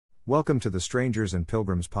Welcome to the Strangers and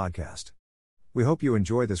Pilgrims podcast. We hope you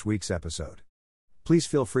enjoy this week's episode. Please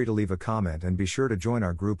feel free to leave a comment and be sure to join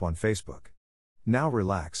our group on Facebook. Now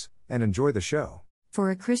relax and enjoy the show. For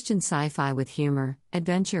a Christian sci-fi with humor,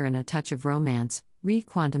 adventure and a touch of romance, read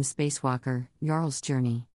Quantum Spacewalker, Jarl's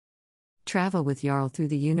Journey. Travel with Jarl through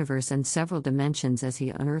the universe and several dimensions as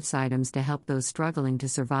he unearths items to help those struggling to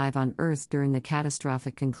survive on Earth during the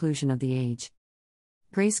catastrophic conclusion of the age.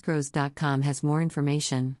 GraceGrows.com has more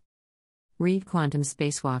information. Read Quantum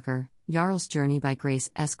Spacewalker, Jarl's Journey by Grace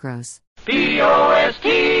S. Gross. P-O-S-T!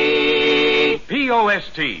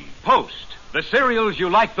 P-O-S-T, Post, the cereals you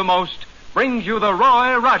like the most, brings you the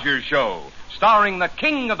Roy Rogers Show, starring the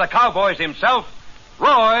king of the cowboys himself,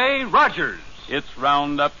 Roy Rogers. It's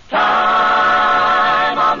roundup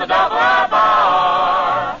time on the double R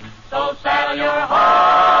bar. So saddle your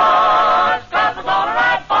horse, 'cause we're gonna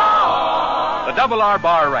ride far. The Double R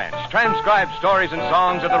Bar Ranch transcribed stories and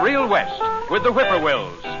songs of the real West with the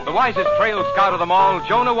Whippoorwills, the wisest trail scout of them all,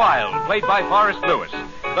 Jonah Wild, played by Forrest Lewis,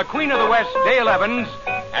 the Queen of the West, Dale Evans,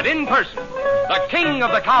 and in person, the king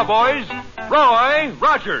of the cowboys, Roy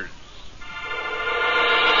Rogers.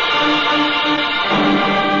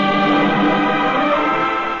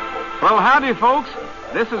 Well, howdy, folks.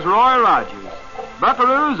 This is Roy Rogers.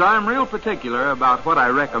 Buckaroos, I'm real particular about what I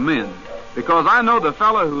recommend, because I know the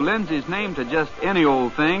fellow who lends his name to just any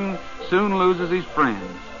old thing soon loses his friends.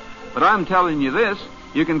 But I'm telling you this,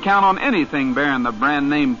 you can count on anything bearing the brand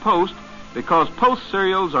name Post, because Post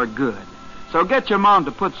cereals are good. So get your mom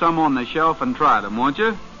to put some on the shelf and try them, won't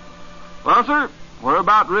you? Well, sir, we're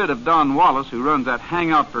about rid of Don Wallace, who runs that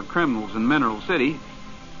hangout for criminals in Mineral City.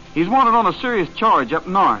 He's wanted on a serious charge up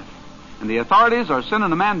north, and the authorities are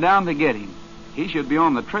sending a man down to get him. He should be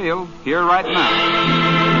on the trail here right now.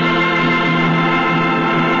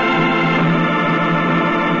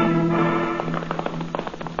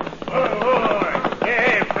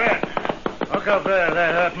 Up there,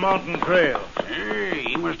 that mountain trail. Hey,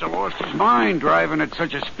 he must have lost his mind driving at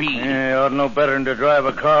such a speed. Yeah, he ought to know better than to drive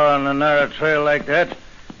a car on a narrow trail like that.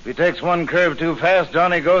 If he takes one curve too fast,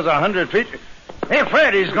 down he goes 100 feet. Hey,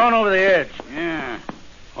 Fred, he's gone over the edge. Yeah.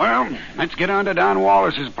 Well, let's get on to Don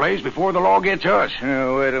Wallace's place before the law gets us.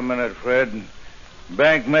 Wait a minute, Fred.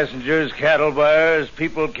 Bank messengers, cattle buyers,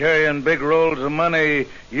 people carrying big rolls of money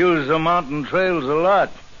use the mountain trails a lot.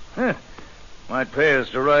 Might pay us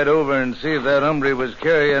to ride over and see if that hombre was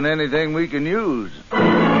carrying anything we can use. Well,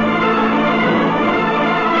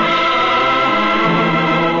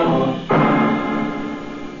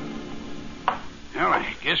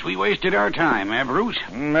 I guess we wasted our time, Bruce?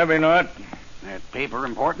 Maybe not. That paper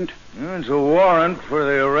important? It's a warrant for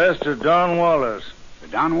the arrest of Don Wallace. The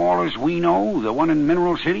Don Wallace we know, the one in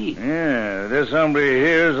Mineral City? Yeah, this hombre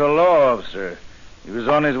here's a law officer. He was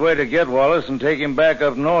on his way to get Wallace and take him back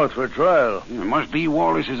up north for trial. It must be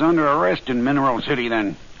Wallace is under arrest in Mineral City,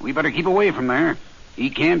 then. We better keep away from there.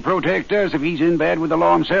 He can't protect us if he's in bad with the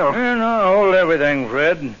law himself. No, hold everything,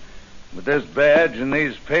 Fred. With this badge and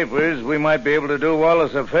these papers, we might be able to do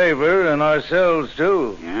Wallace a favor and ourselves,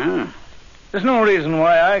 too. Yeah? There's no reason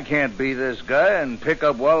why I can't be this guy and pick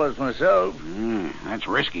up Wallace myself. That's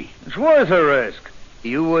risky. It's worth a risk.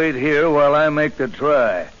 You wait here while I make the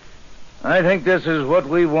try. I think this is what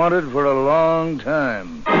we wanted for a long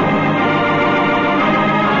time.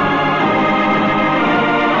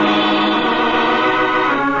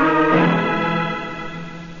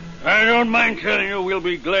 I don't mind telling you we'll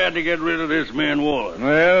be glad to get rid of this man Wallace.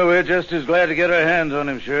 Well, we're just as glad to get our hands on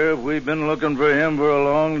him, Sheriff. We've been looking for him for a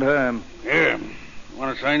long time. Here.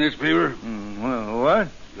 Want to sign this paper? Well, what?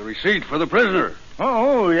 The receipt for the prisoner.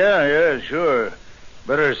 Oh, yeah, sure.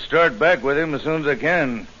 Better start back with him as soon as I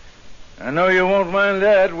can. I know you won't mind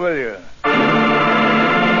that, will you?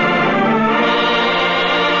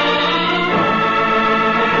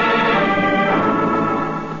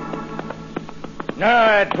 All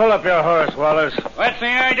right, pull up your horse, Wallace. What's the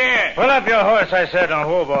idea? Pull up your horse, I said, now,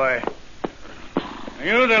 whoa, boy. Are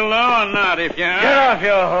you the law or not, if you are? Get off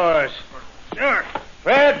your horse. Sure.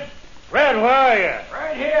 Fred, where are you?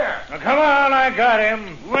 Right here. Now, come on, I got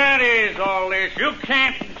him. What is all this? You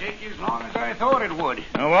can't. It'll take you as long as I thought it would.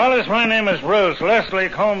 Now, Wallace, my name is Bruce. Leslie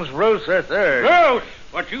Combs Bruce III. Bruce,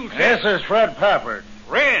 what you said. This is Fred Pappard.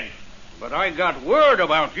 Fred. But I got word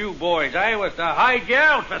about you boys. I was to hide you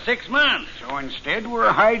out for 6 months. So instead,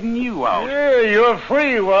 we're hiding you out. Yeah, you're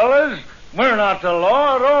free, Wallace. We're not the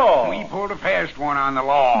law at all. We pulled a fast one on the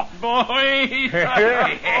law. Boy, this is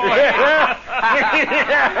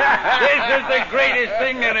the greatest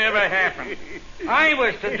thing that ever happened. I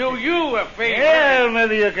was to do you a favor. Yeah,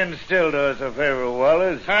 maybe you can still do us a favor,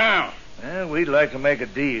 Wallace. How? Well, we'd like to make a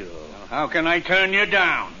deal. How can I turn you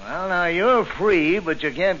down? Well, now, you're free, but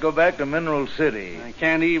you can't go back to Mineral City. I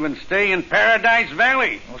can't even stay in Paradise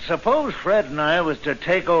Valley. Well, suppose Fred and I was to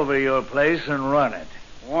take over your place and run it.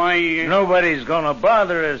 Why, Nobody's going to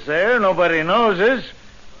bother us there. Nobody knows us.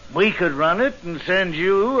 We could run it and send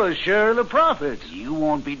you a share of the profits. You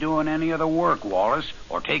won't be doing any of the work, Wallace,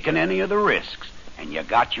 or taking any of the risks. And you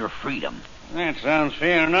got your freedom. that sounds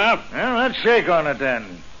fair enough. Well, let's shake on it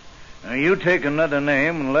then. Now, you take another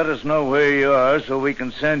name and let us know where you are so we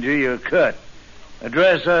can send you your cut.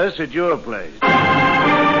 Address us at your place.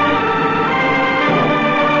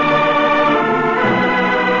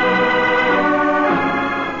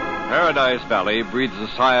 Paradise Valley breathes a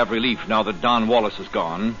sigh of relief now that Don Wallace is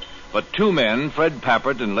gone. But two men, Fred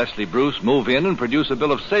Pappert and Leslie Bruce, move in and produce a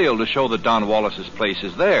bill of sale to show that Don Wallace's place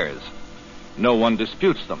is theirs. No one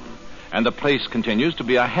disputes them, and the place continues to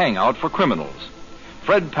be a hangout for criminals.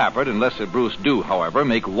 Fred Pappert and Leslie Bruce do, however,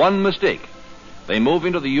 make one mistake. They move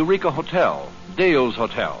into the Eureka Hotel, Dale's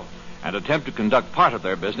Hotel, and attempt to conduct part of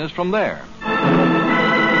their business from there.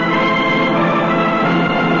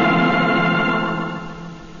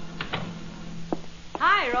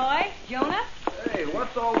 Hi, Roy. Jonah? Hey,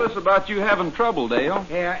 what's all this about you having trouble, Dale?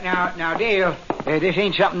 Yeah, now, Dale, this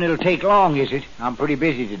ain't something that'll take long, is it? I'm pretty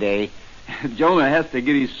busy today. Jonah has to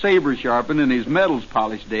get his saber sharpened and his medals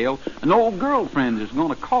polished, Dale. An old girlfriend is going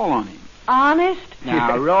to call on him. Honest?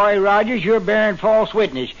 Now, Roy Rogers, you're bearing false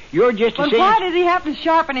witness. You're just the Well, same... why does he have to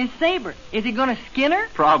sharpen his saber? Is he going to skin her?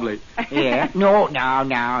 Probably. Yeah. No,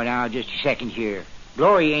 now, just a second here.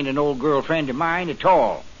 Gloria ain't an old girlfriend of mine at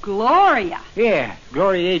all. Gloria. Yeah,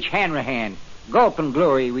 Gloria H. Hanrahan. Gulpin'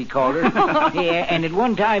 Glory, we called her. Yeah, and at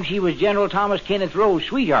one time she was General Thomas Kenneth Rowe's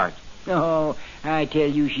sweetheart. Oh, I tell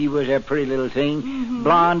you, she was a pretty little thing. Mm-hmm.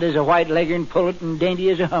 Blonde as a white leghorn pullet and dainty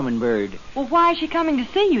as a hummingbird. Well, why is she coming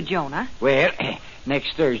to see you, Jonah? Well,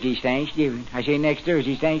 next Thursday's Thanksgiving. I say next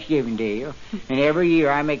Thursday's Thanksgiving, Dale. And every year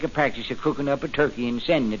I make a practice of cooking up a turkey and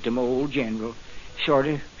sending it to my old general. Sort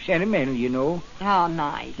of sentimental, you know. Oh,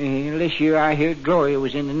 nice. This year I heard Gloria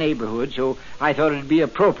was in the neighborhood, so I thought it'd be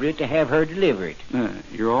appropriate to have her deliver it.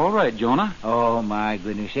 You're all right, Jonah. Oh, my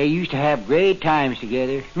goodness. They used to have great times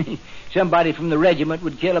together. Somebody from the regiment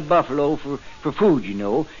would kill a buffalo for food, you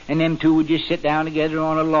know, and them two would just sit down together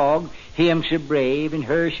on a log, him so brave and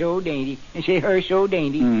her so dainty, and say her so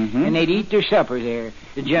dainty, and they'd eat their supper there,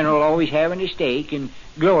 the general always having a steak and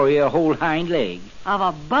Gloria a whole hind leg. Of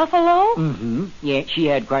a buffalo? Mm-hmm. Yeah, she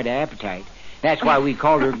had quite an appetite. That's why we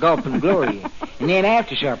called her Gulpin' Gloria. And then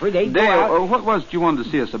after supper, they'd go out... Dale, what was it you wanted to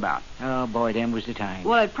see us about? Oh, boy, them was the time.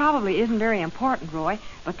 Well, it probably isn't very important, Roy,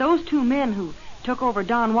 but those two men who took over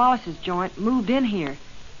Don Wallace's joint moved in here.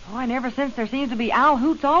 Oh, and ever since there seems to be owl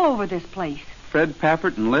hoots all over this place. Fred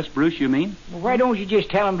Pappert and Les Bruce, you mean? Well, why don't you just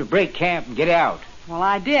tell them to break camp and get out? Well,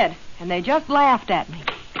 I did, and they just laughed at me.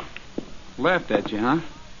 Laughed at you, huh?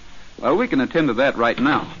 Well, we can attend to that right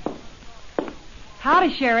now.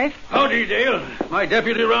 Howdy, Sheriff. Howdy, Dale. My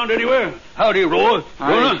deputy around anywhere? Howdy, Roy.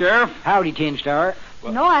 Hi, Sheriff. Howdy, Tin Star.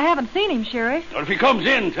 No, I haven't seen him, Sheriff. Well, if he comes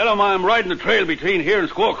in, tell him I'm riding the trail between here and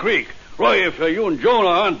Squaw Creek. Roy, if you and Jonah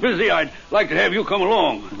aren't busy, I'd like to have you come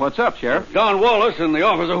along. What's up, Sheriff? Don Wallace and the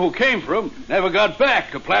officer who came for him never got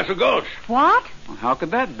back to Placer Gulch. What? Well, how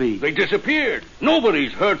could that be? They disappeared.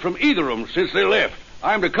 Nobody's heard from either of them since they left.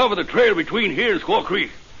 I'm to cover the trail between here and Squaw Creek.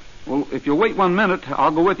 Well, if you'll wait 1 minute,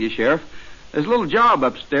 I'll go with you, Sheriff. There's a little job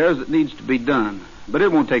upstairs that needs to be done, but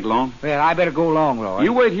it won't take long. Well, I better go along, Roy.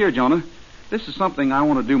 You wait here, Jonah. This is something I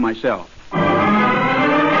want to do myself.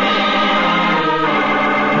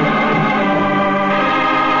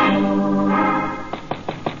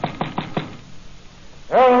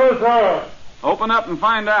 Well, who's there? Open up and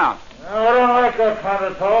find out. I don't like that kind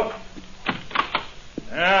of talk.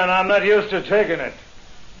 And I'm not used to taking it.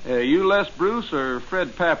 You Les Bruce or Fred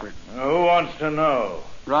Pappert? Who wants to know?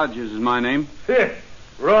 Rogers is my name.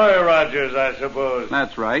 Roy Rogers, I suppose.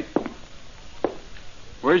 That's right.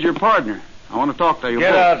 Where's your partner? I want to talk to you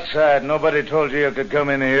Get both. outside. Nobody told you could come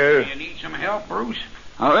in here. You need some help, Bruce?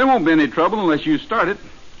 There won't be any trouble unless you start it.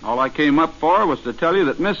 All I came up for was to tell you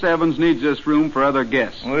that Miss Evans needs this room for other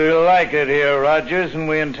guests. We like it here, Rogers, and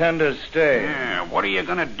we intend to stay. Yeah, what are you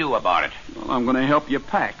going to do about it? Well, I'm going to help you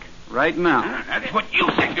pack right now. That's what you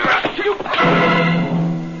think.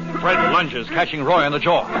 Fred lunges, catching Roy on the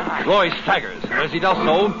jaw. Roy staggers, and as he does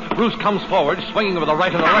so, Bruce comes forward, swinging with a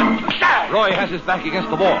right and a left. Roy has his back against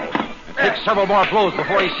the wall. It takes several more blows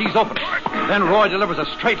before he sees open. Then Roy delivers a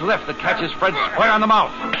straight left that catches Fred square on the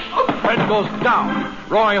mouth. Fred goes down.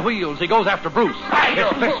 Roy wheels. He goes after Bruce. His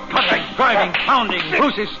fist cutting, driving, pounding.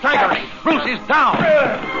 Bruce is staggering. Bruce is down.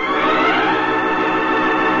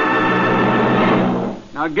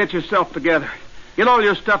 Now get yourself together. Get all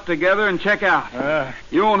your stuff together and check out.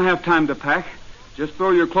 You won't have time to pack. Just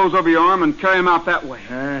throw your clothes over your arm and carry them out that way.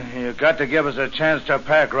 You've got to give us a chance to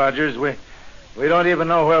pack, Rogers. We don't even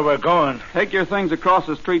know where we're going. Take your things across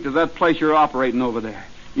the street to that place you're operating over there.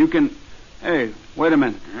 You can... Hey, wait a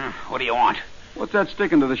minute. What do you want? What's that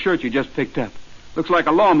sticking to the shirt you just picked up? Looks like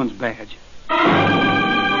a lawman's badge.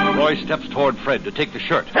 Roy steps toward Fred to take the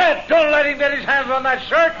shirt. Fred, don't let him get his hands on that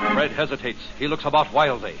shirt. Fred hesitates. He looks about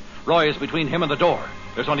wildly. Roy is between him and the door.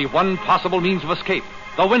 There's only one possible means of escape.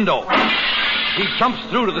 The window. He jumps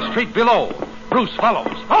through to the street below. Bruce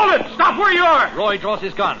follows. Hold it! Stop where you are! Roy draws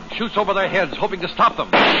his gun, shoots over their heads, hoping to stop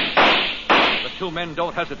them. The two men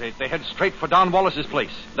don't hesitate. They head straight for Don Wallace's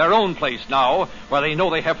place. Their own place now, where they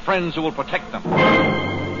know they have friends who will protect them.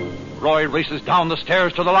 Roy races down the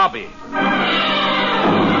stairs to the lobby.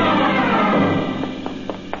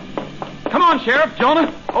 Come on, Sheriff.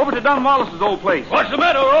 Jonah, over to Don Wallace's old place. What's the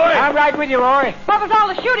matter, Roy? I'm right with you, Roy. What was all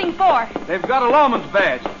the shooting for? They've got a lawman's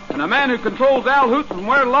badge, and a man who controls Al Hoots and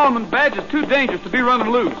wears a lawman's badge is too dangerous to be running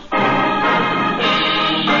loose.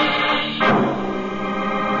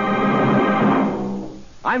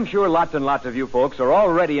 I'm sure lots and lots of you folks are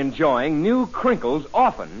already enjoying new Crinkles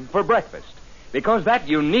often for breakfast, because that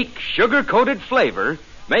unique sugar-coated flavor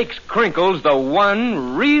makes Crinkles the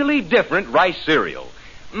one really different rice cereal.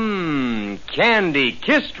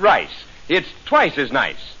 Candy-kissed rice. It's twice as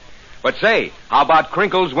nice. But say, how about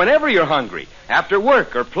Crinkles whenever you're hungry, after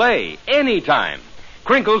work or play, anytime?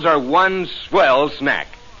 Crinkles are one swell snack.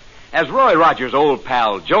 As Roy Rogers' old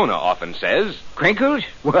pal Jonah often says... Crinkles?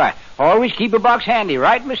 Why, always keep a box handy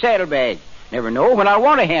right in my saddlebag. Never know when I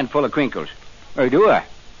want a handful of crinkles. Or do I?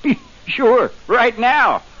 Sure, right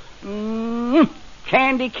now.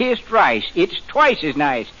 Candy-kissed rice. It's twice as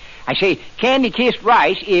nice. I say, candy-kissed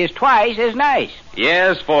rice is twice as nice.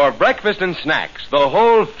 Yes, for breakfast and snacks, the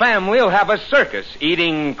whole family will have a circus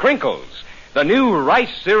eating Crinkles, the new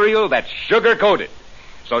rice cereal that's sugar-coated.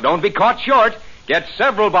 So don't be caught short. Get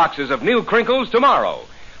several boxes of new Crinkles tomorrow.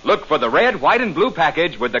 Look for the red, white, and blue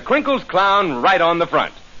package with the Crinkles clown right on the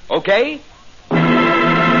front. Okay?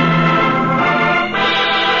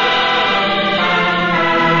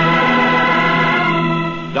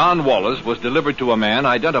 Don Wallace was delivered to a man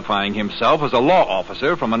identifying himself as a law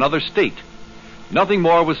officer from another state. Nothing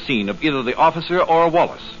more was seen of either the officer or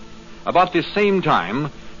Wallace. About this same time,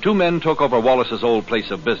 two men took over Wallace's old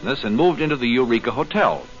place of business and moved into the Eureka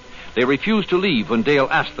Hotel. They refused to leave when Dale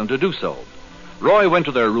asked them to do so. Roy went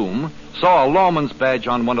to their room, saw a lawman's badge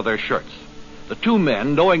on one of their shirts. The two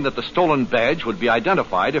men, knowing that the stolen badge would be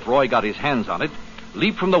identified if Roy got his hands on it,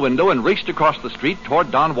 leaped from the window and raced across the street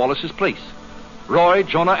toward Don Wallace's place. Roy,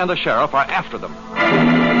 Jonah, and the sheriff are after them.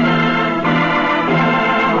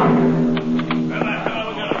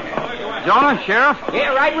 Jonah, Sheriff?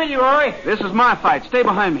 Yeah, right with you, Roy. This is my fight. Stay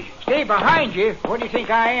behind me. Stay behind you? What do you think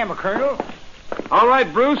I am, a colonel? All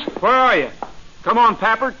right, Bruce. Where are you? Come on,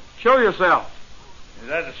 Pappert. Show yourself. Is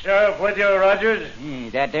that the sheriff with you, Rogers?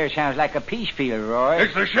 That there sounds like a peace field, Roy.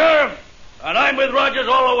 It's the sheriff, and I'm with Rogers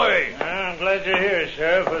all the way. I'm glad you're here,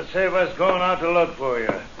 Sheriff. It'll save us going out to look for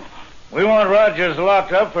you. We want Rogers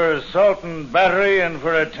locked up for assault and battery and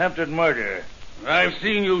for attempted murder. I've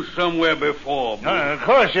seen you somewhere before. Of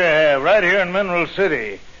course you have, right here in Mineral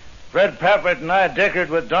City. Fred Pappert and I dickered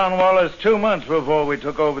with Don Wallace 2 months before we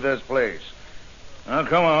took over this place. Now,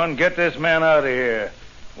 come on, get this man out of here.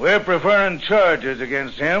 We're preferring charges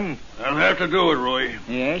against him. I'll have to do it, Roy.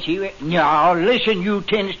 Yes, Now, listen, you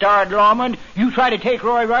tin-starred lawman. You try to take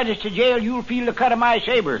Roy Rogers to jail, you'll feel the cut of my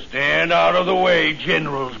saber. Stand out of the way,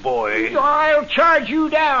 General's boy. I'll charge you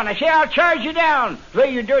down. I say I'll charge you down.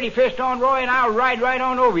 Lay your dirty fist on Roy, and I'll ride right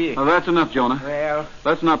on over you. Oh, that's enough, Jonah. Well...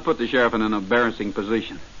 Let's not put the sheriff in an embarrassing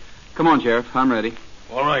position. Come on, Sheriff. I'm ready.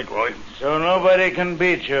 All right, Roy. So nobody can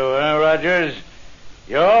beat you, Rogers?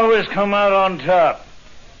 You always come out on top.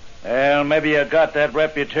 Well, maybe you got that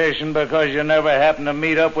reputation because you never happened to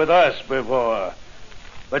meet up with us before.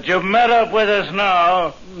 But you've met up with us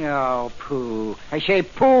now. Oh, pooh. I say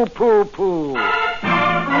pooh, pooh, pooh.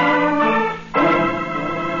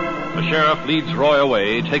 The sheriff leads Roy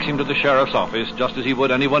away, takes him to the sheriff's office just as he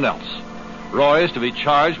would anyone else. Roy is to be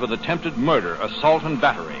charged with attempted murder, assault, and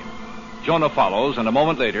battery. Jonah follows, and a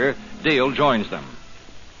moment later, Dale joins them.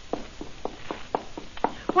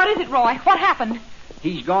 What is it, Roy? What happened?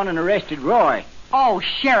 He's gone and arrested Roy. Oh,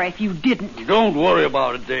 Sheriff, you didn't. Don't worry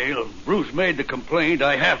about it, Dale. Bruce made the complaint.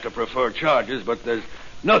 I have to prefer charges, but there's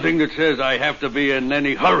nothing that says I have to be in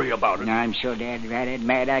any hurry about it. I'm so dad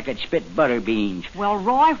mad I could spit butter beans. Well,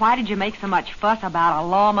 Roy, why did you make so much fuss about a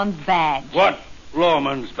lawman's badge? What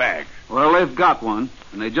lawman's badge? Well, they've got one.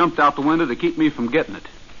 and they jumped out the window to keep me from getting it.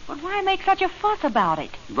 But why make such a fuss about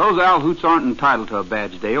it? Those owl hoots aren't entitled to a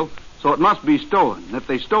badge, Dale, so it must be stolen. And if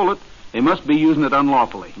they stole it, they must be using it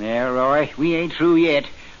unlawfully. Yeah, Roy, we ain't through yet.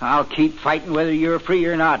 I'll keep fighting whether you're free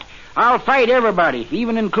or not. I'll fight everybody,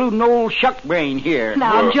 even including old Shuckbrain here.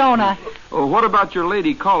 Now, Jonah. Oh, what about your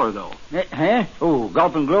lady caller, though? Huh? Oh,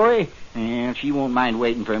 Gulpin' Glory? Yeah, she won't mind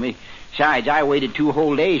waiting for me. Besides, I waited 2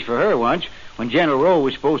 whole days for her once, when General Rowe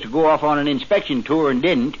was supposed to go off on an inspection tour and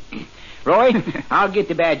didn't. Roy, I'll get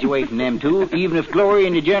the badge away from them two, even if Glory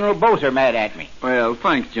and the General both are mad at me. Well,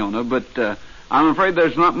 thanks, Jonah, but I'm afraid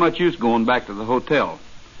there's not much use going back to the hotel.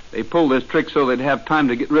 They pulled this trick so they'd have time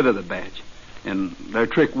to get rid of the badge. And their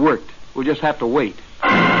trick worked. We'll just have to wait.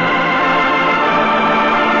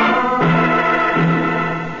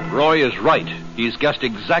 Roy is right. He's guessed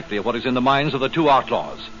exactly what is in the minds of the 2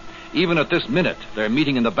 outlaws. Even at this minute, they're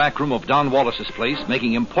meeting in the back room of Don Wallace's place,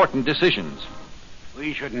 making important decisions.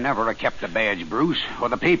 We should never have kept the badge, Bruce, or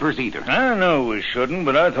the papers either. I know we shouldn't,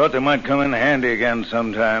 but I thought they might come in handy again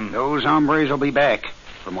sometime. Those hombres will be back.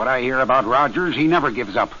 From what I hear about Rogers, he never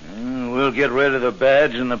gives up. We'll get rid of the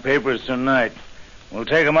badge and the papers tonight. We'll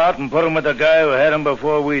take 'em out and put 'em with the guy who had 'em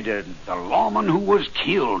before we did. The lawman who was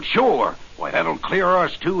killed, sure. Why, that'll clear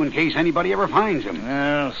us, too, in case anybody ever finds him.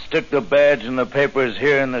 Well, stick the badge and the papers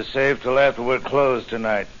here in the safe till after we're closed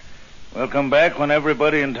tonight. We'll come back when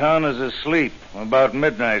everybody in town is asleep, about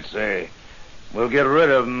midnight, say. We'll get rid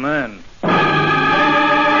of 'em then.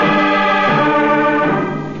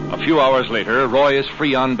 A few hours later, Roy is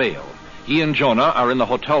free on bail. He and Jonah are in the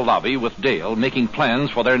hotel lobby with Dale, making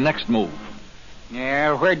plans for their next move.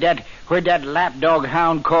 Yeah, where'd that lapdog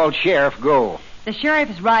hound called Sheriff go? The sheriff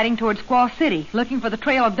is riding toward Squaw City, looking for the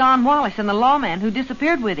trail of Don Wallace and the lawman who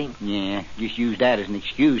disappeared with him. Yeah, just use that as an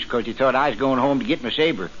excuse, 'cause he thought I was going home to get my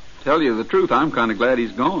saber. Tell you the truth, I'm kind of glad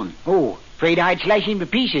he's gone. Oh, afraid I'd slice him to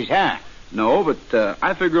pieces, huh? No, but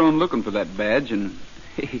I figure on looking for that badge, and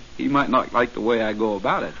he might not like the way I go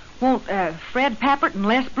about it. Won't Fred Pappert and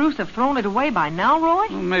Les Bruce have thrown it away by now, Roy?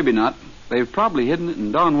 Well, maybe not. They've probably hidden it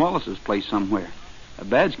in Don Wallace's place somewhere. A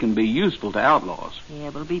badge can be useful to outlaws. Yeah,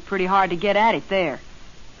 but it'll be pretty hard to get at it there.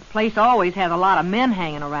 The place always has a lot of men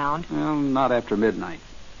hanging around. Well, not after midnight.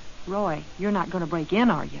 Roy, you're not going to break in,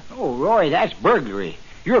 are you? Oh, Roy, that's burglary.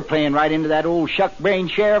 You're playing right into that old Shuckbrain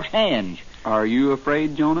sheriff's hands. Are you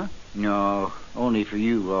afraid, Jonah? No, only for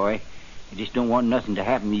you, Roy. I just don't want nothing to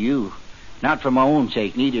happen to you. Not for my own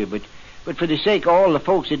sake, neither, but for the sake of all the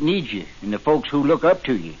folks that need you and the folks who look up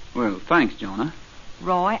to you. Well, thanks, Jonah.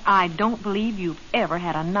 Roy, I don't believe you've ever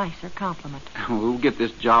had a nicer compliment. We'll get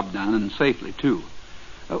this job done, and safely, too.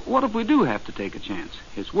 What if we do have to take a chance?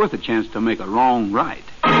 It's worth a chance to make a wrong right.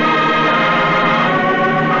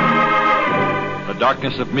 The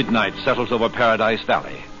darkness of midnight settles over Paradise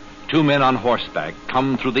Valley. 2 men on horseback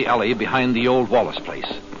come through the alley behind the old Wallace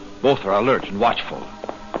place. Both are alert and watchful.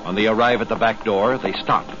 When they arrive at the back door, they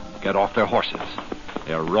stop, get off their horses.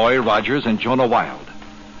 They are Roy Rogers and Jonah Wild.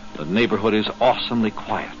 The neighborhood is awesomely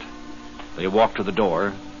quiet. They walk to the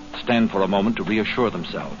door, stand for a moment to reassure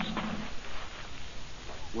themselves.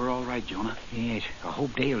 We're all right, Jonah. Yes, I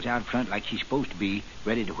hope Dale's out front like she's supposed to be,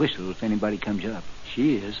 ready to whistle if anybody comes up.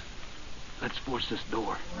 She is. Let's force this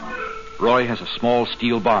door. Roy has a small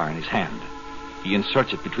steel bar in his hand. He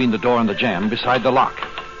inserts it between the door and the jamb beside the lock.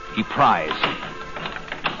 He pries.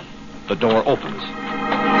 The door opens.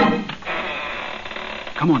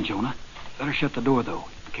 Come on, Jonah. Better shut the door, though,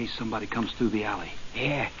 in case somebody comes through the alley.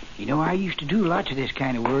 Yeah, you know, I used to do lots of this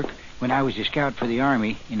kind of work when I was a scout for the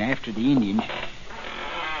Army and after the Indians.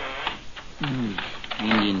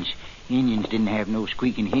 Indians didn't have no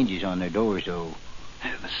squeaking hinges on their doors, though.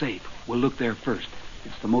 The safe. We'll look there first.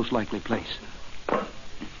 It's the most likely place.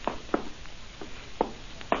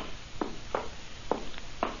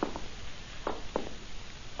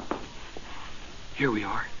 Here we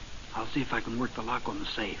are. I'll see if I can work the lock on the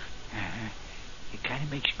safe. Uh-huh. It kind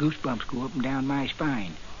of makes goosebumps go up and down my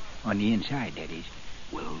spine. On the inside, that is.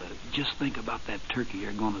 Well, just think about that turkey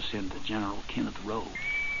you're going to send to General Kenneth Rowe.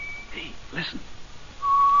 Hey, listen.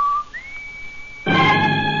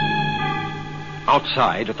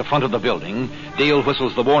 Outside, at the front of the building, Dale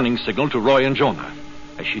whistles the warning signal to Roy and Jonah.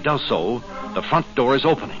 As she does so, the front door is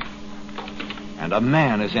opening. And a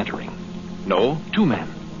man is entering. No, 2 men.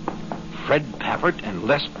 Fred Pappert and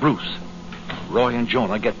Les Bruce. Roy and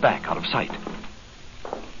Jonah get back out of sight.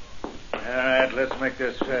 All right, let's make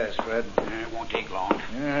this fast, Fred. It won't take long.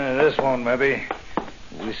 This won't, maybe.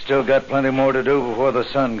 We still got plenty more to do before the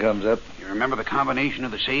sun comes up. You remember the combination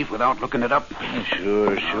of the safe without looking it up?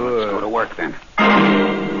 Sure. Let's go to work, then.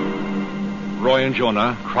 Roy and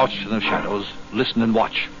Jonah, crouched in the shadows, listen and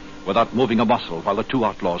watch. without moving a muscle while the two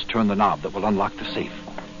outlaws turn the knob that will unlock the safe.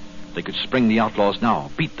 They could spring the outlaws now,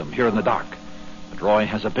 beat them here in the dark. But Roy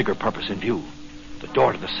has a bigger purpose in view. The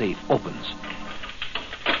door to the safe opens.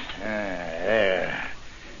 There.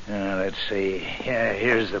 Let's see. Yeah,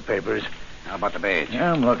 here's the papers. How about the badge?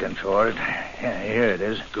 I'm looking for it. Yeah, here it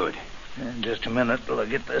is. Good. In just a minute till I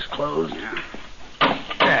get this closed. Yeah.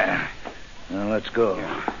 Yeah. Now, let's go.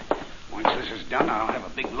 Yeah. Once this is done, I'll have a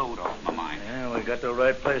big load off my mind. Yeah, we got the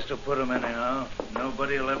right place to put him anyhow.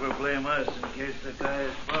 Nobody will ever blame us in case the guy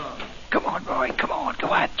is found. Come on, Roy. Come on.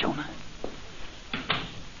 Go at it, Jonah.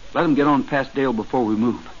 Let them get on past Dale before we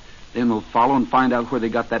move. Then we'll follow and find out where they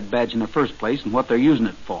got that badge in the first place and what they're using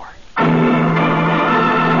it for.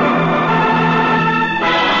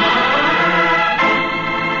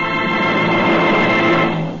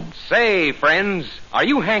 Say, friends, are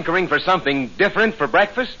you hankering for something different for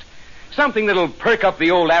breakfast? Something that'll perk up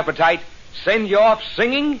the old appetite, send you off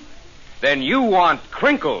singing? Then you want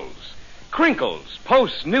Crinkles. Crinkles,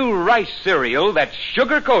 Post's new rice cereal that's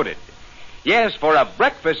sugar-coated. Yes, for a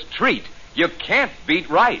breakfast treat, you can't beat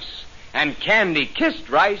rice. And candy-kissed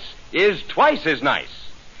rice is twice as nice.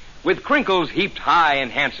 With Crinkles heaped high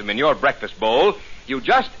and handsome in your breakfast bowl, you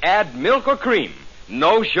just add milk or cream.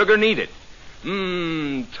 No sugar needed.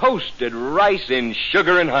 Toasted rice in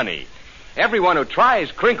sugar and honey. Everyone who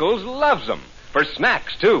tries Crinkles loves them. For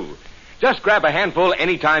snacks, too. Just grab a handful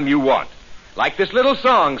anytime you want. Like this little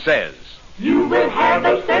song says. You will have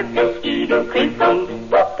a circus eating Crinkles.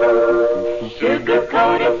 Woo-hoo.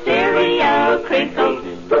 Sugar-coated cereal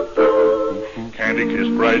Crinkles. Woo-hoo.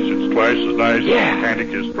 Candy-kissed rice, it's twice as nice. Yeah.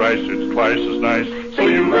 Candy-kissed rice, it's twice as nice. So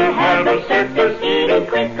you will have a circus eating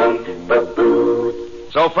Crinkles. Woo-hoo.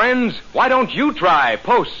 So, friends, why don't you try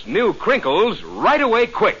Post's new Crinkles right away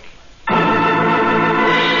quick?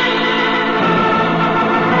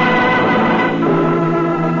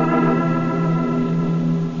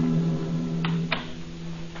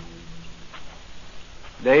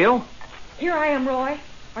 Dale? Here I am, Roy.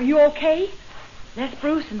 Are you okay? That's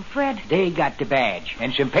Bruce and Fred. They got the badge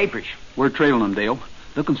and some papers. We're trailing them, Dale.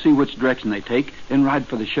 Look and see which direction they take, then ride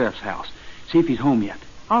for the sheriff's house. See if he's home yet.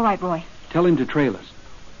 All right, Roy. Tell him to trail us.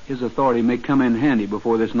 His authority may come in handy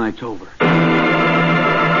before this night's over.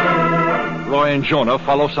 Roy and Jonah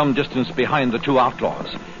follow some distance behind the two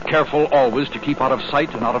outlaws, careful always to keep out of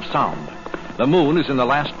sight and out of sound. The moon is in the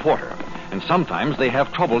last quarter, and sometimes they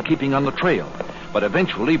have trouble keeping on the trail. But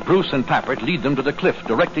eventually, Bruce and Pappert lead them to the cliff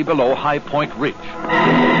directly below High Point Ridge.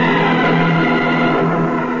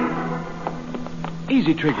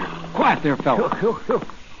 Easy, Trigger. Quiet there, fella.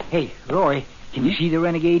 Hey, Roy, can you see the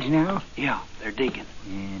renegades now? Yeah, they're digging.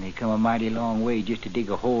 Yeah, they come a mighty long way just to dig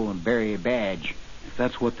a hole and bury a badge. If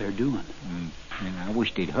that's what they're doing. And I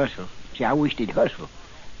wish they'd hustle. I wish they'd hustle.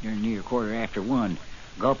 They're near 1:15.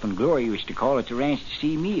 Gulp and Glory was to call at the ranch to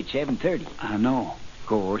see me at 7:30. I know. Of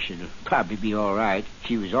course, it'll probably be all right.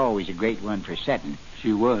 She was always a great one for setting.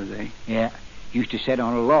 She was, eh? Yeah. Used to sit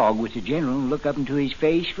on a log with the general and look up into his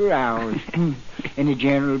face for hours. And the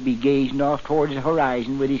general would be gazing off towards the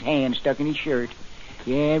horizon with his hand stuck in his shirt.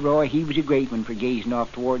 Yeah, Roy, he was a great one for gazing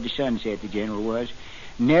off toward the sunset, the general was.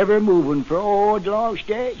 Never moving for the long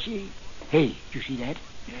stretch. Hey, did you see that?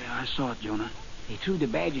 Yeah, I saw it, Jonah. They threw the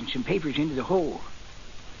badge and some papers into the hole.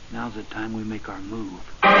 Now's the time we make our move.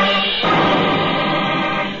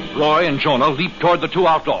 Roy and Jonah leap toward the two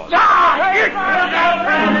outlaws.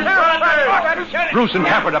 Bruce and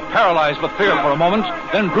Pappert are paralyzed with fear for a moment.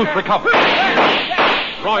 Then Bruce recovers.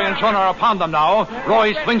 Roy and Jonah are upon them now.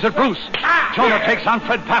 Roy swings at Bruce. Jonah takes on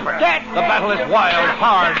Fred Pappert. The battle is wild,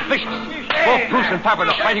 hard, vicious. Both Bruce and Pappert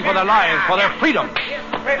are fighting for their lives, for their freedom.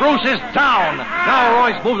 Bruce is down. Now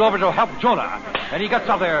Roy's moved over to help Jonah. And he gets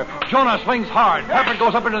up there. Jonah swings hard. Pappert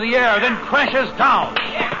goes up into the air, then crashes down.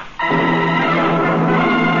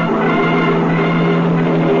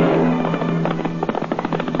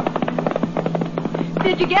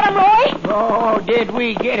 Did you get him, Roy? Oh, did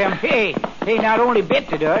we get him? Hey, they not only bit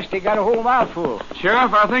the dust, they got a whole mouthful.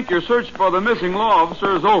 Sheriff, I think your search for the missing law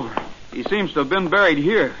officer is over. He seems to have been buried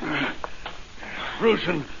here. Bruce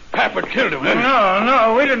and Pappert killed him,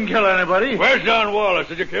 No, we didn't kill anybody. Where's John Wallace?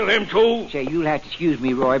 Did you kill him, too? Say, you'll have to excuse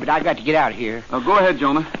me, Roy, but I got to get out of here. Go ahead,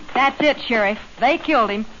 Jonah. That's it, Sheriff. They killed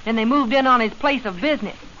him, and they moved in on his place of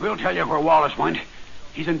business. We'll tell you where Wallace went.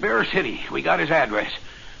 He's in Bear City. We got his address.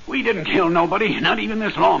 We didn't kill nobody, not even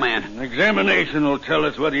this lawman. An examination will tell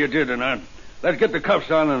us whether you did or not. Let's get the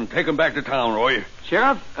cuffs on and take him back to town, Roy.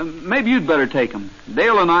 Sheriff, maybe you'd better take him.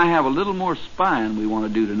 Dale and I have a little more spying we want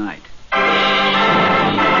to do tonight.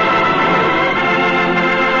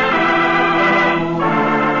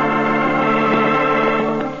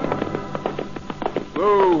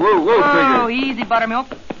 Whoa, whoa, Oh, Trigger. easy, Buttermilk.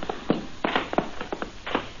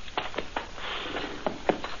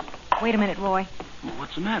 Wait a minute, Roy.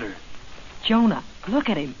 What's the matter? Jonah, look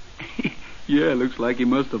at him. Yeah, looks like he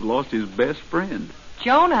must have lost his best friend.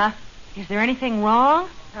 Jonah, is there anything wrong?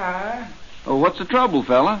 Oh, what's the trouble,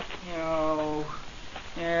 fella? Oh,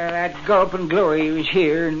 that Gulpin' Glory was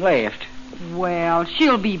here and left. Well,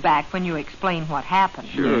 she'll be back when you explain what happened.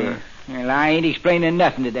 Sure. Well, I ain't explaining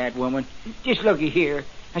nothing to that woman. Just looky here.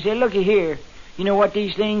 I said, looky here. You know what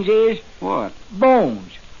these things is? What?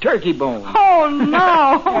 Bones. Turkey bones. Oh,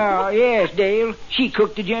 no. Oh, yes, Dale. She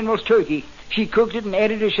cooked the General's turkey. She cooked it and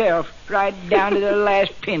ate it herself, right down to the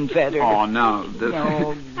last pin feather. Oh, no.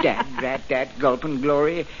 No, that Gulpin'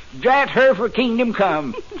 Glory. Drat her for kingdom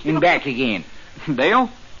come. And back again. Dale,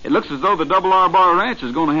 it looks as though the Double R Bar Ranch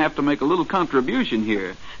is going to have to make a little contribution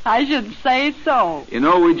here. I should say so. You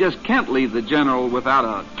know, we just can't leave the General without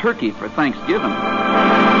a turkey for Thanksgiving.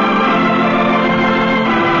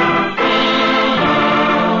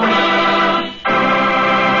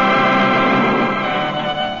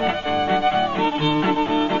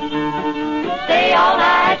 Stay all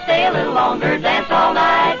night, stay a little longer, dance all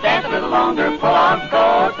night, dance a little longer, pull off the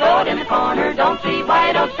coat, throw it in the corner, don't see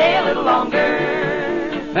why, don't stay a little longer.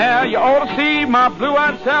 Now, you ought to see my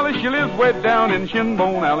blue-eyed Sally. She lives way down in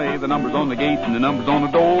Shinbone Alley. The number's on the gate and the number's on the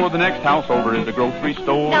door. The next house over is the grocery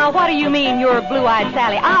store. Now, what do you mean you're blue-eyed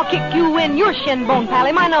Sally? I'll kick you in your shinbone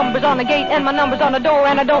pally. My number's on the gate and my number's on the door,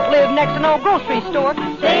 and I don't live next to no grocery store.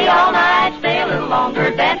 Stay all night, stay a little longer,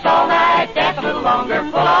 dance all night, dance a little longer,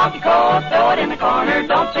 pull off your coat, throw it in the corner,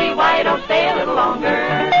 don't see why, don't stay a little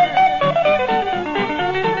longer.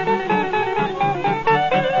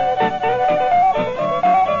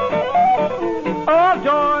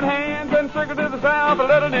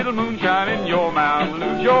 A little moonshine in your mouth.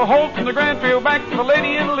 Lose your holt from the Grand Trail back to the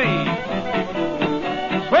Lady in the Lee.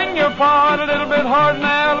 Swing your part a little bit hard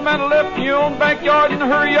now, the man left in your own backyard, and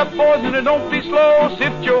hurry up, boys, and don't be slow.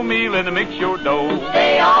 Sift your meal and mix your dough.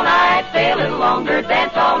 Stay all night, stay a little longer,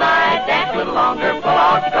 dance all night, dance a little longer, pull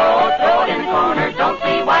off your coat, throw it in the corner, don't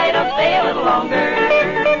see why, don't stay a little longer.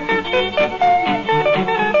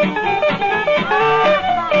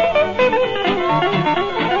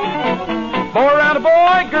 Boy around a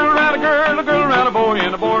boy, girl around a girl, a girl around a boy,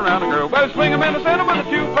 and a boy around a girl. Well, swing 'em in the center with a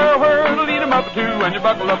two-fair whirl, lead 'em up a two, and you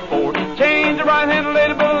buckle up four. Change the right hand,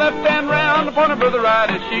 lady, put the left hand round, the pointer for the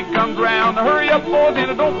right as she comes round. Hurry up, boys,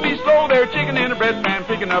 and don't be slow. There, chicken in a bread pan,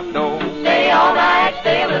 picking up dough. Stay all night,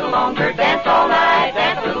 stay a little longer, dance all night,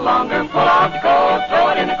 dance a little longer, pull off your coat, throw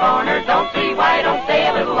it in the corner, don't see why, don't stay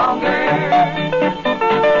a little longer.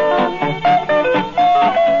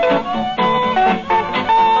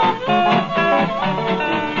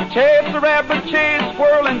 Chase the rabbit, chase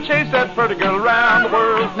squirrel, and chase that pretty girl around the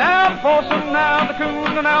world. Now the possum, now the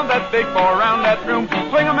coon, and now that big boy around that room.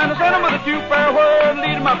 Swing 'em in the center with a two-fair whirl,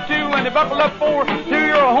 lead 'em up two, and you buckle up four. To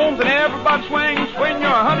your homes and everybody swing, swing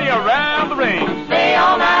your honey around the ring. Stay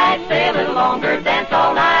all night, stay a little longer, dance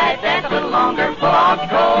all night, dance a little longer, pull off your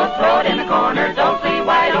coat, throw it in the corner, don't see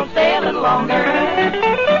why, don't stay a little longer.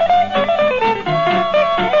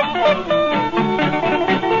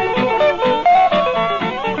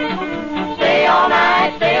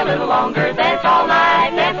 Longer, dance all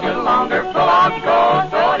night, dance a little longer, pull off your coat,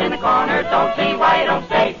 throw it in the corner, don't see why, don't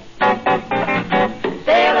stay.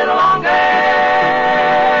 Stay a little longer.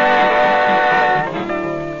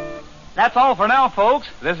 That's all for now, folks.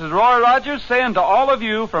 This is Roy Rogers saying to all of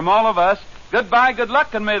you, from all of us, goodbye, good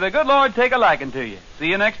luck, and may the good Lord take a liking to you. See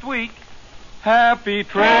you next week. Happy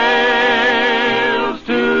trails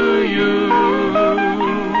to you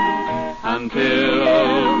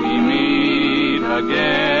until we meet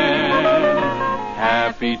again.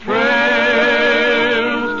 Happy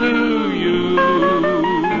trails to you.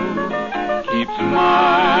 Keep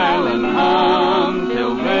smiling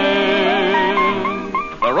until then.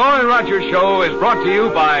 The Roy Rogers Show is brought to you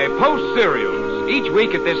by Post Cereals, each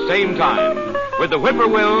week at this same time, with the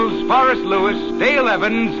Whippoorwills, Forrest Lewis, Dale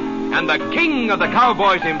Evans, and the king of the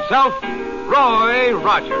cowboys himself, Roy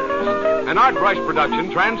Rogers. An Art Rush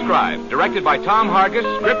production transcribed, directed by Tom Hargis,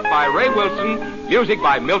 script by Ray Wilson, music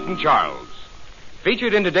by Milton Charles.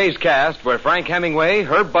 Featured in today's cast were Frank Hemingway,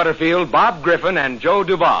 Herb Butterfield, Bob Griffin, and Joe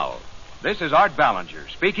Duvall. This is Art Ballinger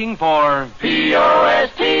speaking for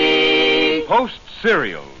P.O.S.T. Post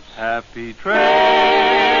Cereals. Happy trails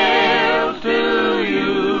to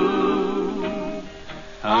you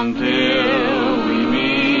until we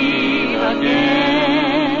meet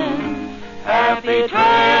again. Happy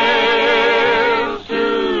trails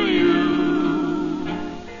to you.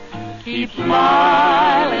 Keep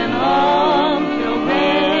smiling until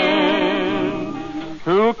then.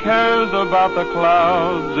 Who can about the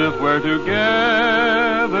clouds if we're together.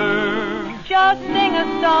 Just sing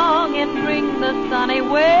a song and bring the sunny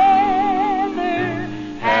weather.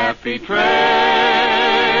 Happy trails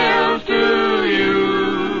to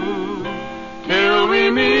you till we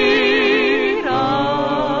meet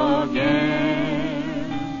again.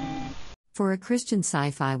 For a Christian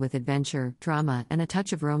sci-fi with adventure, drama, and a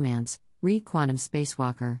touch of romance, read Quantum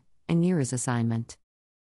Spacewalker, Anira's Assignment.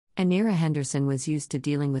 Anira Henderson was used to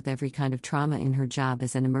dealing with every kind of trauma in her job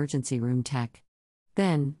as an emergency room tech.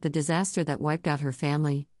 Then, the disaster that wiped out her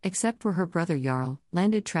family, except for her brother Jarl,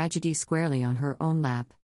 landed tragedy squarely on her own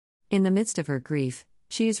lap. In the midst of her grief,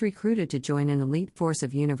 she is recruited to join an elite force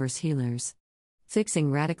of universe healers.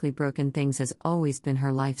 Fixing radically broken things has always been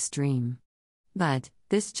her life's dream. But,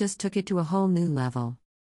 this just took it to a whole new level.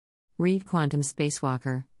 Read Quantum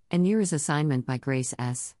Spacewalker, Anira's Assignment by Grace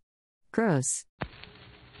S. Gross.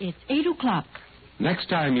 It's 8 o'clock. Next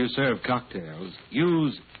time you serve cocktails,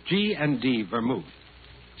 use G&D vermouth.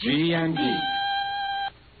 G&D.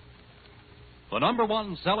 The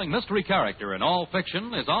 #1 selling mystery character in all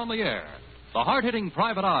fiction is on the air. The hard-hitting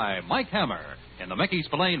private eye, Mike Hammer, in the Mickey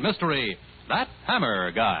Spillane mystery, That Hammer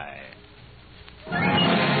Guy.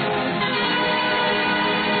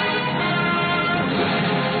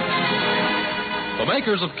 The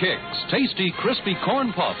makers of Kix, tasty, crispy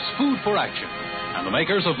corn puffs, food for action. And the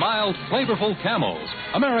makers of mild, flavorful Camels,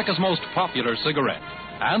 America's most popular cigarette.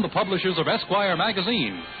 And the publishers of Esquire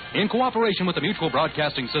magazine, in cooperation with the Mutual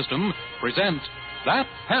Broadcasting System, present That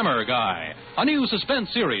Hammer Guy, a new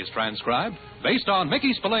suspense series transcribed based on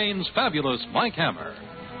Mickey Spillane's fabulous Mike Hammer.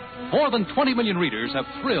 More than 20 million readers have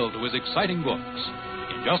thrilled to his exciting books.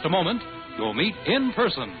 In just a moment, you'll meet in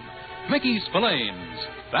person Mickey Spillane's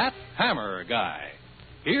That Hammer Guy.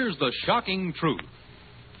 Here's the shocking truth.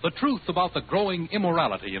 The truth about the growing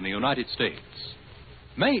immorality in the United States.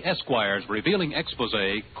 May Esquire's revealing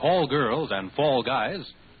expose, Call Girls and Fall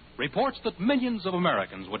Guys, reports that millions of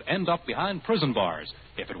Americans would end up behind prison bars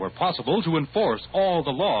if it were possible to enforce all the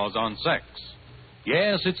laws on sex.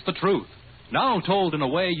 Yes, it's the truth, now told in a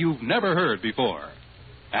way you've never heard before.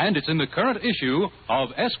 And it's in the current issue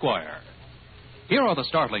of Esquire. Here are the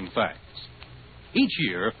startling facts. Each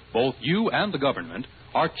year, both you and the government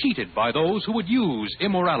are cheated by those who would use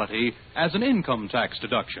immorality as an income tax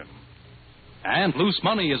deduction. And loose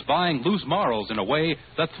money is buying loose morals in a way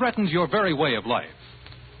that threatens your very way of life.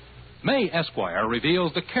 May Esquire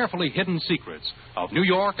reveals the carefully hidden secrets of New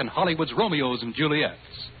York and Hollywood's Romeos and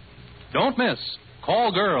Juliets. Don't miss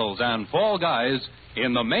Call Girls and Fall Guys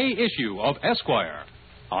in the May issue of Esquire,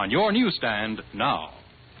 on your newsstand now.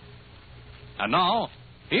 And now,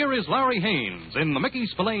 here is Larry Haynes in the Mickey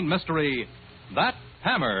Spillane mystery, That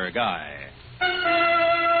Hammer Guy.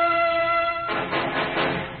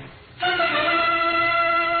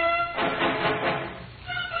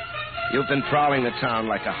 You've been prowling the town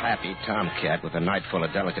like a happy tomcat with a night full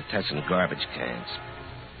of delicatessen garbage cans.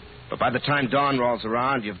 But by the time dawn rolls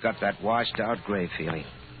around, you've got that washed-out gray feeling.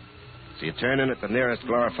 So you turn in at the nearest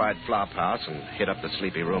glorified flop house and hit up the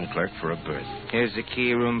sleepy room clerk for a berth. Here's the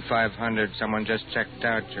key, room 500. Someone just checked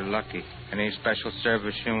out. You're lucky. Any special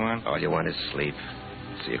service you want? All you want is sleep.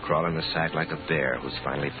 So you crawl in the sack like a bear who's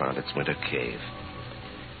finally found its winter cave.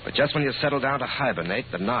 But just when you settle down to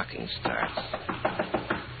hibernate, the knocking starts.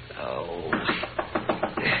 Oh.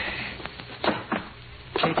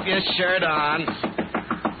 Keep your shirt on.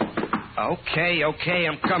 Okay,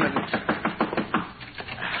 I'm coming.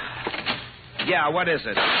 Yeah, what is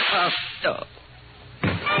it?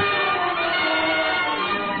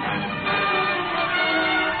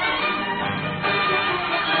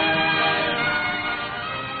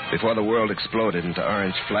 Before the world exploded into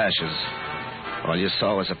orange flashes, all you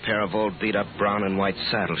saw was a pair of old beat-up brown and white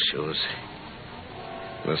saddle shoes.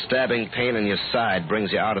 The stabbing pain in your side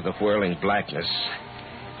brings you out of the whirling blackness,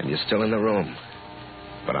 and you're still in the room,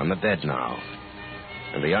 but on the bed now.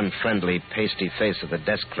 And the unfriendly, pasty face of the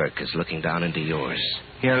desk clerk is looking down into yours.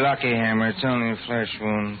 You're lucky, Hammer. It's only a flesh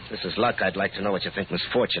wound. If this is luck, I'd like to know what you think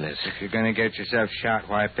misfortune is. If you're going to get yourself shot,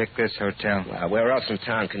 why pick this hotel? Well, where else in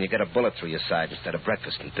town can you get a bullet through your side instead of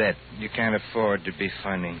breakfast in bed? You can't afford to be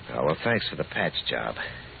funny. Oh, well, thanks for the patch job.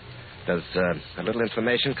 Does a little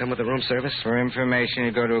information come with the room service? For information,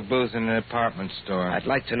 you go to a booth in a department store. I'd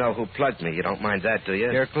like to know who plugged me. You don't mind that, do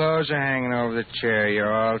you? Your clothes are hanging over the chair.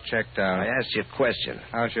 You're all checked out. I asked you a question.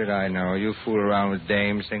 How should I know? You fool around with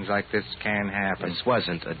dames. Things like this can happen. This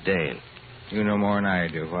wasn't a dame. You know more than I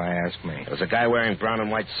do. Why ask me? There was a guy wearing brown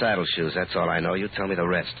and white saddle shoes. That's all I know. You tell me the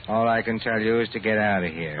rest. All I can tell you is to get out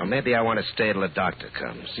of here. Well, maybe I want to stay till the doctor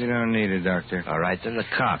comes. You don't need a doctor. All right, then the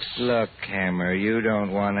cops. Look, Hammer, you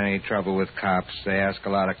don't want any trouble with cops. They ask a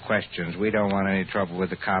lot of questions. We don't want any trouble with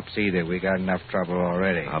the cops either. We got enough trouble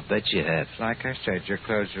already. I'll bet you have. Like I said, your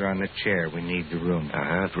clothes are on the chair. We need the room.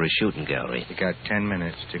 For a shooting gallery. You got 10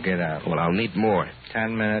 minutes to get out. Well, I'll need more.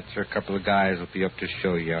 10 minutes or a couple of guys will be up to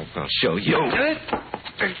show you. I'll show you.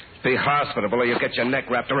 Be hospitable or you'll get your neck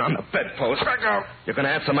wrapped around the bedpost. Let go. You're going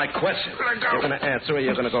to answer my question. Let go. You're going to answer or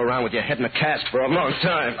you're going to go around with your head in a cast for a long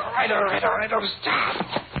time. All right. Don't stop.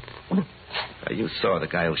 Now, you saw the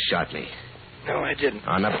guy who shot me. No, I didn't.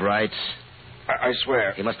 On the bright. I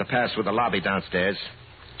swear. He must have passed through the lobby downstairs.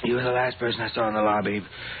 You were the last person I saw in the lobby.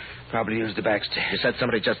 Probably used the back stairs. You said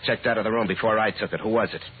somebody just checked out of the room before I took it. Who was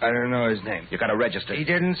it? I don't know his name. You got to register. He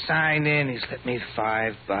didn't sign in. He slipped me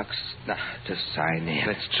 $5 to sign in.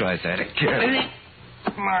 Let's try that again.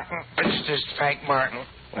 Martin. It's just Frank Martin.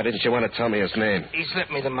 Why didn't you want to tell me his name? He slipped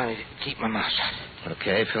me the money to keep my mouth shut.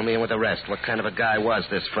 Okay, fill me in with the rest. What kind of a guy was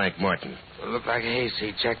this Frank Martin? Looked like a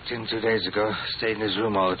hayseed. Checked in 2 days ago. Stayed in his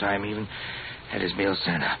room all the time. Even had his meal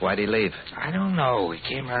sent up. Why'd he leave? I don't know. He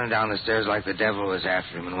came running down the stairs like the devil was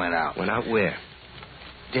after him and went out. Went out where?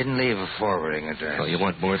 Didn't leave a forwarding address. Oh, you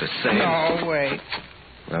want more of the same? No, wait.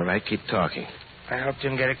 All right, keep talking. I helped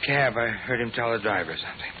him get a cab. I heard him tell the driver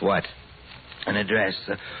something. What? An address.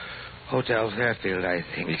 The Hotel Fairfield, I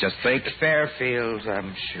think. You just think? Fairfield,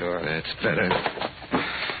 I'm sure. That's better.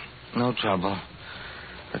 No trouble.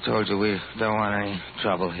 I told you we don't want any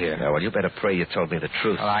trouble here. Yeah, well, you better pray you told me the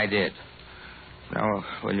truth. Well, I did. Now,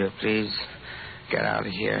 will you please get out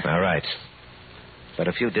of here? All right. But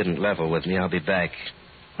if you didn't level with me, I'll be back.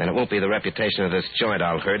 And it won't be the reputation of this joint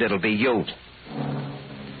I'll hurt. It'll be you.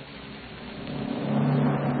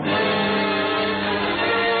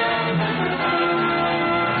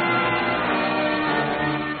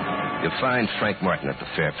 You find Frank Martin at the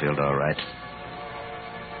Fairfield, all right.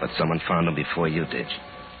 But someone found him before you did.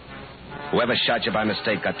 Whoever shot you by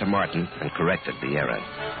mistake got to Martin and corrected the error.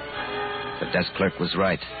 The desk clerk was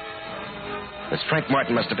right. This Frank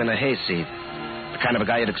Martin must have been a hayseed. The kind of a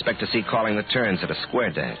guy you'd expect to see calling the turns at a square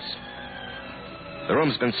dance. The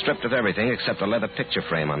room's been stripped of everything except a leather picture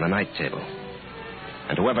frame on the night table.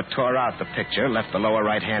 And whoever tore out the picture left the lower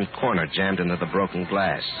right-hand corner jammed into the broken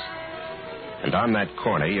glass. And on that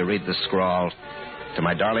corner you read the scrawl, "To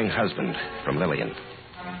my darling husband, from Lillian."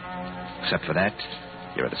 Except for that,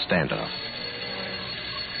 you're at a standoff.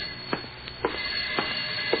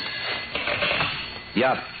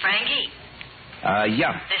 Yeah. Frankie?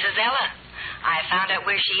 Yeah. This is Ella. I found out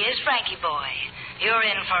where she is, Frankie boy. You're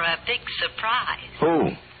in for a big surprise.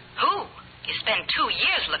 Who? Who? You spent 2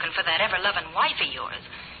 years looking for that ever-loving wife of yours.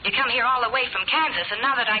 You come here all the way from Kansas, and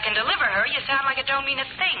now that I can deliver her, you sound like it don't mean a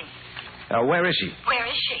thing. Where is she? Where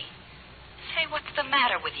is she? Say, what's the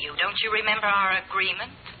matter with you? Don't you remember our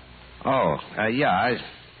agreement? Oh, yeah, I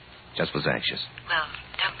just was anxious. Well,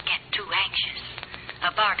 don't get too anxious. A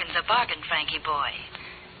bargain's a bargain, Frankie boy.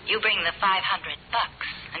 You bring the $500,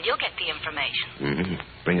 and you'll get the information. Mm-hmm.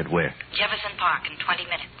 Bring it where? Jefferson Park in 20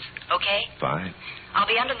 minutes. Okay? Fine. I'll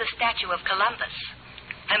be under the statue of Columbus.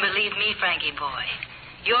 And believe me, Frankie boy,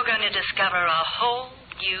 you're going to discover a whole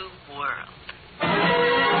new world.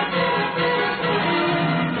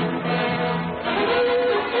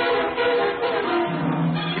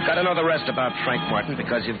 You've got to know the rest about Frank Martin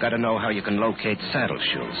because you've got to know how you can locate saddle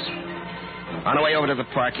shoes. On the way over to the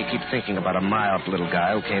park, you keep thinking about a mild little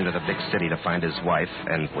guy who came to the big city to find his wife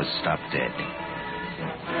and was stopped dead.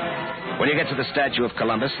 When you get to the statue of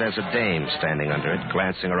Columbus, there's a dame standing under it,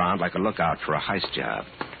 glancing around like a lookout for a heist job.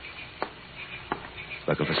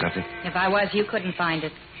 Looking for something? If I was, you couldn't find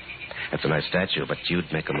it. That's a nice statue, but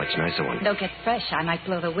you'd make a much nicer one. Don't get fresh. I might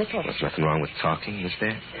blow the whistle. There's nothing wrong with talking, is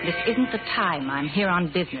there? This isn't the time. I'm here on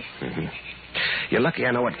business. Mm-hmm. You're lucky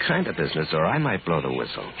I know what kind of business, or I might blow the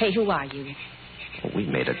whistle. Hey, who are you? Well, we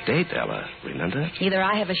made a date, Ella. Remember? Either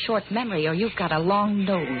I have a short memory or you've got a long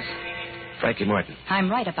nose. Frankie Martin. I'm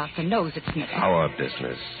right about the nose. It's not our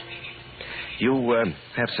business. You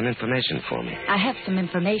have some information for me. I have some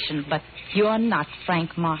information, but you're not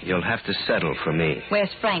Frank Martin. You'll have to settle for me.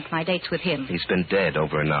 Where's Frank? My date's with him. He's been dead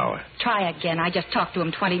over an hour. Try again. I just talked to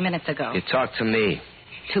him 20 minutes ago. You talked to me.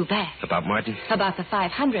 Too bad. About Martin? About the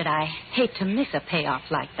 $500. I hate to miss a payoff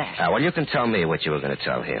like that. Well, you can tell me what you were going to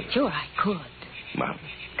tell him. Sure, I could. Well?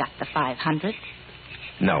 Got the $500.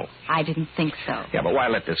 No. I didn't think so. Yeah, but why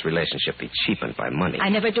let this relationship be cheapened by money? I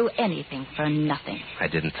never do anything for nothing. I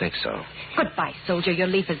didn't think so. Goodbye, soldier. Your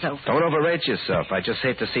leaf is over. Don't overrate yourself. I just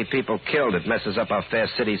hate to see people killed. It messes up our fair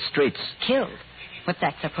city streets. Killed? What's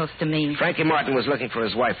that supposed to mean? Frankie Martin was looking for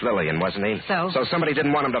his wife, Lillian, wasn't he? So? So somebody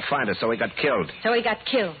didn't want him to find her, so he got killed. So he got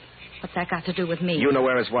killed. What's that got to do with me? You know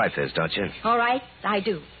where his wife is, don't you? All right, I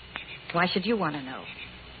do. Why should you want to know?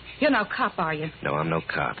 You're no cop, are you? No, I'm no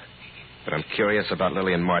cop. But I'm curious about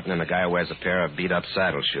Lillian Martin and a guy who wears a pair of beat-up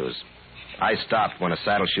saddle shoes. I stopped one of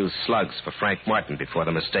saddle shoes' slugs for Frank Martin before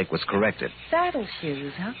the mistake was corrected. Saddle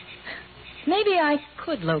shoes, huh? Maybe I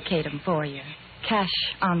could locate them for you. Cash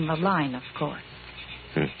on the line, of course.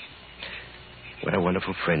 What a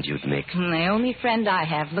wonderful friend you'd make. The only friend I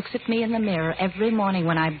have looks at me in the mirror every morning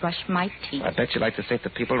when I brush my teeth. I bet you like to think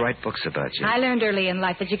that people write books about you. I learned early in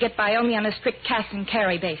life that you get by only on a strict cash and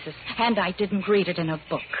carry basis, and I didn't read it in a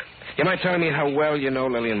book. You mind telling me how well you know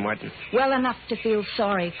Lillian Martin? Well enough to feel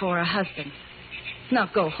sorry for a husband. Now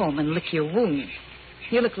go home and lick your wounds.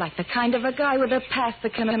 You look like the kind of a guy with a past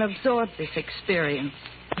that can absorb this experience.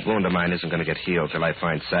 The wound of mine isn't going to get healed till I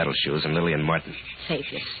find saddle shoes and Lillian Martin. Save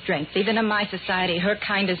your strength. Even in my society, her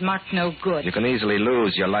kind is marked no good. You can easily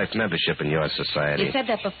lose your life membership in your society. You said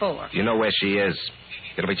that before. You know where she is.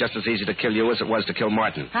 It'll be just as easy to kill you as it was to kill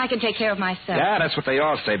Martin. I can take care of myself. Yeah, that's what they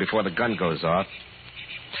all say before the gun goes off.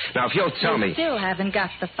 Now, if you'll tell me... You still haven't got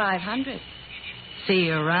the 500. See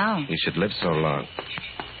you around. You should live so long.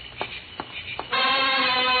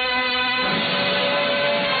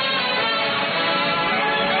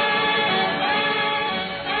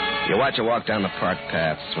 You watch her walk down the park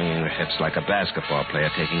path, swinging her hips like a basketball player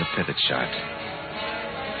taking a pivot shot.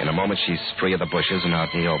 In a moment, she's free of the bushes and out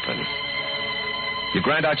in the open. You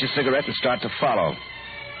grind out your cigarette and start to follow.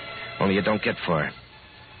 Only you don't get far.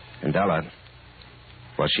 And Ella,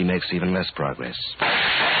 well, she makes even less progress.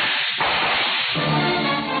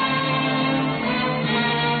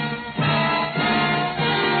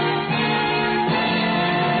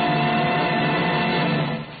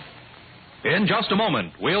 In just a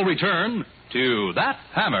moment, we'll return to That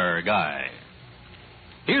Hammer Guy.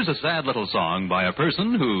 Here's a sad little song by a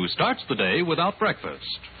person who starts the day without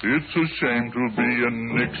breakfast. It's a shame to be a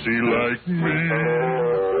nixie like me.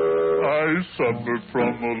 I suffer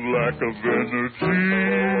from a lack of energy.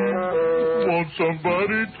 Won't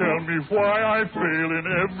somebody tell me why I fail in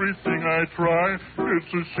everything I try?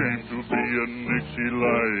 It's a shame to be a nixie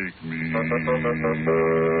like me.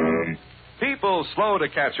 People slow to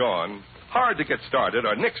catch on, hard to get started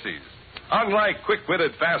are nixies, unlike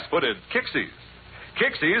quick-witted, fast-footed kixies.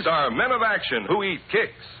 Kixies are men of action who eat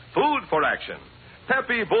kicks, food for action.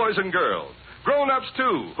 Peppy boys and girls, grown-ups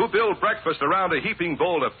too, who build breakfast around a heaping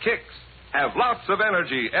bowl of kicks, have lots of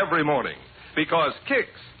energy every morning because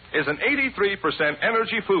Kicks is an 83%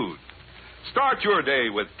 energy food. Start your day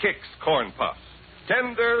with Kicks Corn Puffs.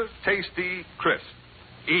 Tender, tasty, crisp.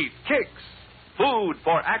 Eat Kicks. Food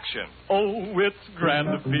for action. Oh, it's grand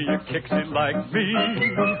to be a Kixie like me.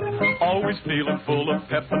 Always feeling full of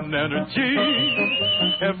pep and energy.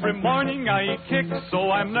 Every morning I eat Kicks, so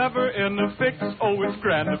I'm never in a fix. Oh, it's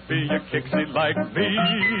grand to be a Kixie like me.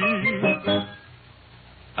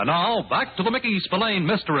 And now, back to the Mickey Spillane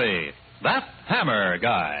mystery. That Hammer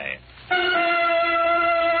Guy.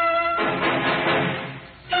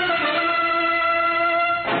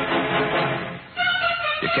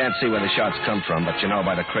 You can't see where the shots come from, but you know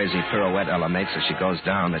by the crazy pirouette Ella makes as she goes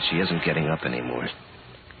down that she isn't getting up anymore.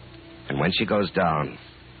 And when she goes down,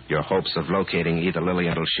 your hopes of locating either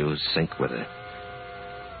Lillian or Shoes sink with her.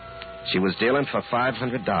 She was dealing for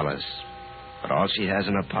 $500, but all she has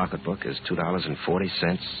in her pocketbook is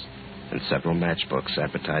 $2.40 and several matchbooks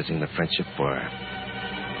advertising the Friendship Bar.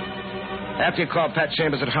 After you call Pat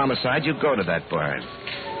Chambers at Homicide, you go to that bar.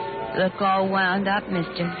 Look all wound up,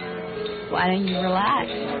 mister. Why don't you relax?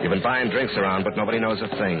 You've been buying drinks around, but nobody knows a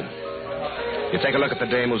thing. You take a look at the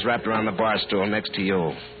dame who's wrapped around the bar stool next to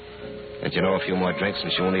you. And you know a few more drinks,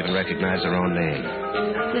 and she won't even recognize her own name.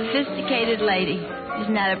 Sophisticated lady.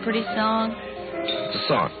 Isn't that a pretty song? It's a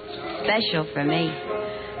song. Special for me.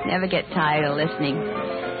 Never get tired of listening.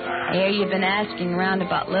 I hear you've been asking around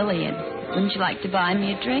about Lillian. Wouldn't you like to buy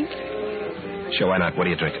me a drink? Sure, why not? What are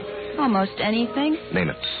you drinking? Almost anything. Name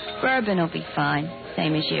it. Bourbon will be fine.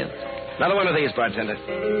 Same as you. Another one of these, bartender.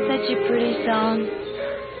 Such a pretty song.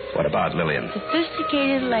 What about Lillian?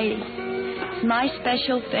 Sophisticated lady. It's my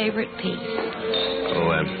special favorite piece.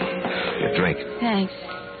 Oh, your drink. Thanks.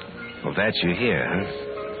 Well, that's you here,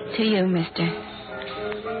 huh? To you, mister.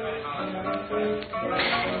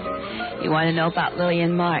 You want to know about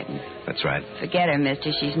Lillian Martin? That's right. Forget her,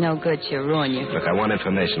 mister. She's no good. She'll ruin you. Look, I want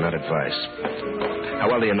information, not advice. How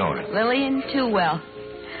well do you know her? Lillian, too well.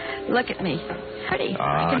 Look at me. Pretty.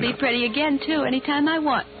 I can be pretty again, too, anytime I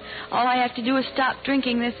want. All I have to do is stop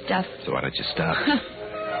drinking this stuff. So why don't you stop?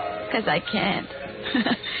 Because I can't.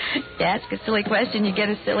 You ask a silly question, you get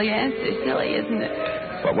a silly answer. Silly, isn't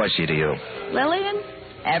it? What was she to you? Lillian?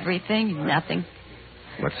 Everything, nothing.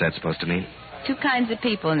 What's that supposed to mean? Two kinds of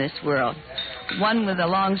people in this world. One with a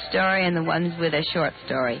long story and the ones with a short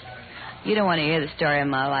story. You don't want to hear the story of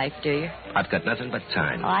my life, do you? I've got nothing but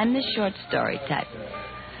time. Well, I'm the short story type.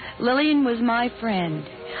 Lillian was my friend.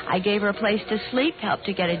 I gave her a place to sleep, helped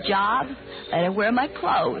her get a job, let her wear my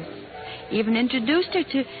clothes. Even introduced her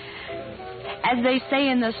to, as they say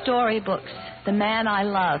in the storybooks, the man I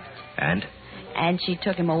loved. And? And she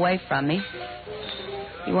took him away from me.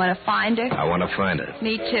 You want to find her? I want to find her.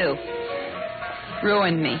 Me too.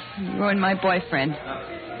 Ruined me. Ruined my boyfriend.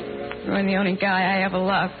 Ruined the only guy I ever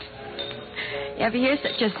loved. You ever hear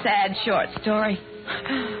such a sad short story?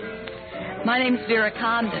 My name's Vera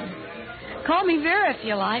Condon. Call me Vera if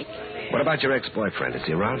you like. What about your ex-boyfriend? Is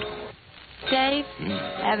he around? Dave?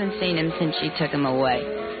 Haven't seen him since she took him away.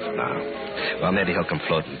 No. Well, maybe he'll come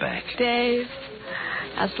floating back. Dave?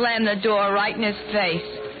 I'll slam the door right in his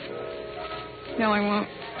face. No, I won't.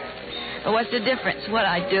 But what's the difference? What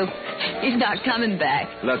I do? He's not coming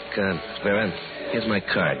back. Look, Vera, here's my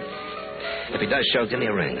card. If he does show, give me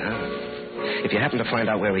a ring, huh? If you happen to find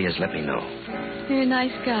out where he is, let me know. You're a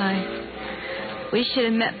nice guy. We should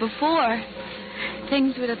have met before.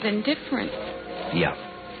 Things would have been different. Yeah.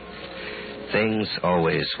 Things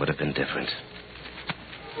always would have been different.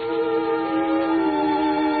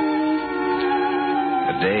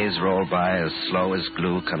 The days roll by as slow as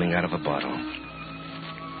glue coming out of a bottle.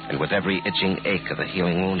 And with every itching ache of the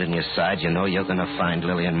healing wound in your side, you know you're going to find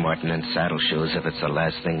Lillian Martin in saddle shoes if it's the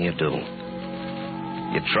last thing you do.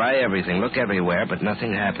 You try everything, look everywhere, but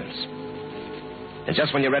nothing happens. And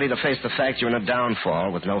just when you're ready to face the fact you're in a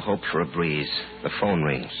downfall with no hope for a breeze, the phone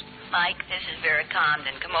rings. Mike, this is Vera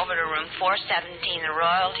Condon. Come over to room 417, the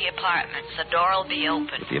Royalty Apartments. The door will be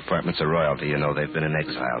open. If the apartments are royalty, you know they've been in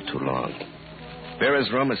exile too long.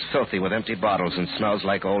 Vera's room is filthy with empty bottles and smells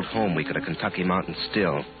like old home week at a Kentucky mountain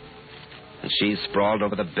still. And she's sprawled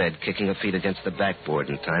over the bed, kicking her feet against the backboard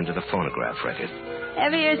in time to the phonograph record.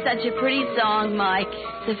 Ever hear such a pretty song, Mike?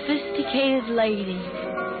 Sophisticated Lady.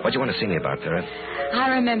 What do you want to see me about, Vera? I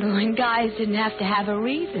remember when guys didn't have to have a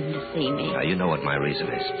reason to see me. Now, you know what my reason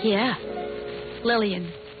is. Yeah.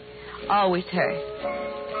 Lillian. Always her.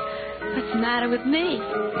 What's the matter with me?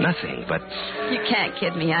 Nothing, but... You can't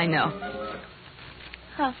kid me, I know.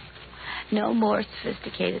 Oh, no more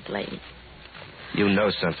sophisticated lady. You know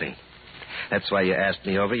something. That's why you asked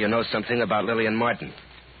me over. You know something about Lillian Martin.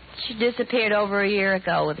 She disappeared over a year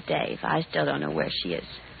ago with Dave. I still don't know where she is.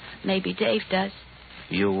 Maybe Dave does.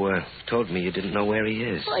 You told me you didn't know where he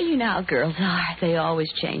is. Well, you know how girls are. They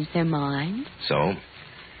always change their mind. So?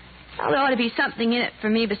 Well, there ought to be something in it for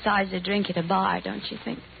me besides a drink at a bar, don't you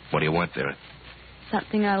think? What do you want, Vera?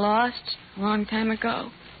 Something I lost a long time ago.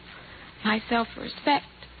 My self-respect.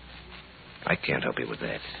 I can't help you with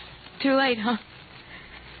that. Too late, huh?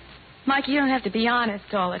 Mike, you don't have to be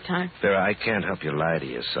honest all the time. Vera, I can't help you lie to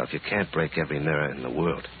yourself. You can't break every mirror in the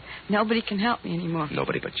world. Nobody can help me anymore.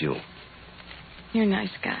 Nobody but you. You're a nice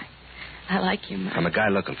guy. I like you, Mike. I'm a guy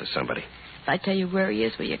looking for somebody. If I tell you where he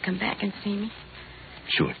is, will you come back and see me?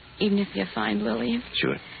 Sure. Even if you find Lillian?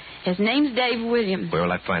 Sure. His name's Dave Williams. Where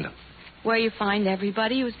will I find him? Where you find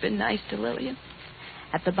everybody who's been nice to Lillian.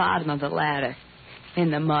 At the bottom of the ladder. In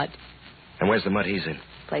the mud. And where's the mud he's in?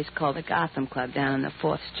 A place called the Gotham Club down on the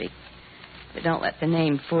 4th Street. But don't let the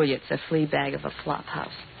name fool you. It's a flea bag of a flop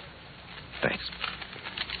house. Thanks.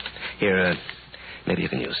 Here, maybe you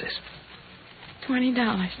can use this.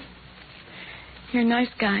 $20. You're a nice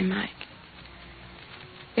guy, Mike.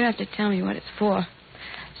 You don't have to tell me what it's for,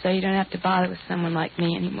 so you don't have to bother with someone like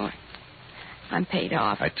me anymore. I'm paid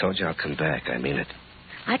off. I told you I'll come back. I mean it.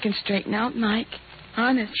 I can straighten out, Mike.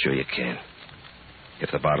 Honest. Sure you can.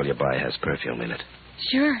 If the bottle you buy has perfume in it.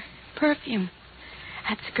 Sure. Perfume.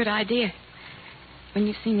 That's a good idea. When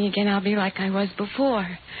you see me again, I'll be like I was before.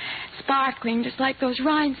 Sparkling, just like those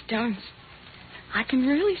rhinestones. I can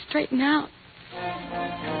really straighten out.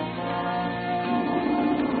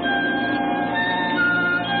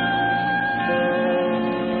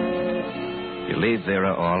 You leave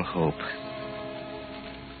Vera all hope.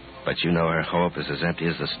 But you know her hope is as empty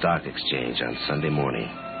as the stock exchange on Sunday morning.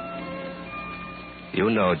 You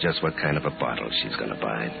know just what kind of a bottle she's going to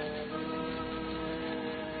buy.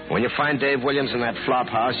 When you find Dave Williams in that flop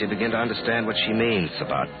house, you begin to understand what she means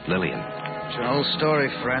about Lillian. It's an old story,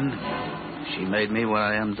 friend. She made me what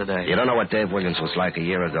I am today. You don't know what Dave Williams was like a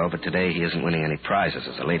year ago, but today he isn't winning any prizes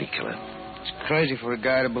as a lady killer. It's crazy for a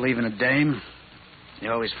guy to believe in a dame.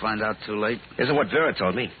 You always find out too late. Isn't what Vera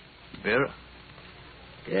told me. Vera?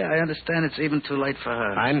 Yeah, I understand it's even too late for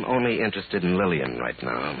her. I'm only interested in Lillian right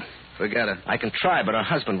now. Forget her. I can try, but her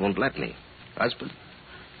husband won't let me. Husband?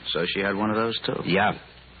 So she had one of those, too? Yeah.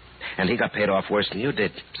 And he got paid off worse than you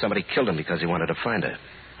did. Somebody killed him because he wanted to find her.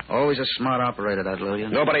 Always a smart operator, that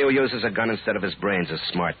Lillian. Nobody who uses a gun instead of his brains is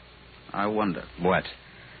smart. I wonder. What?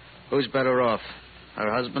 Who's better off,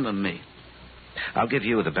 her husband or me? I'll give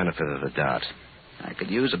you the benefit of the doubt. I could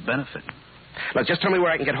use a benefit. Look, just tell me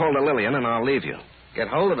where I can get hold of Lillian, and I'll leave you. Get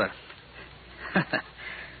hold of her?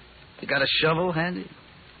 You got a shovel handy?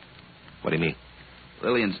 What do you mean?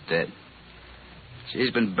 Lillian's dead.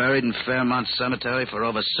 She's been buried in Fairmount Cemetery for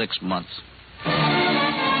over 6 months.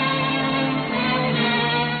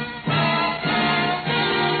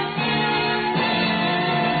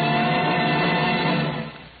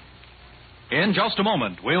 In just a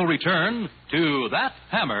moment, we'll return to That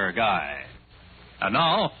Hammer Guy. And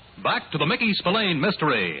now, back to the Mickey Spillane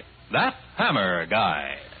mystery, That Hammer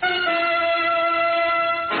Guy.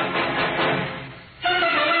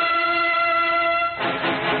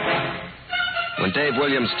 When Dave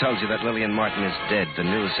Williams tells you that Lillian Martin is dead, the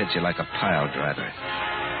news hits you like a pile driver.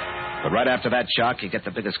 But right after that shock, you get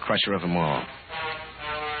the biggest crusher of them all.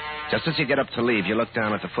 Just as you get up to leave, you look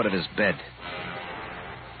down at the foot of his bed.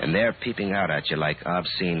 And there, peeping out at you like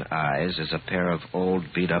obscene eyes, is a pair of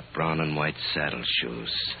old, beat-up brown and white saddle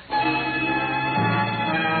shoes.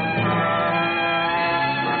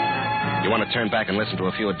 You want to turn back and listen to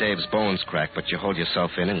a few of Dave's bones crack, but you hold yourself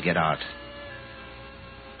in and get out.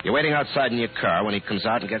 You're waiting outside in your car when he comes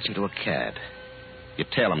out and gets into a cab. You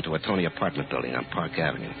tail him to a Tony apartment building on Park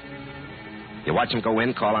Avenue. You watch him go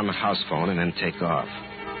in, call on the house phone, and then take off.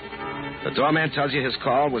 The doorman tells you his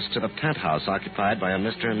call was to the penthouse occupied by a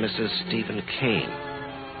Mr. and Mrs. Stephen Kane.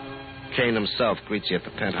 Kane himself greets you at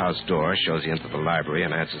the penthouse door, shows you into the library,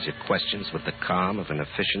 and answers your questions with the calm of an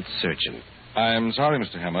efficient surgeon. I'm sorry,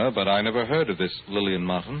 Mr. Hammer, but I never heard of this Lillian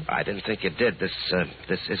Martin. I didn't think you did. This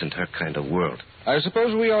isn't her kind of world. I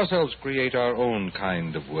suppose we ourselves create our own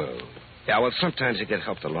kind of world. Yeah, well, sometimes you get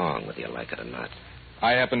helped along, whether you like it or not.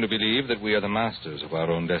 I happen to believe that we are the masters of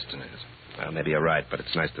our own destinies. Well, maybe you're right, but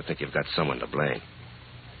it's nice to think you've got someone to blame.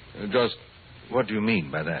 Just what do you mean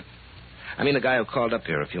by that? I mean the guy who called up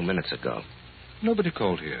here a few minutes ago. Nobody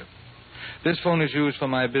called here. This phone is used for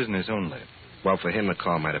my business only. Well, for him, the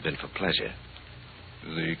call might have been for pleasure.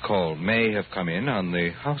 The call may have come in on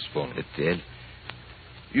the house phone. It did?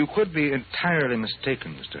 You could be entirely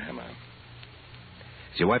mistaken, Mr. Hammer.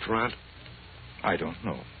 Is your wife around? I don't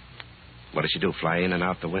know. What does she do, fly in and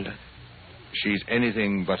out the window? She's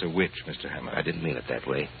anything but a witch, Mr. Hammer. I didn't mean it that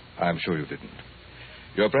way. I'm sure you didn't.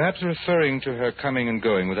 You're perhaps referring to her coming and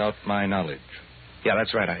going without my knowledge. Yeah,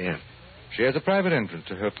 that's right, I am. She has a private entrance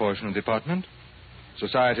to her portion of the apartment.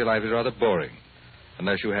 Society life is rather boring,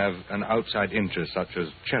 unless you have an outside interest such as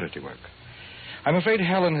charity work. I'm afraid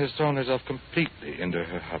Helen has thrown herself completely into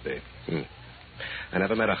her hobby. I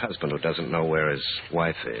never met a husband who doesn't know where his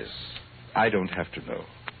wife is. I don't have to know.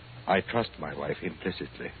 I trust my wife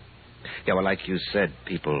implicitly. Yeah, well, like you said,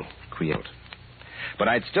 people create. But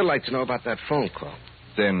I'd still like to know about that phone call.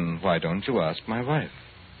 Then why don't you ask my wife?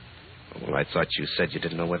 Well, I thought you said you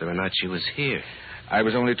didn't know whether or not she was here. I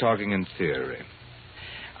was only talking in theory.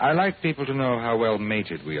 I like people to know how well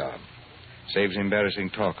mated we are. Saves embarrassing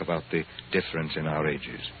talk about the difference in our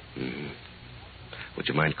ages. Would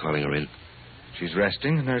you mind calling her in? She's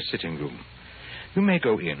resting in her sitting room. You may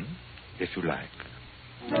go in, if you like.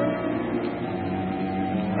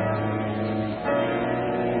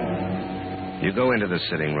 You go into the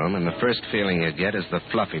sitting room, and the first feeling you get is the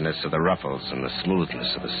fluffiness of the ruffles and the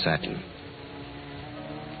smoothness of the satin.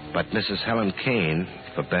 But Mrs. Helen Kane,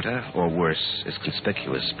 for better or worse, is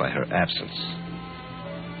conspicuous by her absence.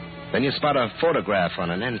 Then you spot a photograph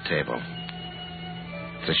on an end table.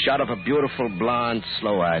 It's a shot of a beautiful blonde,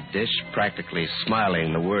 slow-eyed dish, practically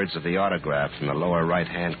smiling the words of the autograph in the lower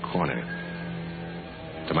right-hand corner.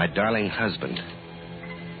 To my darling husband,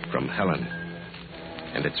 from Helen.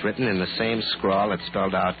 And it's written in the same scrawl that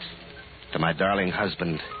spelled out, to my darling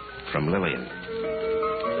husband, from Lillian.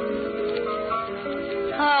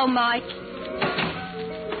 Oh, Mike.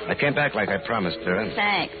 I came back like I promised, Vera.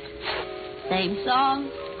 Thanks. Same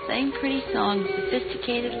song, same pretty song,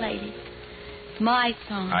 sophisticated lady. My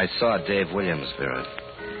song. I saw Dave Williams, Vera.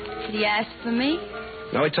 Did he ask for me?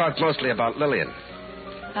 No, he talked mostly about Lillian.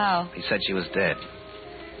 Oh. He said she was dead.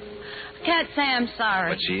 I can't say I'm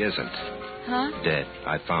sorry. But she isn't. Huh? Dead.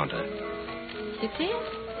 I found her. You did?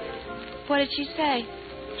 What did she say?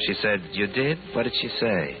 She said, you did? What did she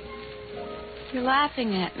say? You're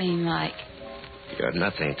laughing at me, Mike. You're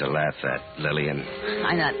nothing to laugh at, Lillian.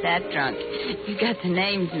 I'm not that drunk. You got the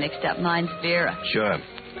names mixed up. Mine's Vera. Sure.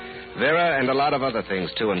 Vera and a lot of other things,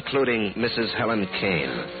 too, including Mrs. Helen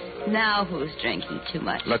Kane. Now who's drinking too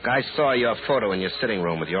much? Look, I saw your photo in your sitting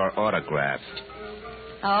room with your autograph.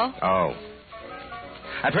 Oh? Oh.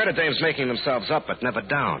 I've heard of dames making themselves up, but never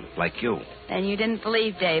down, like you. And you didn't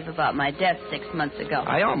believe Dave about my death 6 months ago.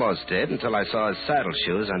 I almost did until I saw his saddle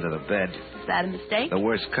shoes under the bed. Is that a mistake? The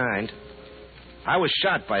worst kind. I was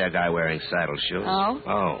shot by a guy wearing saddle shoes. Oh?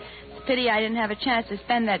 Oh. It's a pity I didn't have a chance to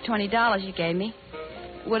spend that $20 you gave me.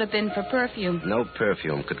 Would have been for perfume. No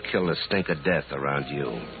perfume could kill the stink of death around you.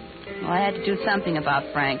 Well, I had to do something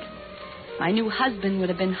about Frank. My new husband would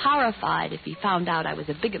have been horrified if he found out I was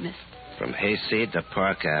a bigamist. From Hayseed to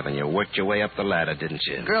Park Avenue, you worked your way up the ladder, didn't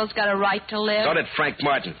you? Girl's got a right to live. So did Frank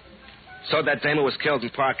Martin. So that dame who was killed in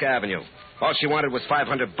Park Avenue. All she wanted was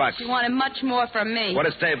 $500. She wanted much more from me. What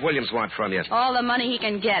does Dave Williams want from you? All the money he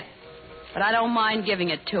can get. But I don't mind giving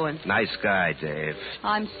it to him. Nice guy, Dave.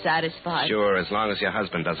 I'm satisfied. Sure, as long as your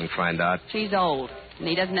husband doesn't find out. She's old, and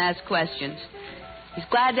he doesn't ask questions. He's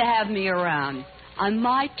glad to have me around. On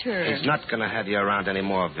my terms. He's not going to have you around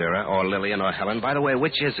anymore, Vera, or Lillian, or Helen. By the way,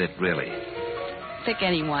 which is it, really? Pick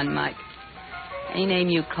any one, Mike. Any name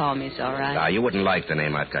you call me's all right. You wouldn't like the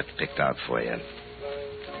name I've got picked out for you.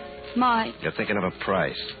 Mike. You're thinking of a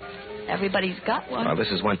price. Everybody's got one. Well,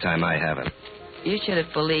 this is one time I haven't. You should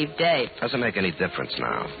have believed Dave. Doesn't make any difference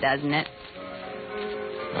now. Doesn't it?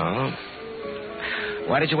 Oh?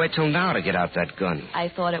 Why did you wait till now to get out that gun? I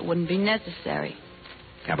thought it wouldn't be necessary.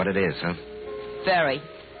 Yeah, but it is, huh? Very.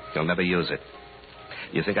 You'll never use it.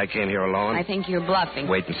 You think I came here alone? I think you're bluffing.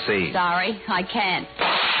 Wait and see. Sorry, I can't.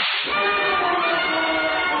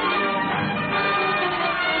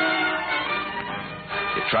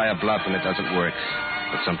 You try a bluff and it doesn't work,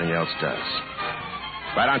 but something else does.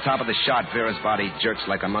 Right on top of the shot, Vera's body jerks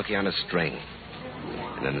like a monkey on a string.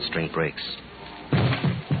 And then the string breaks.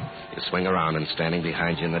 You swing around, and standing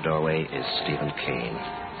behind you in the doorway is Stephen Kane.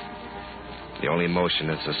 The only motion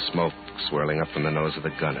is the smoke swirling up from the nose of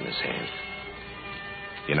the gun in his hand.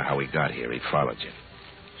 You know how he got here. He followed you.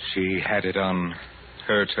 She had it on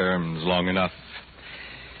her terms long enough.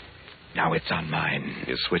 Now it's on mine.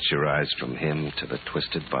 You switch your eyes from him to the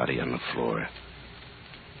twisted body on the floor.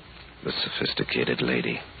 The sophisticated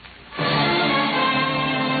lady.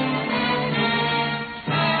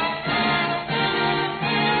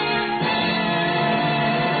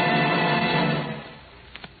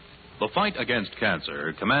 The fight against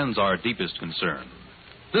cancer commands our deepest concern.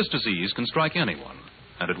 This disease can strike anyone,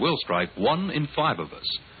 and it will strike 1 in 5 of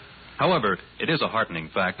us. However, it is a heartening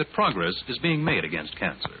fact that progress is being made against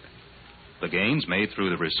cancer. The gains made through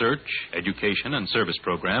the research, education, and service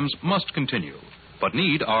programs must continue, but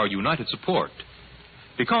need our united support.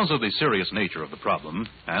 Because of the serious nature of the problem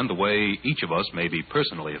and the way each of us may be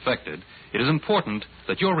personally affected, it is important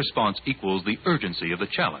that your response equals the urgency of the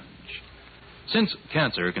challenge. Since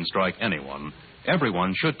cancer can strike anyone,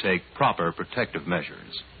 everyone should take proper protective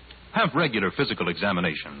measures. Have regular physical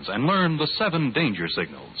examinations and learn the 7 danger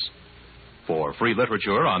signals. For free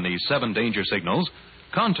literature on these 7 danger signals,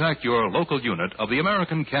 contact your local unit of the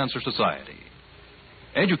American Cancer Society.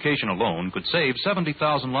 Education alone could save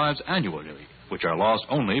 70,000 lives annually, which are lost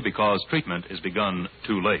only because treatment is begun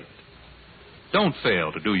too late. Don't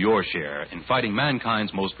fail to do your share in fighting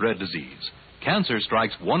mankind's most dread disease. Cancer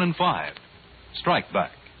strikes 1 in 5. Strike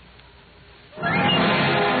back.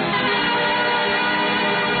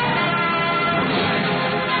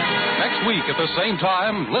 Next week at the same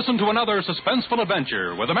time, listen to another suspenseful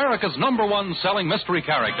adventure with America's #1 selling mystery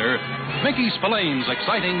character, Mickey Spillane's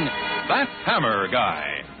exciting That Hammer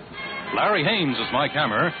Guy. Larry Hames is Mike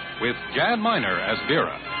Hammer, with Jan Miner as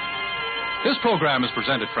Vera. This program is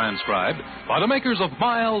presented transcribed by the makers of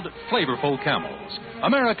mild, flavorful Camels,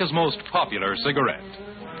 America's most popular cigarette,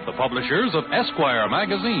 the publishers of Esquire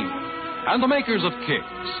magazine, and the makers of Kix,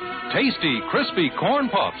 tasty, crispy corn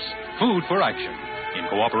puffs, food for action, in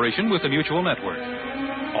cooperation with the Mutual Network.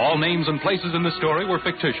 All names and places in this story were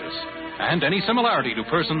fictitious, and any similarity to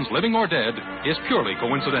persons living or dead is purely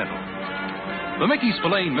coincidental. The Mickey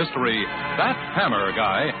Spillane mystery, That Hammer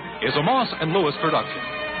Guy, is a Moss and Lewis production.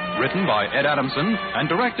 Written by Ed Adamson and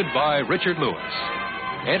directed by Richard Lewis.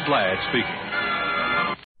 Ed Ladd speaking.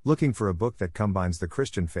 Looking for a book that combines the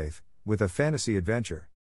Christian faith with a fantasy adventure?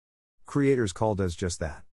 Creators Call does just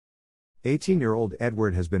that. 18-year-old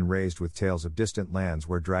Edward has been raised with tales of distant lands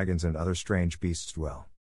where dragons and other strange beasts dwell.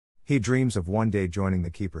 He dreams of one day joining the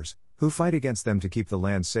keepers, who fight against them to keep the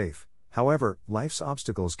land safe, However, life's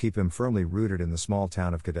obstacles keep him firmly rooted in the small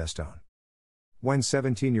town of Cadestone. When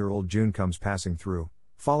 17-year-old June comes passing through,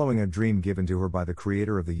 following a dream given to her by the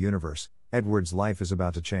creator of the universe, Edward's life is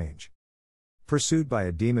about to change. Pursued by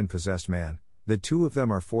a demon-possessed man, the two of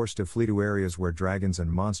them are forced to flee to areas where dragons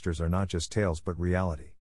and monsters are not just tales but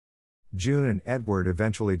reality. June and Edward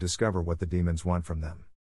eventually discover what the demons want from them.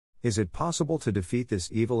 Is it possible to defeat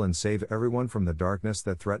this evil and save everyone from the darkness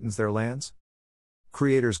that threatens their lands?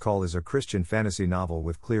 Creator's Call is a Christian fantasy novel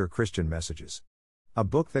with clear Christian messages. A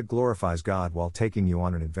book that glorifies God while taking you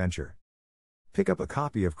on an adventure. Pick up a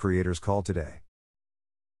copy of Creator's Call today.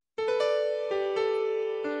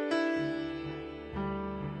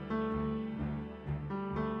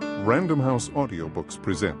 Random House Audiobooks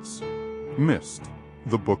presents Myst,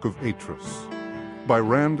 the Book of Atris, by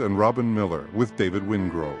Rand and Robin Miller with David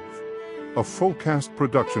Wingrove. A full-cast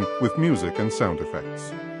production with music and sound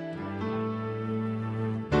effects.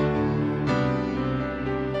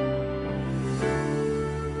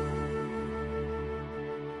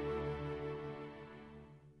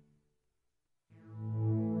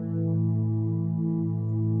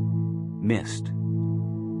 Myst.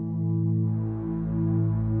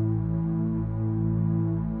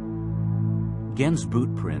 Gen's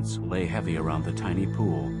boot prints lay heavy around the tiny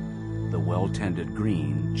pool, the well-tended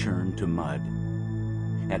green churned to mud.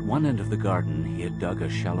 At one end of the garden he had dug a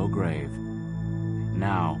shallow grave.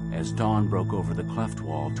 Now, as dawn broke over the cleft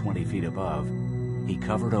wall 20 feet above, he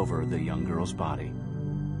covered over the young girl's body.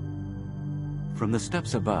 From the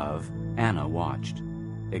steps above, Anna watched,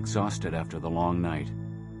 exhausted after the long night.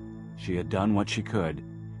 She had done what she could,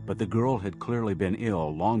 but the girl had clearly been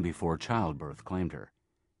ill long before childbirth claimed her.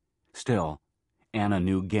 Still, Anna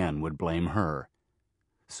knew Gen would blame her.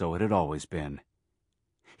 So it had always been.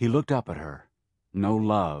 He looked up at her. No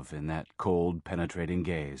love in that cold, penetrating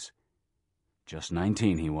gaze. Just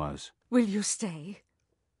 19 he was. Will you stay?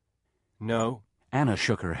 No. Anna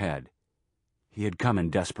shook her head. He had come in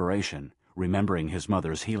desperation, remembering his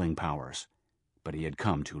mother's healing powers. But he had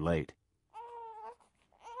come too late.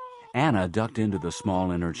 Anna ducked into the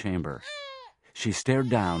small inner chamber. She stared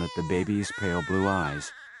down at the baby's pale blue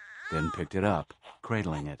eyes, then picked it up,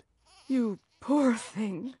 cradling it. You poor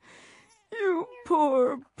thing. You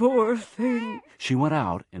poor, poor thing. She went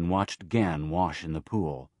out and watched Gen wash in the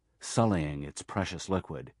pool, sullying its precious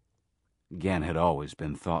liquid. Gen had always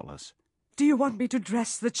been thoughtless. Do you want me to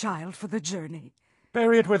dress the child for the journey?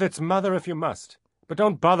 Bury it with its mother if you must, but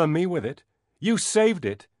don't bother me with it. You saved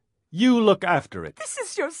it. You look after it. This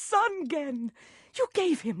is your son, Gen. You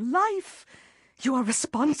gave him life. You are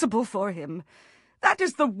responsible for him. That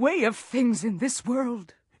is the way of things in this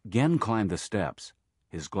world. Gen climbed the steps,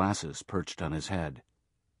 his glasses perched on his head.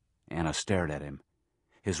 Anna stared at him.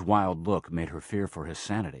 His wild look made her fear for his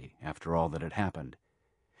sanity after all that had happened.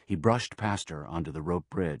 He brushed past her onto the rope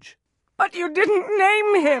bridge. But you didn't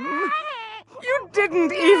name him. You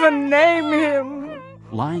didn't even name him.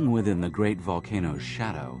 Lying within the great volcano's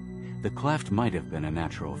shadow, the cleft might have been a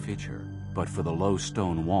natural feature, but for the low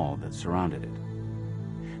stone wall that surrounded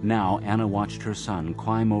it. Now Anna watched her son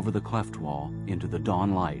climb over the cleft wall into the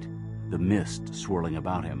dawn light, the mist swirling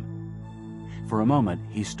about him. For a moment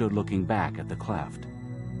he stood looking back at the cleft.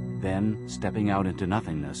 Then, stepping out into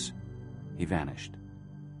nothingness, he vanished.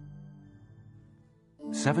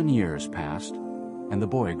 7 years passed, and the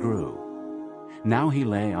boy grew. Now he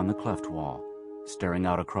lay on the cleft wall, staring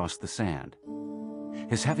out across the sand.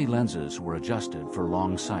 His heavy lenses were adjusted for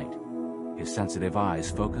long sight, his sensitive eyes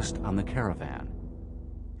focused on the caravan.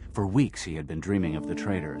 For weeks he had been dreaming of the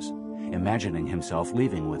traders, imagining himself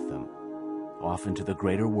leaving with them, off into the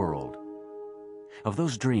greater world. Of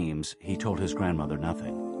those dreams he told his grandmother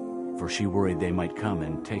nothing, for she worried they might come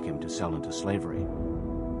and take him to sell into slavery.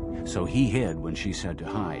 So he hid when she said to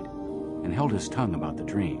hide, and held his tongue about the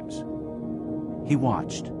dreams. He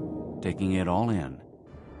watched, taking it all in,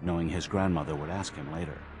 knowing his grandmother would ask him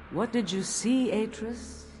later. What did you see,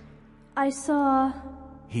 Atris? I saw...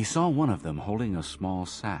 He saw one of them holding a small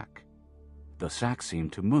sack. The sack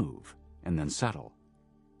seemed to move, and then settle.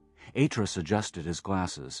 Atris adjusted his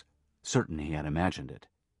glasses, certain he had imagined it.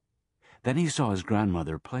 Then he saw his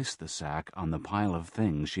grandmother place the sack on the pile of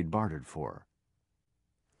things she'd bartered for.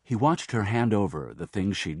 He watched her hand over the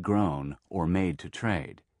things she'd grown or made to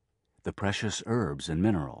trade, the precious herbs and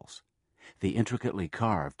minerals, the intricately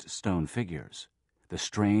carved stone figures, the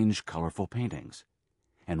strange, colorful paintings,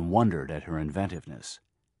 and wondered at her inventiveness.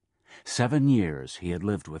 7 years he had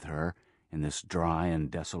lived with her in this dry and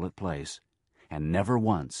desolate place, and never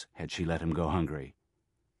once had she let him go hungry.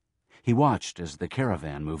 He watched as the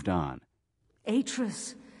caravan moved on.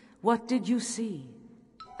 Atris, what did you see?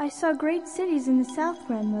 I saw great cities in the south,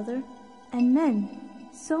 Grandmother. And men.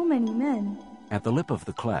 So many men. At the lip of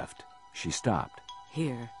the cleft, she stopped.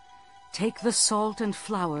 Here, take the salt and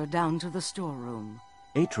flour down to the storeroom.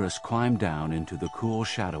 Atris climbed down into the cool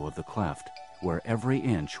shadow of the cleft, where every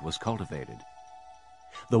inch was cultivated.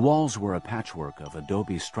 The walls were a patchwork of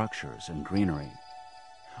adobe structures and greenery.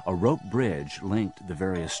 A rope bridge linked the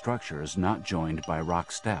various structures not joined by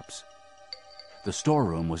rock steps. The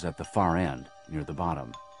storeroom was at the far end, near the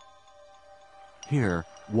bottom. Here,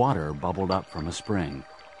 water bubbled up from a spring.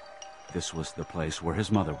 This was the place where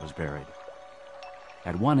his mother was buried.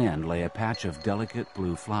 At one end lay a patch of delicate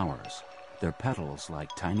blue flowers, their petals like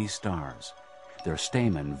tiny stars, their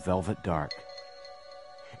stamen velvet dark.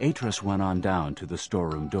 Atris went on down to the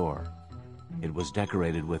storeroom door. It was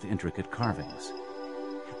decorated with intricate carvings.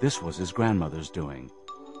 This was his grandmother's doing,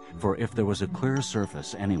 for if there was a clear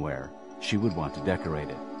surface anywhere, she would want to decorate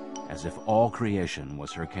it, as if all creation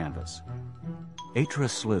was her canvas. Atris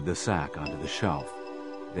slid the sack onto the shelf.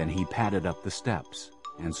 Then he padded up the steps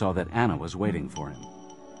and saw that Anna was waiting for him.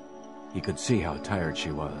 He could see how tired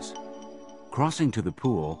she was. Crossing to the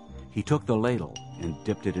pool, he took the ladle and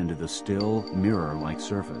dipped it into the still, mirror-like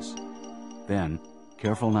surface. Then,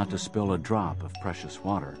 careful not to spill a drop of precious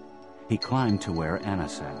water, he climbed to where Anna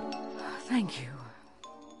sat. Thank you.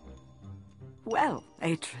 Well,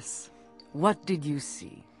 Atris, what did you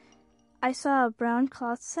see? I saw a brown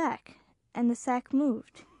cloth sack, and the sack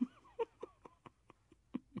moved.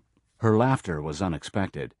 Her laughter was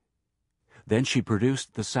unexpected. Then she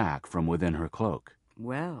produced the sack from within her cloak.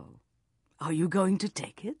 Well, are you going to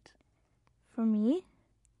take it? For me?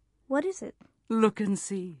 What is it? Look and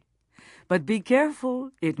see. But be careful,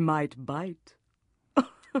 it might bite.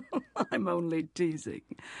 I'm only teasing.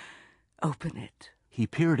 Open it. He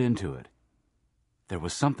peered into it. There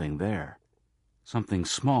was something there. Something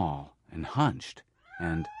small and hunched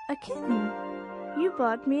and... A kitten. You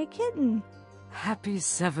bought me a kitten. Happy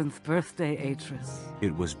 7th birthday, Atris.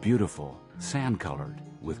 It was beautiful, sand-colored,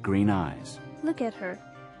 with green eyes. Look at her.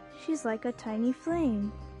 She's like a tiny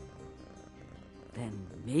flame. Then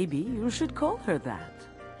maybe you should call her that.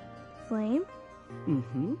 Flame?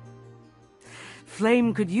 Mm-hmm.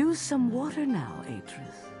 Flame could use some water now,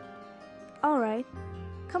 Atris. All right.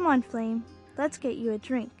 Come on, Flame. Let's get you a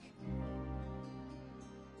drink.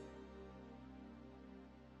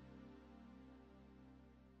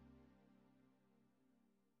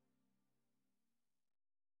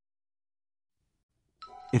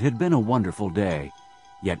 It had been a wonderful day,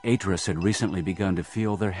 yet Atris had recently begun to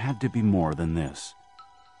feel there had to be more than this.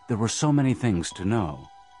 There were so many things to know,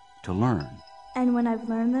 to learn. And when I've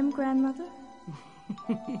learned them, Grandmother?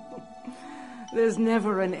 There's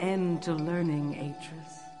never an end to learning,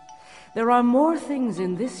 Atris. There are more things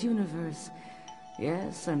in this universe,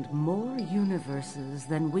 yes, and more universes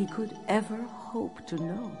than we could ever hope to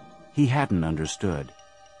know. He hadn't understood,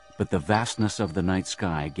 but the vastness of the night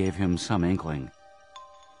sky gave him some inkling.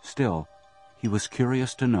 Still, he was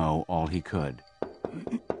curious to know all he could.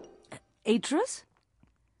 Atris?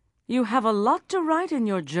 You have a lot to write in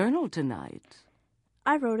your journal tonight.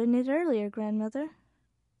 I wrote in it earlier, Grandmother.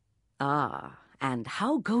 Ah, and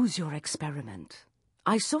how goes your experiment?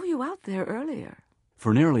 I saw you out there earlier.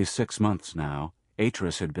 For nearly 6 months now,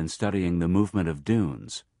 Atris had been studying the movement of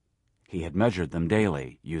dunes. He had measured them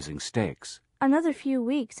daily, using stakes. Another few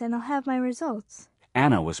weeks, and I'll have my results.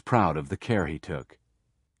 Anna was proud of the care he took.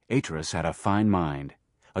 Atris had a fine mind,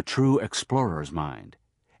 a true explorer's mind,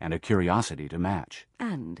 and a curiosity to match.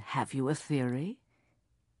 And have you a theory?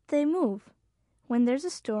 They move. When there's a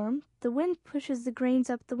storm, the wind pushes the grains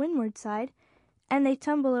up the windward side, and they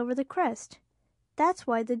tumble over the crest. That's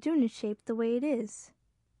why the dune is shaped the way it is.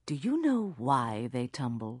 Do you know why they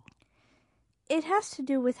tumble? It has to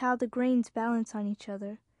do with how the grains balance on each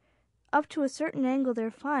other. Up to a certain angle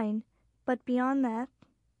they're fine, but beyond that...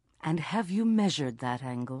 And have you measured that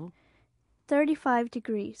angle? 35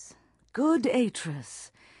 degrees. Good,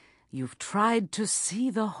 Atris. You've tried to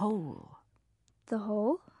see the whole. The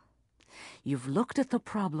whole? You've looked at the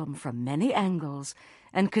problem from many angles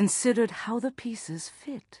and considered how the pieces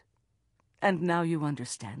fit. And now you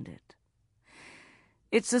understand it.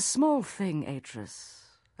 It's a small thing, Atris.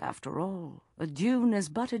 After all, a dune is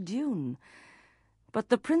but a dune. But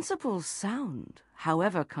the principles sound,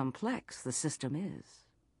 however complex the system is.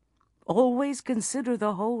 Always consider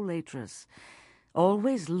the whole, Atris.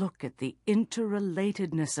 Always look at the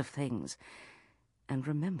interrelatedness of things. And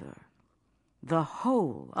remember, the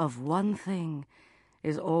whole of one thing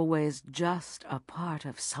is always just a part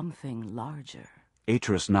of something larger.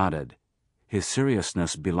 Atris nodded, his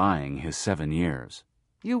seriousness belying his 7 years.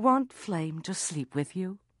 You want Flame to sleep with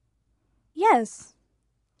you? Yes.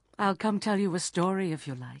 I'll come tell you a story if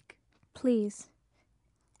you like. Please.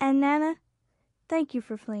 And Nana, thank you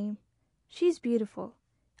for Flame. She's beautiful.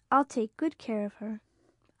 I'll take good care of her.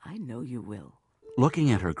 I know you will.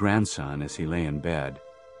 Looking at her grandson as he lay in bed,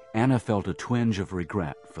 Anna felt a twinge of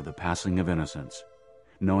regret for the passing of innocence,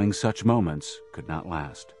 knowing such moments could not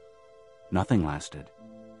last. Nothing lasted,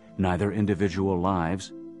 neither individual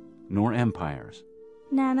lives nor empires.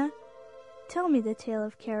 Nana, tell me the tale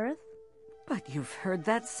of Kareth. But you've heard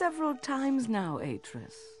that several times now,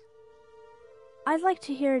 Atris. I'd like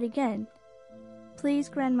to hear it again. Please,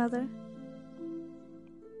 Grandmother.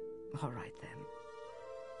 All right, then.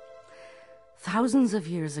 Thousands of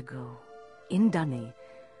years ago, in Dunny,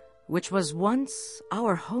 which was once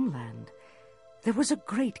our homeland, there was a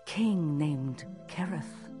great king named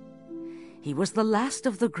Kareth. He was the last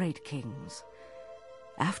of the great kings.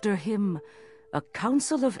 After him, a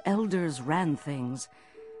council of elders ran things.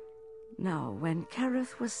 Now, when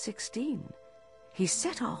Kareth was 16, he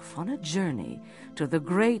set off on a journey to the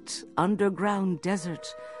great underground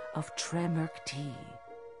desert of Tremerkti,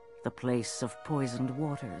 the place of poisoned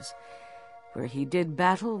waters, where he did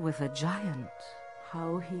battle with a giant.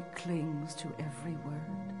 How he clings to every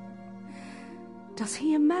word. Does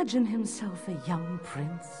he imagine himself a young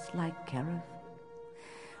prince like Kareth?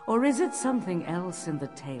 Or is it something else in the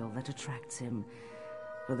tale that attracts him?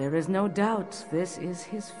 For there is no doubt this is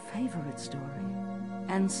his favorite story.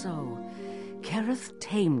 And so, Kareth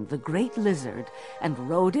tamed the great lizard and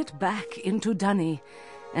rode it back into Dunny,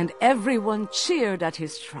 and everyone cheered at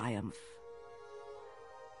his triumph.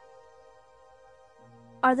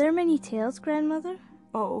 Are there many tales, Grandmother?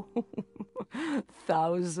 Oh,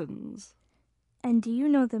 thousands. And do you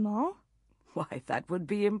know them all? Why, that would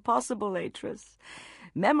be impossible, Atris.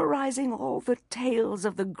 Memorizing all the tales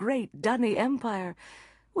of the great Dunny Empire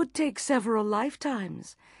would take several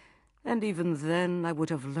lifetimes, and even then I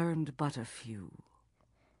would have learned but a few.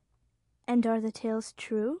 And are the tales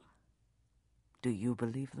true? Do you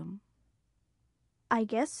believe them? I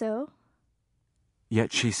guess so.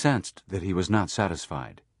 Yet she sensed that he was not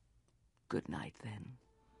satisfied. Good night, then.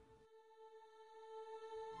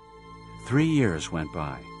 3 years went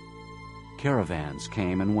by. Caravans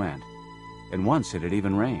came and went, and once it had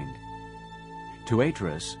even rained. To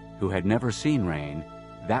Atris, who had never seen rain,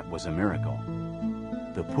 that was a miracle.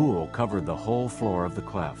 The pool covered the whole floor of the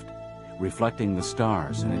cleft, reflecting the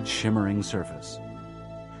stars in its shimmering surface.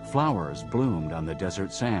 Flowers bloomed on the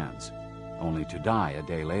desert sands, only to die a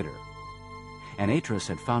day later. And Atris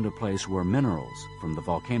had found a place where minerals from the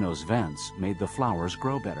volcano's vents made the flowers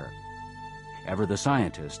grow better. Ever the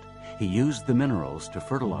scientist, he used the minerals to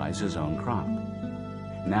fertilize his own crop.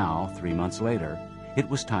 Now, 3 months later, it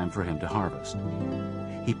was time for him to harvest.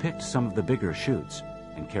 He picked some of the bigger shoots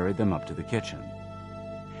and carried them up to the kitchen.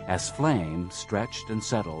 As Flame stretched and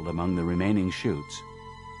settled among the remaining shoots,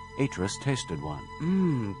 Atris tasted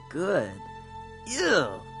one. Good.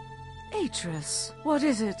 Ew. Atris, what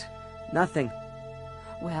is it? Nothing.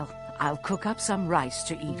 Well, I'll cook up some rice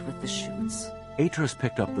to eat with the shoots. Atris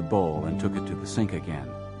picked up the bowl and took it to the sink again.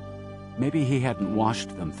 Maybe he hadn't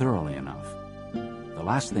washed them thoroughly enough. The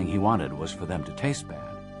last thing he wanted was for them to taste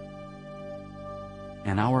bad.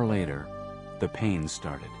 An hour later, the pain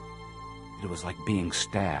started. It was like being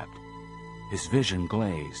stabbed. His vision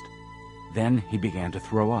glazed. Then he began to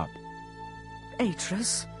throw up.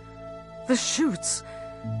 Atris, the shoots.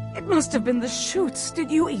 It must have been the shoots.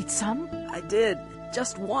 Did you eat some? I did.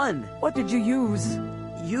 Just one. What did you use?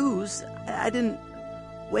 Use? I didn't...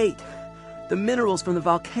 Wait. The minerals from the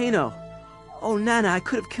volcano. Oh, Nana, I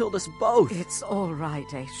could have killed us both. It's all right,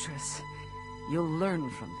 Atris. You'll learn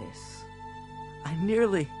from this. I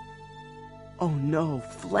nearly... Oh, no.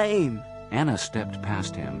 Flame. Anna stepped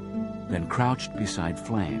past him, then crouched beside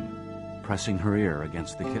Flame, pressing her ear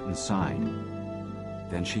against the kitten's side.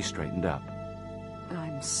 Then she straightened up.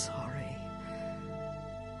 I'm sorry.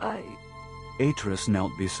 Atris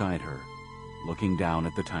knelt beside her, looking down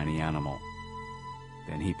at the tiny animal.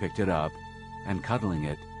 Then he picked it up, and cuddling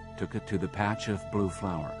it, took it to the patch of blue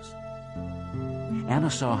flowers.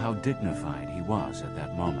 Anna saw how dignified he was at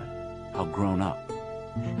that moment, how grown up,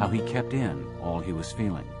 how he kept in all he was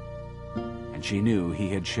feeling. And she knew he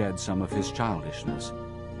had shed some of his childishness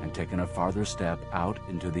and taken a farther step out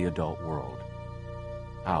into the adult world.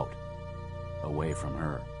 Out, away from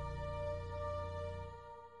her.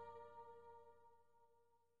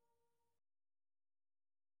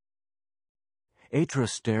 Atris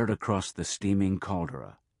stared across the steaming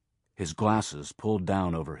caldera, his glasses pulled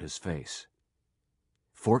down over his face.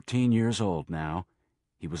 14 years old now,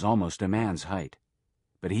 he was almost a man's height,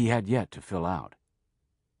 but he had yet to fill out.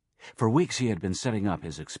 For weeks he had been setting up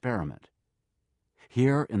his experiment.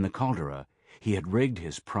 Here in the caldera, He had rigged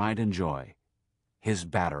his pride and joy, his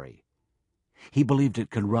battery. He believed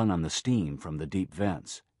it could run on the steam from the deep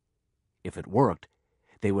vents. If it worked,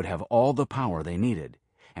 they would have all the power they needed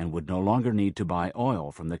and would no longer need to buy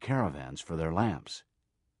oil from the caravans for their lamps.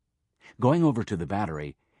 Going over to the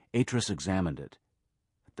battery, Atris examined it.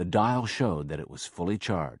 The dial showed that it was fully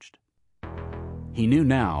charged. He knew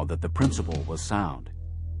now that the principle was sound.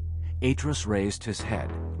 Atris raised his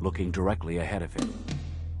head, looking directly ahead of him.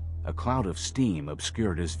 A cloud of steam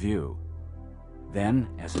obscured his view. Then,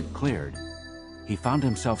 as it cleared, he found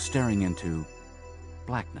himself staring into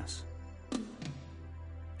blackness.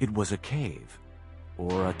 It was a cave,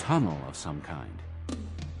 or a tunnel of some kind.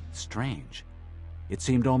 Strange. It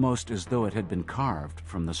seemed almost as though it had been carved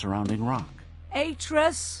from the surrounding rock.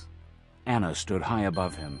 Atris! Anna stood high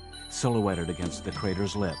above him, silhouetted against the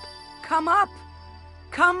crater's lip. Come up!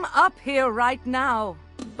 Come up here right now!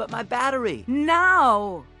 But my battery!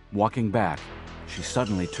 Now! Walking back, she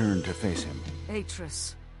suddenly turned to face him.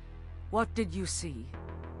 Atris, what did you see?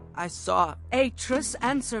 I saw... Atris,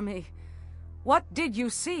 answer me. What did you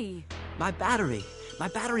see? My battery. My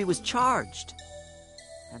battery was charged.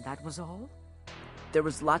 And that was all? There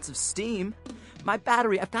was lots of steam. My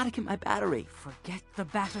battery. I've got to get my battery. Forget the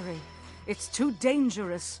battery. It's too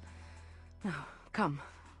dangerous. Now, come.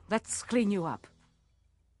 Let's clean you up.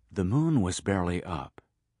 The moon was barely up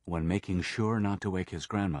when, making sure not to wake his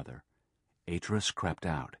grandmother, Atris crept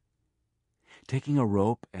out. Taking a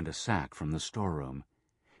rope and a sack from the storeroom,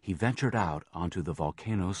 he ventured out onto the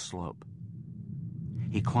volcano's slope.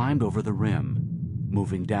 He climbed over the rim,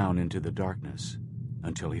 moving down into the darkness,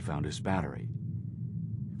 until he found his battery.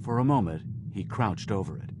 For a moment, he crouched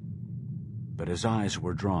over it, but his eyes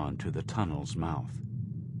were drawn to the tunnel's mouth.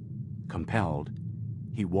 Compelled,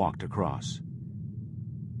 he walked across.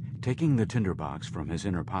 Taking the tinderbox from his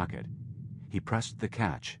inner pocket, he pressed the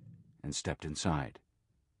catch and stepped inside.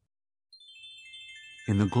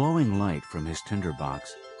 In the glowing light from his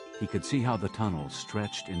tinderbox, he could see how the tunnel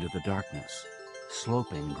stretched into the darkness,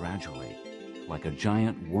 sloping gradually, like a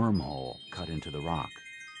giant wormhole cut into the rock.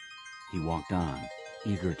 He walked on,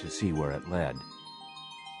 eager to see where it led.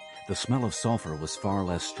 The smell of sulfur was far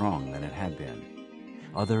less strong than it had been.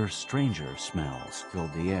 Other, stranger smells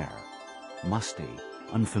filled the air, musty,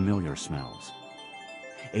 unfamiliar smells.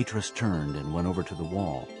 Atris turned and went over to the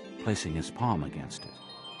wall, placing his palm against it.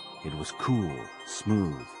 It was cool,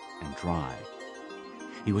 smooth, and dry.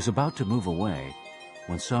 He was about to move away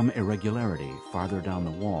when some irregularity farther down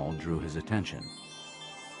the wall drew his attention.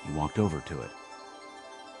 He walked over to it.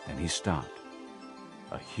 Then he stopped.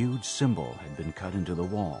 A huge symbol had been cut into the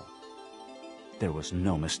wall. There was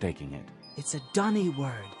no mistaking it. It's a Dunny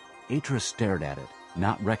word. Atris stared at it,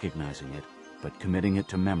 not recognizing it, but committing it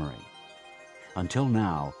to memory. Until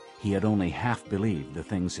now, he had only half believed the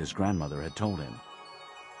things his grandmother had told him.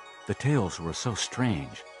 The tales were so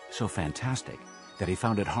strange, so fantastic, that he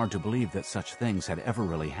found it hard to believe that such things had ever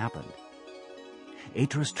really happened.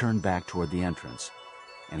 Atris turned back toward the entrance,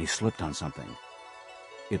 and he slipped on something.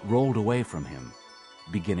 It rolled away from him,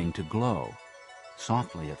 beginning to glow,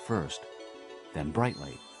 softly at first, then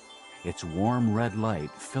brightly, its warm red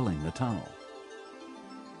light filling the tunnel.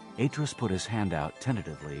 Atris put his hand out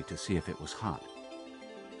tentatively to see if it was hot.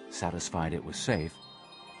 Satisfied it was safe,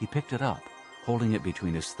 he picked it up, holding it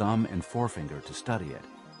between his thumb and forefinger to study it.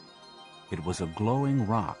 It was a glowing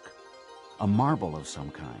rock, a marble of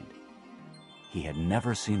some kind. He had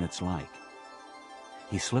never seen its like.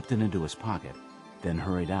 He slipped it into his pocket, then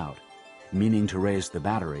hurried out, meaning to raise the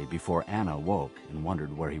battery before Anna woke and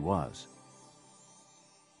wondered where he was.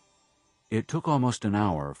 It took almost an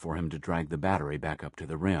hour for him to drag the battery back up to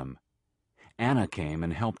the rim. Anna came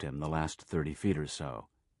and helped him the last 30 feet or so.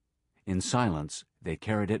 In silence, they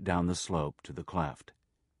carried it down the slope to the cleft.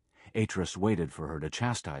 Atris waited for her to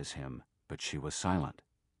chastise him, but she was silent.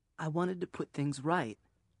 I wanted to put things right.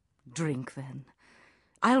 Drink, then.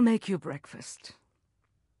 I'll make you breakfast.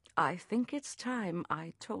 I think it's time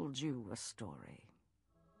I told you a story.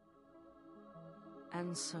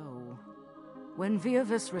 And so, when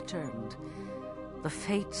Viavis returned, the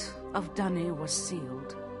fate of Dunny was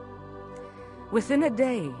sealed. Within a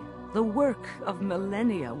day, the work of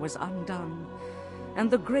millennia was undone, and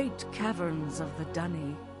the great caverns of the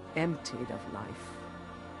Dunny emptied of life.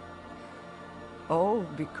 All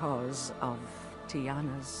because of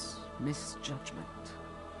Tiana's misjudgment.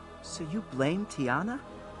 So you blame Tiana?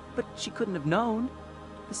 But she couldn't have known.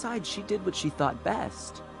 Besides, she did what she thought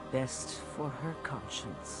best. Best for her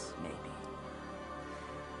conscience, maybe.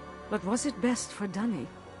 But was it best for Dunny?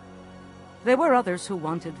 There were others who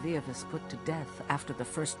wanted Viavis put to death after the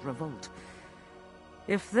first revolt.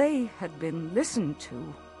 If they had been listened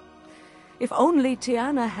to, If only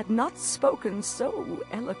Tiana had not spoken so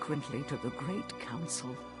eloquently to the great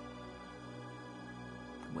council.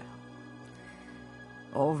 Well,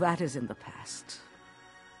 all that is in the past.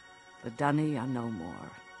 The Dunny are no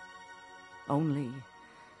more. Only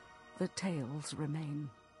the tales remain.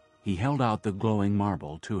 He held out the glowing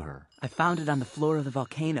marble to her. I found it on the floor of the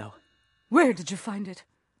volcano. Where did you find it?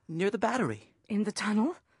 Near the battery. In the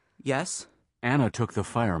tunnel? Yes. Anna took the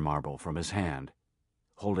fire marble from his hand.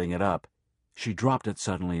 Holding it up, she dropped it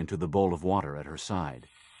suddenly into the bowl of water at her side.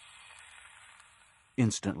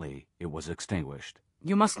 Instantly, it was extinguished.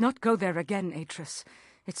 You must not go there again, Atris.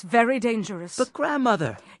 It's very dangerous. But,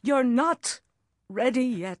 Grandmother... You're not ready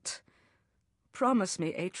yet. Promise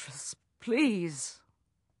me, Atris, please.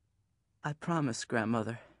 I promise,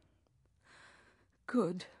 Grandmother.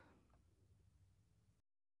 Good.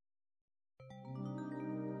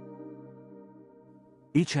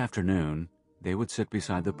 Each afternoon, they would sit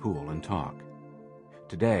beside the pool and talk.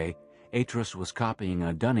 Today, Atris was copying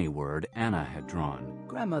a Dunny word Anna had drawn.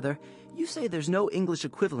 Grandmother, you say there's no English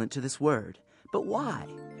equivalent to this word. But why?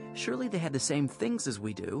 Surely they have the same things as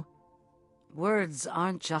we do. Words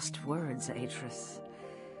aren't just words, Atris.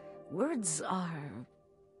 Words are...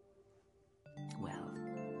 well...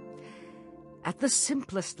 at the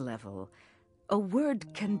simplest level, a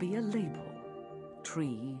word can be a label.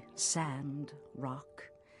 Tree, sand, rock.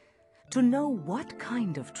 To know what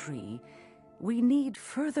kind of tree, we need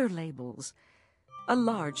further labels. A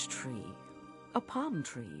large tree, a palm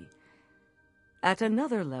tree. At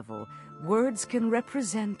another level, words can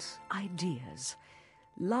represent ideas.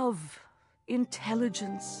 Love,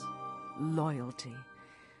 intelligence, loyalty.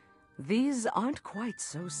 These aren't quite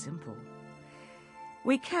so simple.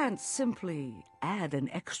 We can't simply add an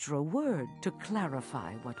extra word to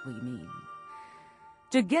clarify what we mean.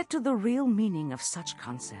 To get to the real meaning of such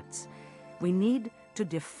concepts, we need to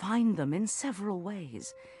define them in several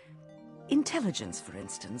ways. Intelligence, for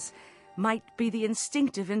instance, might be the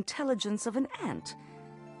instinctive intelligence of an ant,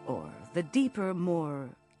 or the deeper, more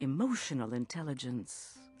emotional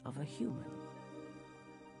intelligence of a human.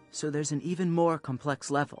 So there's an even more complex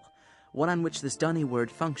level, one on which this Dunny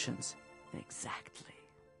word functions. Exactly.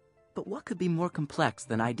 But what could be more complex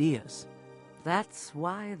than ideas? That's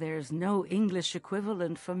why there's no English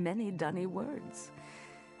equivalent for many Dunny words.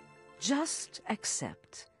 Just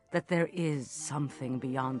accept that there is something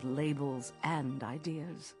beyond labels and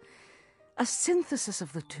ideas. A synthesis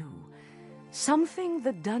of the two. Something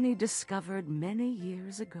that Dunny discovered many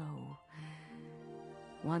years ago.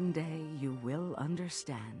 One day you will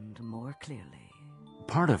understand more clearly.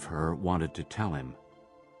 Part of her wanted to tell him,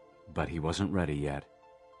 but he wasn't ready yet.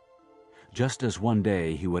 Just as one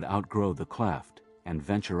day he would outgrow the cleft and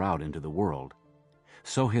venture out into the world,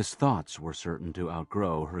 so his thoughts were certain to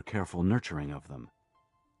outgrow her careful nurturing of them.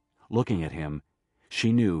 Looking at him,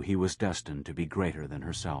 she knew he was destined to be greater than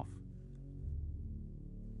herself.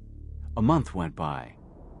 A month went by,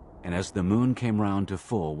 and as the moon came round to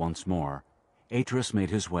full once more, Atris made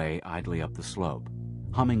his way idly up the slope,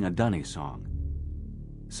 humming a Dunny song.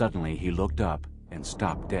 Suddenly he looked up and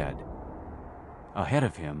stopped dead. Ahead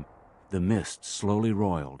of him, the mist slowly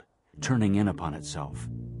roiled, turning in upon itself.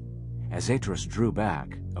 As Atris drew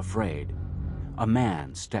back, afraid, a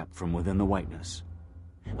man stepped from within the whiteness.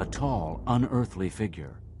 A tall, unearthly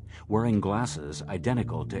figure, wearing glasses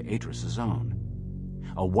identical to Atris's own.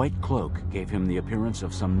 A white cloak gave him the appearance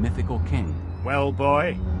of some mythical king. Well,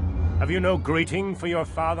 boy, have you no greeting for your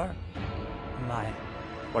father?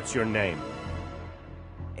 What's your name?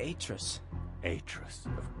 Atris. Atris,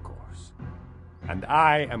 of course. And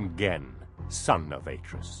I am Gen, son of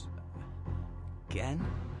Atris. Gen?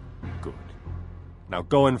 Good. Now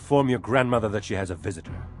go inform your grandmother that she has a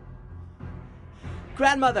visitor.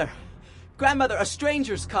 Grandmother! Grandmother, a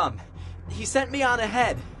stranger's come. He sent me on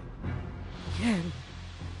ahead. Gen.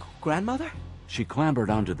 Grandmother? She clambered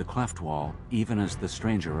onto the cleft wall even as the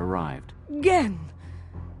stranger arrived. Gen!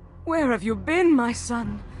 Where have you been, my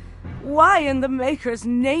son? Why in the Maker's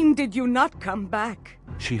name did you not come back?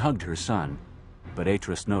 She hugged her son, but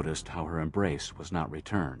Atris noticed how her embrace was not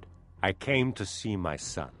returned. I came to see my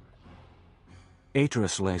son.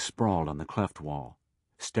 Atris lay sprawled on the cleft wall,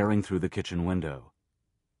 staring through the kitchen window.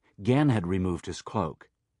 Gen had removed his cloak.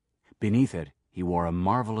 Beneath it, he wore a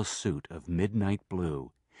marvelous suit of midnight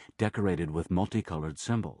blue, decorated with multicolored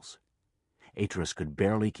symbols. Atris could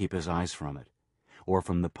barely keep his eyes from it, or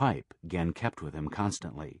from the pipe Gen kept with him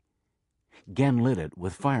constantly. Gen lit it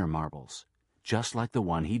with fire marbles, just like the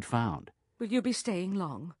one he'd found. Will you be staying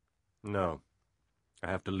long? No.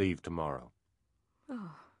 I have to leave tomorrow.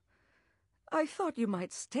 Oh, I thought you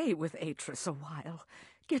might stay with Atris a while.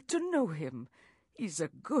 Get to know him. He's a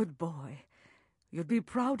good boy. You'd be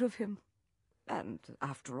proud of him. And,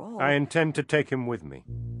 after all... I intend to take him with me.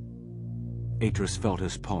 Atris felt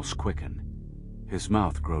his pulse quicken, his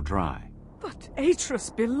mouth grow dry. But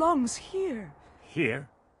Atris belongs here. Here?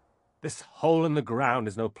 This hole in the ground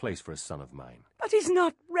is no place for a son of mine. But he's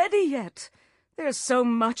not ready yet. There's so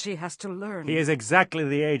much he has to learn. He is exactly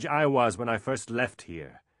the age I was when I first left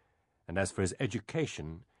here. And as for his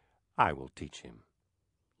education, I will teach him.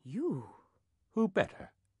 You? Who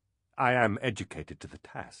better? I am educated to the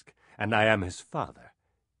task, and I am his father.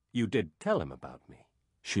 You did tell him about me.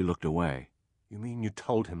 She looked away. You mean you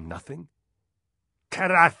told him nothing?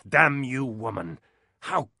 Karath, damn you, woman!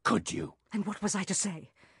 How could you? And what was I to say?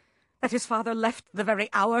 That his father left the very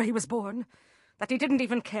hour he was born? That he didn't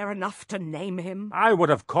even care enough to name him? I would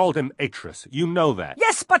have called him Atris. You know that.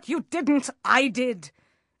 Yes, but you didn't. I did.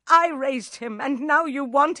 I raised him, and now you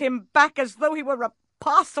want him back as though he were a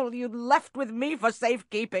parcel you'd left with me for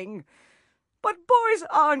safekeeping. But boys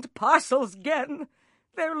aren't parcels, Gen.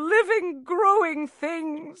 They're living, growing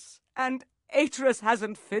things, and Atris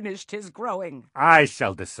hasn't finished his growing. I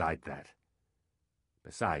shall decide that.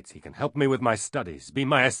 Besides, he can help me with my studies, be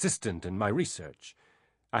my assistant in my research.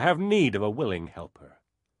 I have need of a willing helper.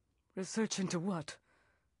 Research into what?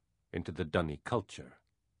 Into the Dunny culture.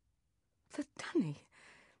 The Dunny?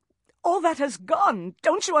 All that has gone.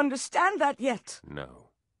 Don't you understand that yet? No.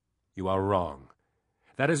 You are wrong.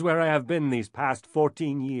 That is where I have been these past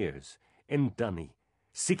 14 years, in Dunny,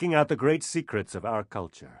 seeking out the great secrets of our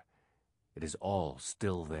culture. It is all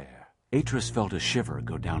still there. Atris felt a shiver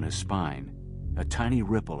go down his spine, a tiny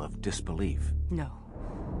ripple of disbelief.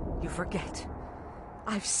 No, you forget.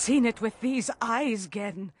 I've seen it with these eyes,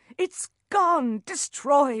 Gen. It's gone,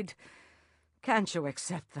 destroyed. Can't you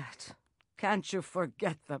accept that? Can't you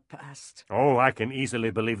forget the past? Oh, I can easily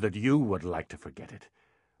believe that you would like to forget it.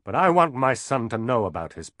 But I want my son to know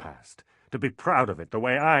about his past, to be proud of it the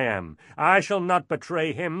way I am. I shall not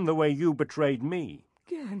betray him the way you betrayed me.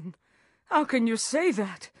 Gen, how can you say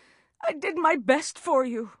that? I did my best for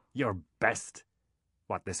you. Your best?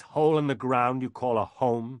 What, this hole in the ground you call a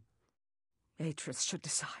home? Atris should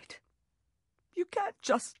decide. You can't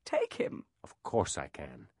just take him. Of course I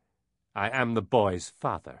can. I am the boy's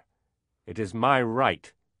father. It is my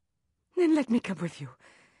right. Then let me come with you.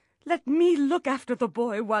 Let me look after the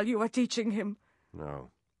boy while you are teaching him.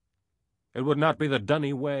 No. It would not be the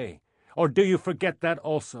Dunny way. Or do you forget that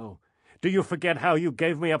also? Do you forget how you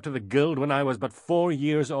gave me up to the guild when I was but 4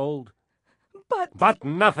 years old? But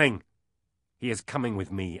nothing! He is coming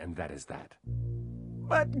with me, and that is that.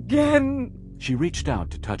 But Gen... She reached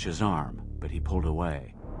out to touch his arm, but he pulled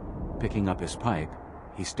away. Picking up his pipe,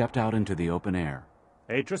 he stepped out into the open air.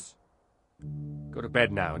 Atris, go to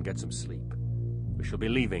bed now and get some sleep. We shall be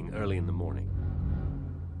leaving early in the morning.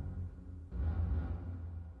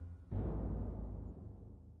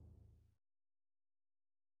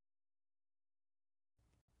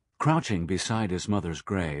 Crouching beside his mother's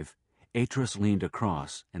grave, Atris leaned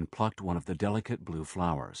across and plucked one of the delicate blue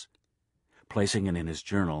flowers. Placing it in his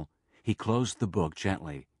journal, he closed the book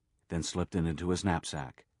gently, then slipped it into his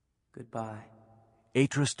knapsack. Goodbye.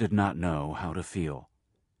 Atris did not know how to feel.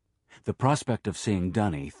 The prospect of seeing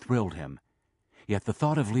Dunny thrilled him, yet the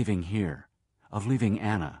thought of leaving here, of leaving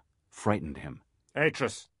Anna, frightened him.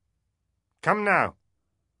 Atris, come now.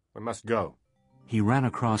 We must go. He ran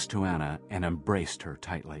across to Anna and embraced her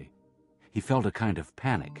tightly. He felt a kind of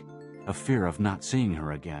panic, a fear of not seeing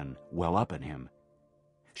her again, well up in him.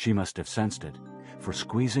 She must have sensed it, for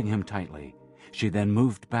squeezing him tightly, she then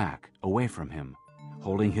moved back, away from him,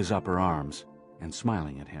 holding his upper arms and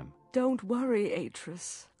smiling at him. Don't worry,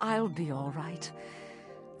 Atris. I'll be all right.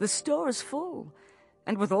 The store's full,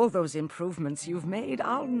 and with all those improvements you've made,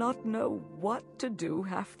 I'll not know what to do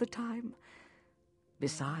half the time.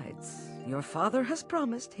 Besides, your father has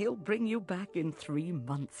promised he'll bring you back in 3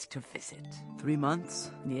 months to visit. 3 months?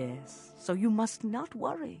 Yes, so you must not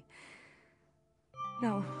worry.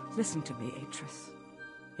 Now, listen to me, Atris.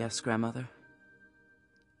 Yes, Grandmother?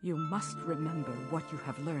 You must remember what you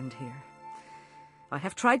have learned here. I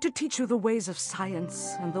have tried to teach you the ways of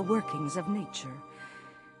science and the workings of nature.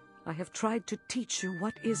 I have tried to teach you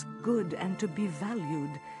what is good and to be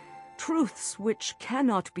valued, truths which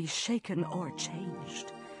cannot be shaken or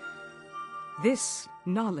changed. This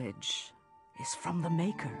knowledge is from the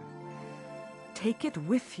Maker. Take it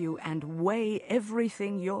with you and weigh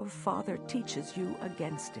everything your father teaches you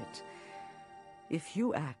against it. If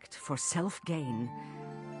you act for self-gain,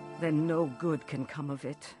 then no good can come of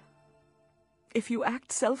it. If you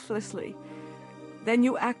act selflessly, then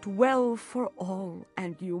you act well for all,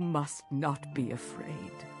 and you must not be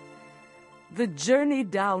afraid. The journey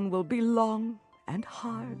down will be long and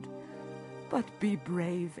hard, But be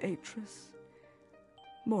brave, Atris.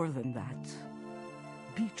 More than that,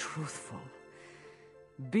 be truthful.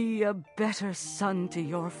 Be a better son to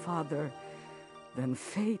your father than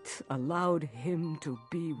fate allowed him to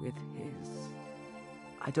be with his.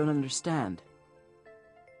 I don't understand.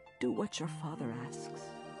 Do what your father asks.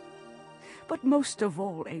 But most of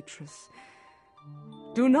all, Atris,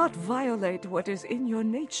 do not violate what is in your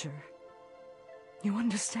nature. You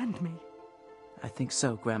understand me? I think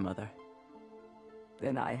so, Grandmother.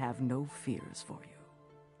 Then I have no fears for you.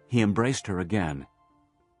 He embraced her again.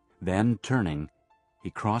 Then, turning, he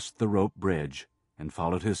crossed the rope bridge and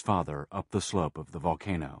followed his father up the slope of the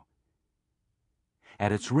volcano.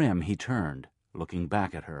 At its rim he turned, looking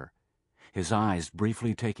back at her, his eyes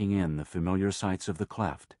briefly taking in the familiar sights of the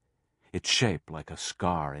cleft, its shape like a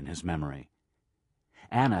scar in his memory.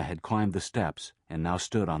 Anna had climbed the steps and now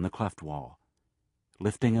stood on the cleft wall.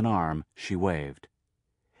 Lifting an arm, she waved.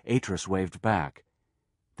 Atris waved back,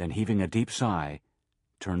 then heaving a deep sigh,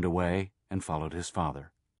 turned away and followed his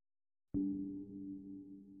father.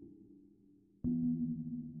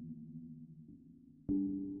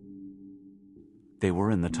 They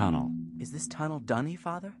were in the tunnel. Is this tunnel Dunny,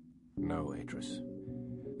 Father? No, Atris.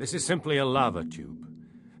 This is simply a lava tube.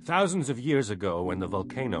 Thousands of years ago, when the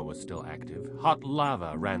volcano was still active, hot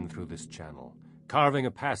lava ran through this channel, carving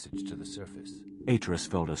a passage to the surface. Atris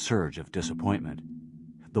felt a surge of disappointment.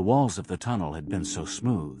 The walls of the tunnel had been so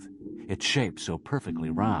smooth, its shape so perfectly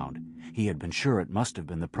round, he had been sure it must have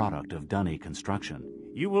been the product of Dunny construction.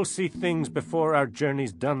 You will see things before our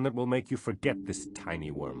journey's done that will make you forget this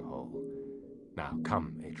tiny wormhole. Now,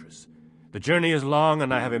 come, Atris. The journey is long,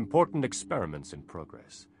 and I have important experiments in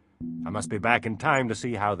progress. I must be back in time to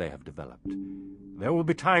see how they have developed. There will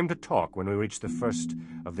be time to talk when we reach the first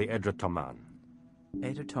of the Edra Toman.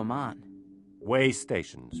 Edra Toman? Way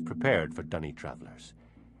stations prepared for Dunny travelers.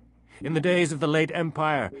 In the days of the late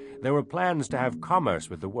Empire, there were plans to have commerce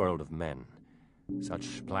with the world of men.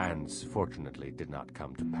 Such plans, fortunately, did not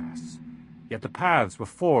come to pass. Yet the paths were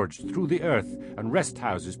forged through the earth, and rest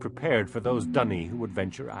houses prepared for those Dunny who would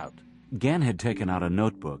venture out. Gen had taken out a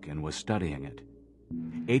notebook and was studying it.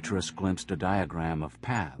 Atris glimpsed a diagram of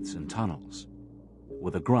paths and tunnels.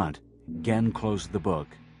 With a grunt, Gen closed the book,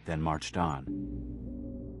 then marched on.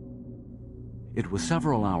 It was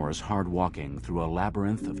several hours hard walking through a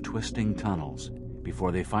labyrinth of twisting tunnels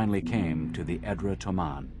before they finally came to the Edra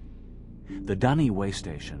Toman. The Dunny way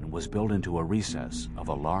station was built into a recess of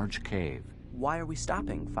a large cave. Why are we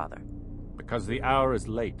stopping, Father? Because the hour is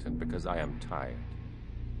late and because I am tired.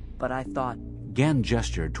 But I thought... Gen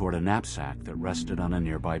gestured toward a knapsack that rested on a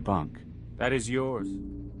nearby bunk. That is yours.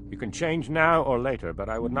 You can change now or later, but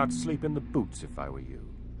I would not sleep in the boots if I were you.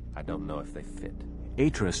 I don't know if they fit.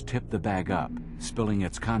 Atris tipped the bag up, spilling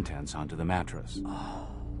its contents onto the mattress.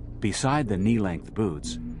 Beside the knee-length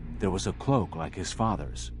boots, there was a cloak like his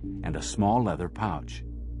father's, and a small leather pouch.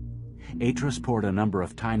 Atris poured a number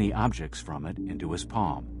of tiny objects from it into his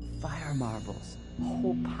palm. Fire marbles. A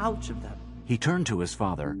whole pouch of them. He turned to his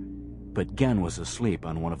father, but Gen was asleep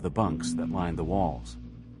on one of the bunks that lined the walls.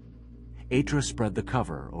 Atris spread the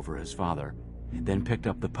cover over his father, then picked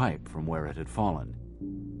up the pipe from where it had fallen.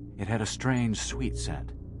 It had a strange, sweet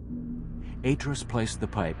scent. Atris placed the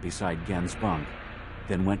pipe beside Gen's bunk,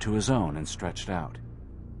 then went to his own and stretched out.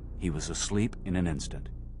 He was asleep in an instant.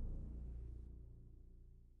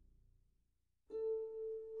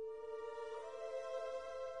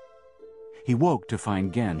 He woke to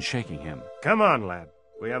find Gen shaking him. Come on, lad.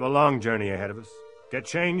 We have a long journey ahead of us. Get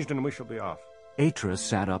changed and we shall be off. Atris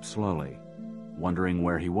sat up slowly, wondering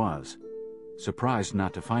where he was, surprised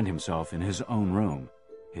not to find himself in his own room,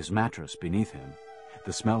 his mattress beneath him,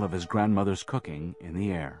 the smell of his grandmother's cooking in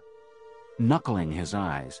the air. Knuckling his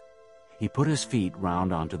eyes, he put his feet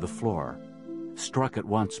round onto the floor, struck at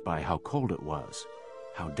once by how cold it was,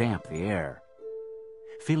 how damp the air.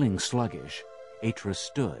 Feeling sluggish, Atris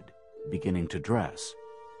stood, beginning to dress.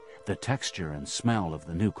 The texture and smell of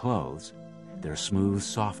the new clothes, their smooth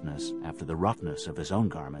softness after the roughness of his own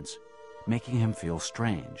garments, making him feel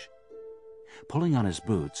strange. Pulling on his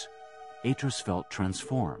boots, Atris felt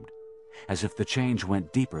transformed, as if the change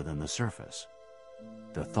went deeper than the surface.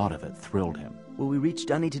 The thought of it thrilled him. Will we reach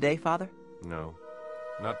Dunny today, Father? No,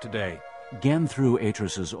 not today. Gen threw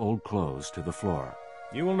Atris's old clothes to the floor.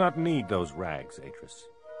 You will not need those rags, Atris.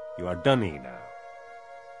 You are Dunny now.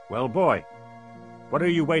 Well, boy, what are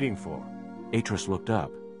you waiting for? Atris looked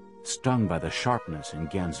up, stung by the sharpness in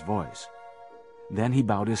Gen's voice. Then he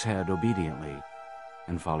bowed his head obediently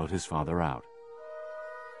and followed his father out.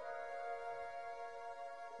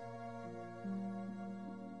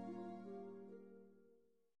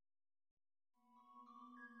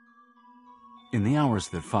 In the hours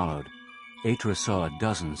that followed, Atris saw a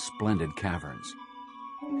dozen splendid caverns.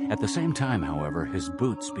 At the same time, however, his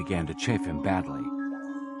boots began to chafe him badly.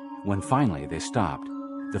 When finally they stopped,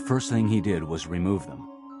 the first thing he did was remove them.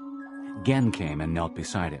 Gen came and knelt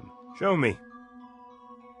beside him. Show me.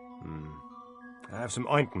 I have some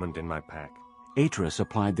ointment in my pack. Atris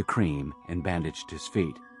applied the cream and bandaged his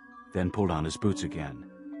feet, then pulled on his boots again.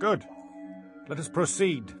 Good. Let us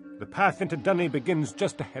proceed. The path into Dunny begins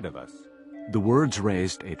just ahead of us. The words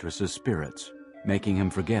raised Atris's spirits, making him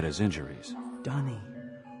forget his injuries. Dunny.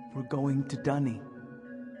 We're going to Dunny.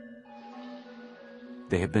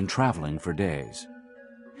 They had been traveling for days.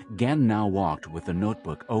 Gen now walked with the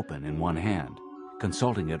notebook open in one hand,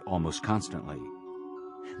 consulting it almost constantly.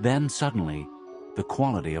 Then, suddenly, the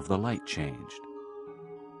quality of the light changed.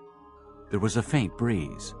 There was a faint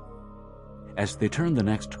breeze. As they turned the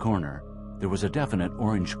next corner, there was a definite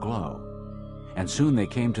orange glow, and soon they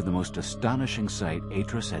came to the most astonishing sight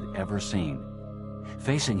Atris had ever seen.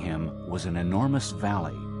 Facing him was an enormous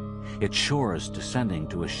valley, its shores descending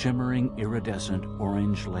to a shimmering, iridescent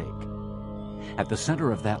orange lake. At the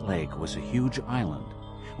center of that lake was a huge island,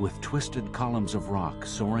 with twisted columns of rock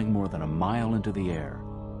soaring more than a mile into the air.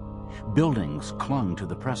 Buildings clung to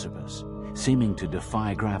the precipice, seeming to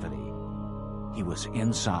defy gravity. He was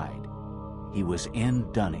inside. He was in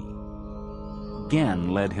Dunny.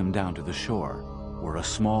 Gen led him down to the shore, where a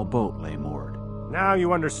small boat lay moored. Now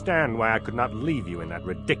you understand why I could not leave you in that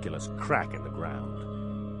ridiculous crack in the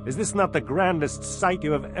ground. Is this not the grandest sight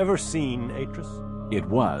you have ever seen, Atris? It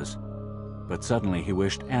was, but suddenly he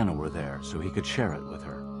wished Anna were there so he could share it with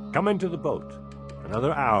her. Come into the boat.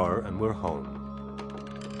 Another hour and we're home.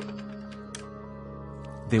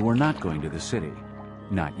 They were not going to the city.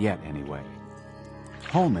 Not yet, anyway.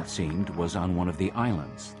 Home, it seemed, was on one of the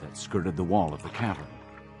islands that skirted the wall of the cavern.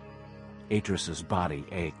 Atris's body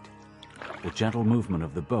ached. The gentle movement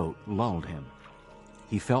of the boat lulled him.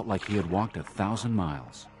 He felt like he had walked 1,000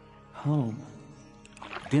 miles. Home.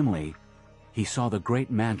 Dimly, he saw the great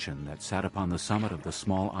mansion that sat upon the summit of the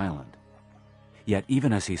small island. Yet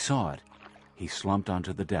even as he saw it, he slumped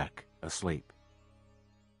onto the deck, asleep.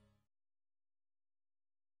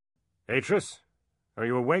 Atris, are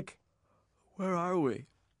you awake? Where are we?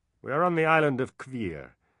 We are on the island of Kvir.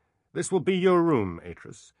 This will be your room,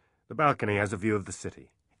 Atris. The balcony has a view of the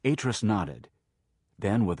city. Atris nodded,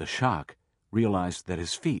 then, with a shock, realized that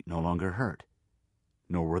his feet no longer hurt.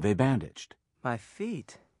 Nor were they bandaged. My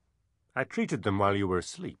feet? I treated them while you were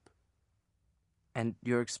asleep. And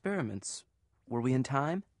your experiments, were we in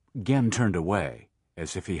time? Gen turned away,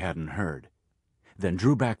 as if he hadn't heard, then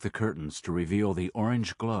drew back the curtains to reveal the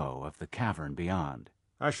orange glow of the cavern beyond.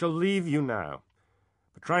 I shall leave you now.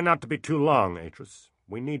 But try not to be too long, Atris.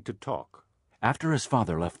 We need to talk. After his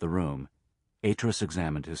father left the room, Atris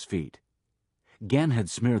examined his feet. Gen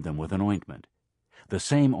had smeared them with an ointment, the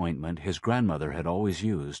same ointment his grandmother had always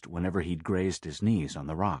used whenever he'd grazed his knees on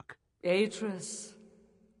the rock. Atris,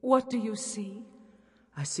 what do you see?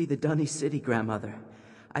 I see the Dunny City, Grandmother.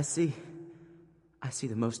 I see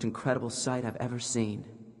the most incredible sight I've ever seen.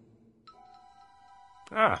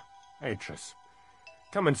 Ah, Atris.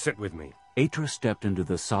 Come and sit with me. Atris stepped into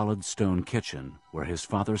the solid stone kitchen where his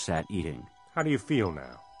father sat eating. How do you feel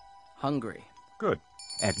now? Hungry. Good.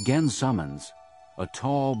 At Gen's summons, a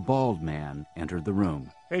tall, bald man entered the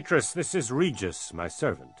room. Atris, this is Regis, my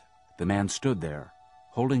servant. The man stood there,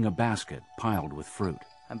 holding a basket piled with fruit.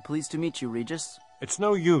 I'm pleased to meet you, Regis. It's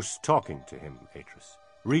no use talking to him, Atris.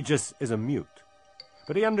 Regis is a mute,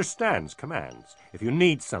 but he understands commands. If you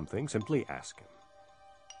need something, simply ask him.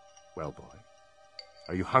 Well, boy,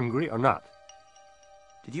 are you hungry or not?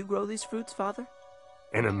 Did you grow these fruits, Father?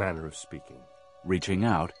 In a manner of speaking. Reaching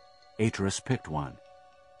out, Atris picked one.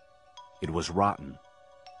 It was rotten.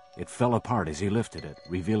 It fell apart as he lifted it,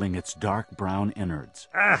 revealing its dark brown innards.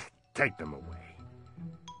 Ah, take them away.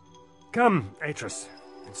 Come, Atris.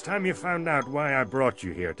 It's time you found out why I brought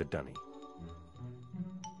you here to Dunny.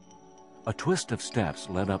 A twist of steps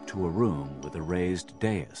led up to a room with a raised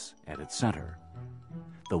dais at its center.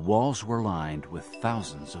 The walls were lined with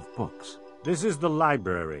thousands of books. This is the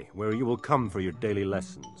library, where you will come for your daily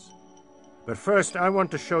lessons. But first, I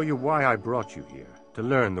want to show you why I brought you here, to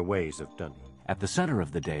learn the ways of Dunny. At the center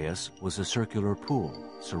of the dais was a circular pool,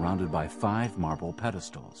 surrounded by 5 marble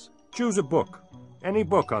pedestals. Choose a book, any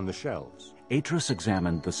book on the shelves. Atris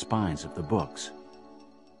examined the spines of the books.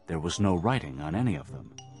 There was no writing on any of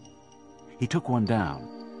them. He took one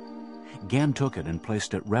down. Gen took it and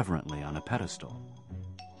placed it reverently on a pedestal.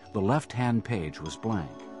 The left-hand page was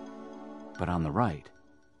blank, but on the right...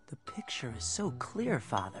 The picture is so clear,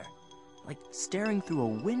 Father, like staring through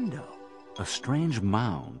a window. A strange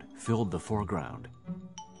mound filled the foreground.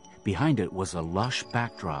 Behind it was a lush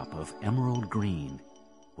backdrop of emerald green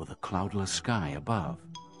with a cloudless sky above.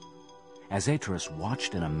 As Atreus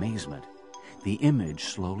watched in amazement, the image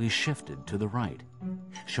slowly shifted to the right,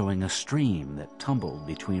 showing a stream that tumbled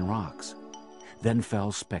between rocks, then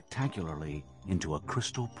fell spectacularly into a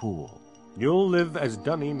crystal pool. You'll live as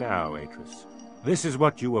Dunny now, Atreus. This is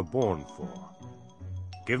what you were born for.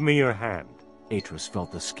 Give me your hand. Atreus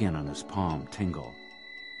felt the skin on his palm tingle.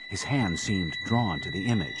 His hand seemed drawn to the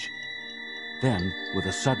image. Then, with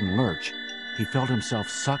a sudden lurch, he felt himself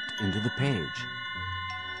sucked into the page.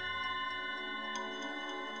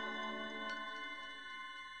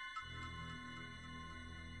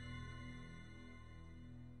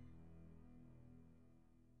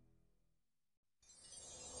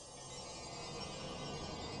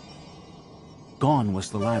 Gone was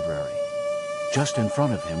the library. Just in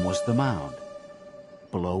front of him was the mound.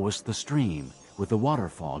 Below was the stream, with the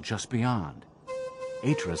waterfall just beyond.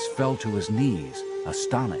 Atreus fell to his knees,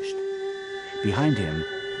 astonished. Behind him,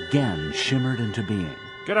 Gen shimmered into being.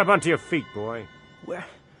 Get up onto your feet, boy.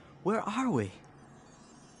 Where are we?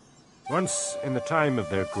 Once, in the time of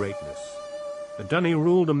their greatness, the Dunny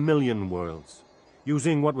ruled 1,000,000 worlds,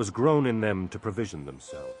 using what was grown in them to provision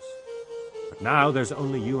themselves. But now there's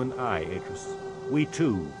only you and I, Atreus. We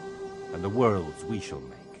two, and the worlds we shall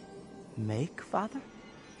make. Make, Father?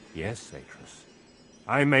 Yes, Atreus.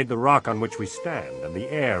 I made the rock on which we stand and the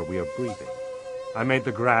air we are breathing. I made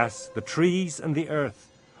the grass, the trees, and the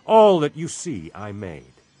earth. All that you see I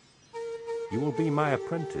made. You will be my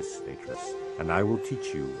apprentice, Atreus, and I will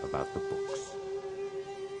teach you about the books.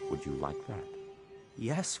 Would you like that?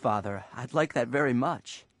 Yes, Father. I'd like that very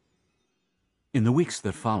much. In the weeks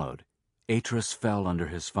that followed, Atreus fell under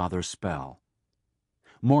his father's spell.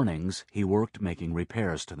 Mornings, he worked making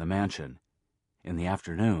repairs to the mansion. In the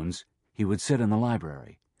afternoons, he would sit in the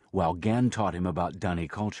library, while Gen taught him about Dunny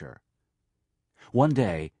culture. One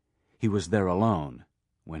day, he was there alone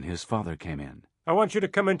when his father came in. I want you to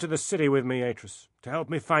come into the city with me, Atreus, to help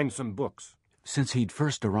me find some books. Since he'd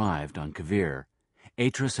first arrived on Kavir,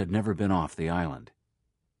 Atreus had never been off the island.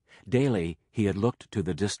 Daily, he had looked to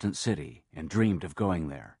the distant city and dreamed of going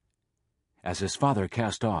there. As his father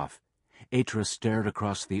cast off, Atreus stared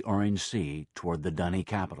across the orange sea toward the Dunny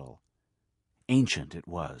capital. Ancient it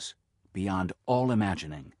was, beyond all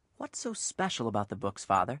imagining. What's so special about the books,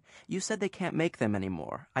 Father? You said they can't make them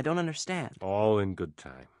anymore. I don't understand. All in good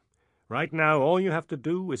time. Right now, all you have to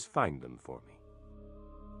do is find them for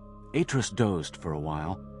me. Atreus dozed for a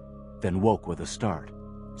while, then woke with a start,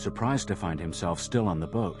 surprised to find himself still on the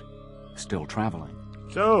boat, still traveling.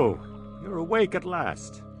 So, you're awake at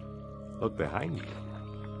last. Look behind you.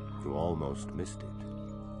 You almost missed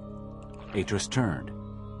it. Atreus turned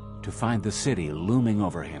to find the city looming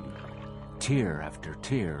over him. Tier after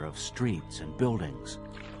tier of streets and buildings,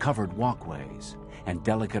 covered walkways, and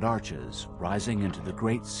delicate arches rising into the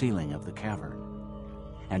great ceiling of the cavern.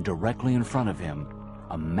 And directly in front of him,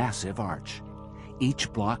 a massive arch,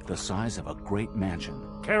 each block the size of a great mansion.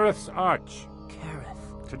 Kerith's Arch.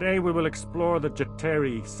 Kerith. Today we will explore the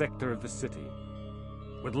Jateri sector of the city.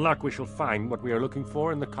 With luck, we shall find what we are looking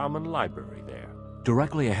for in the common library there.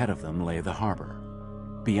 Directly ahead of them lay the harbor.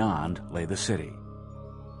 Beyond lay the city.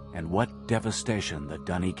 And what devastation the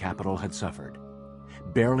Dunny capital had suffered.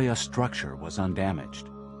 Barely a structure was undamaged.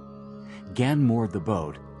 Gen moored the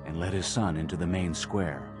boat and led his son into the main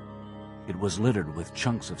square. It was littered with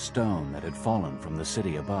chunks of stone that had fallen from the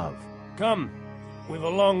city above. Come, we've a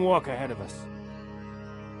long walk ahead of us.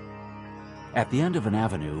 At the end of an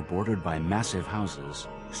avenue bordered by massive houses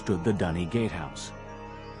stood the Dunny gatehouse.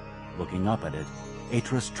 Looking up at it,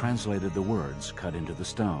 Atreus translated the words cut into the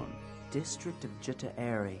stone. District of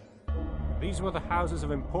Jitaeri. These were the houses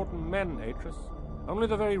of important men, Atreus. Only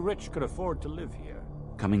the very rich could afford to live here.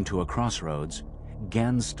 Coming to a crossroads,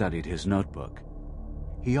 Gen studied his notebook.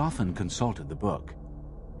 He often consulted the book.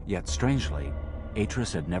 Yet strangely,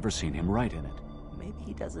 Atreus had never seen him write in it. Maybe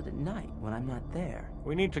he does it at night when I'm not there.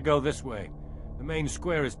 We need to go this way. The main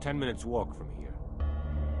square is 10 minutes' walk from here.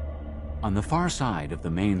 On the far side of the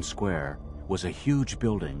main square was a huge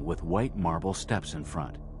building with white marble steps in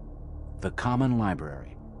front. The common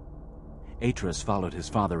library. Atreus followed his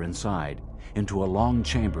father inside, into a long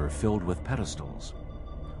chamber filled with pedestals.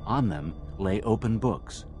 On them lay open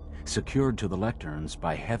books, secured to the lecterns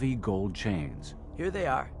by heavy gold chains. Here they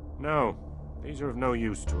are. No, these are of no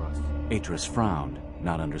use to us. Atreus frowned,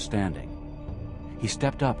 not understanding. He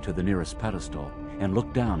stepped up to the nearest pedestal and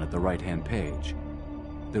looked down at the right-hand page.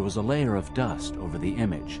 There was a layer of dust over the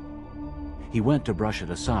image. He went to brush it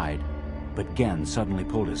aside, but Gen suddenly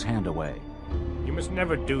pulled his hand away. You must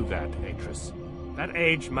never do that, Atris. That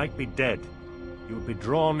age might be dead. You would be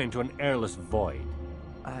drawn into an airless void.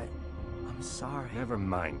 I'm sorry. Never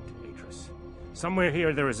mind, Atris. Somewhere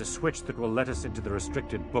here there is a switch that will let us into the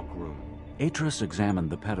restricted book room. Atris examined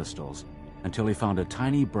the pedestals until he found a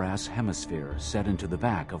tiny brass hemisphere set into the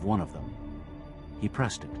back of one of them. He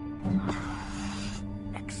pressed it.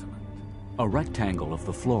 Excellent. A rectangle of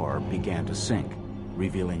the floor began to sink,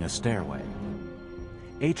 revealing a stairway.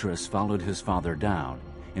 Atris followed his father down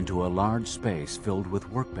into a large space filled with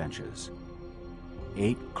workbenches.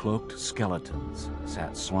 8 cloaked skeletons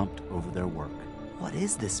sat slumped over their work. What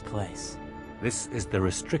is this place? This is the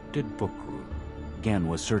restricted book room. Gen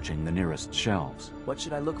was searching the nearest shelves. What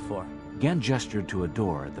should I look for? Gen gestured to a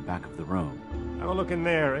door at the back of the room. Have a look in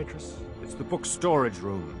there, Atris. It's the book storage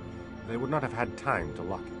room. They would not have had time to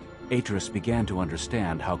lock it. Atris began to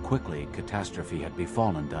understand how quickly catastrophe had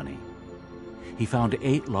befallen Dunny. He found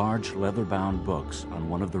 8 large leather-bound books on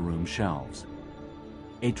one of the room's shelves.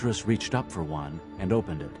 Atris reached up for one and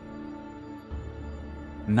opened it.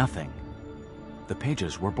 Nothing. The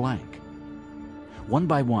pages were blank. One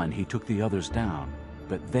by one, he took the others down,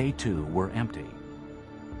 but they too were empty.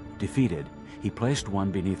 Defeated, he placed one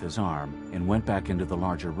beneath his arm and went back into the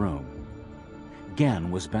larger room. Gen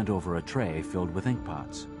was bent over a tray filled with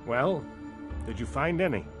inkpots. Well, did you find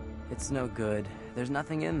any? It's no good. There's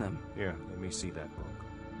nothing in them. Here, let me see that book.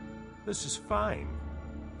 This is fine.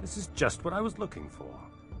 This is just what I was looking for.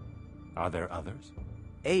 Are there others?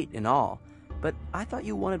 8 in all. But I thought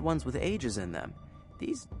you wanted ones with ages in them.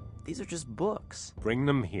 These are just books. Bring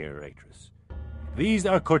them here, Atris. These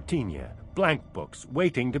are Cortinia, blank books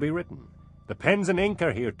waiting to be written. The pens and ink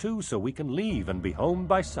are here too, so we can leave and be home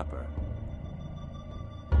by supper.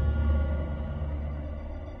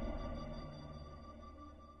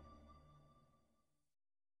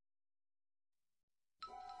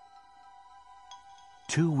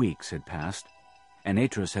 Two weeks had passed, and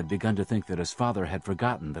Atris had begun to think that his father had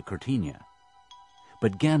forgotten the Cortinia.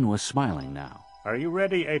 But Gen was smiling now. Are you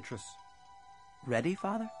ready, Atris? Ready,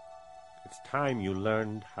 Father? It's time you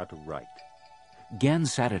learned how to write. Gen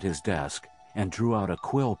sat at his desk and drew out a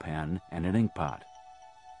quill pen and an inkpot.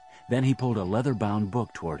 Then he pulled a leather-bound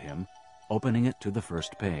book toward him, opening it to the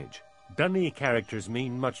first page. Dunny characters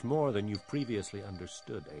mean much more than you've previously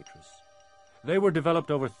understood, Atris. They were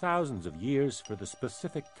developed over thousands of years for the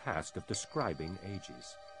specific task of describing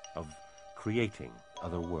ages, of creating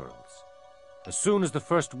other worlds. As soon as the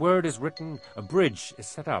first word is written, a bridge is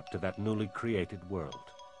set up to that newly created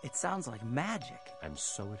world. It sounds like magic. And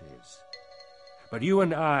so it is. But you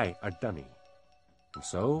and I are Dunny. And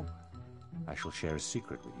so, I shall share a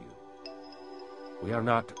secret with you. We are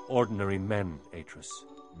not ordinary men, Atris.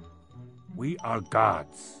 We are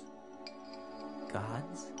gods.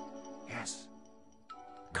 Gods? Yes.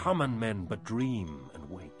 Common men but dream and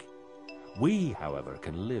wake. We, however,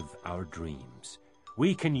 can live our dreams.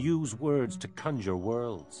 We can use words to conjure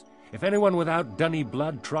worlds. If anyone without Dunny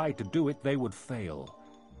blood tried to do it, they would fail.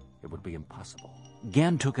 It would be impossible.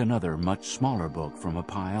 Gen took another, much smaller book from a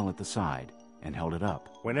pile at the side and held it up.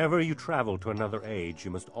 Whenever you travel to another age,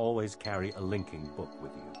 you must always carry a linking book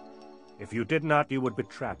with you. If you did not, you would be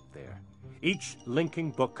trapped there. Each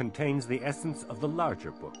linking book contains the essence of the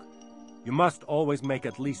larger book. You must always make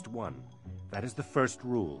at least one. That is the first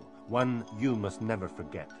rule, one you must never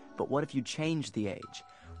forget. But what if you change the age?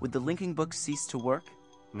 Would the linking books cease to work?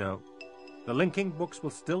 No. The linking books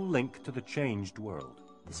will still link to the changed world.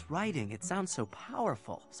 This writing, it sounds so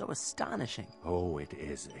powerful, so astonishing. Oh, it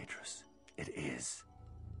is, Atris. It is.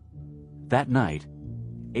 That night,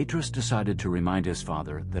 Atris decided to remind his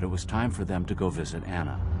father that it was time for them to go visit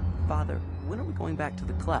Anna. Father, when are we going back to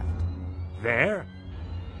the cleft? There?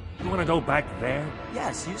 You want to go back there?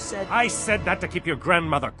 Yes, you said... I said that to keep your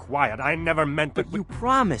grandmother quiet. I never meant that... But you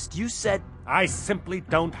promised. You said... I simply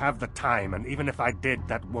don't have the time, and even if I did,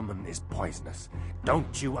 that woman is poisonous.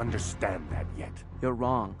 Don't you understand that yet? You're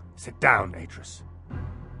wrong. Sit down, Atris.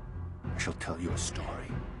 I shall tell you a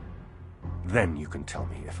story. Then you can tell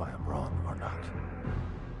me if I am wrong or not.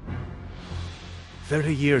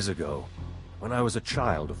 30 years ago, when I was a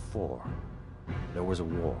child of 4, there was a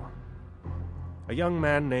war. A young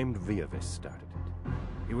man named Viavis started it.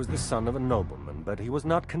 He was the son of a nobleman, but he was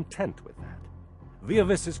not content with that.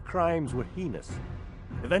 Viavis's crimes were heinous.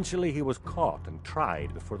 Eventually he was caught and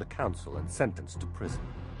tried before the council and sentenced to prison.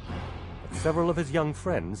 But several of his young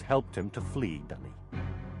friends helped him to flee Dunny.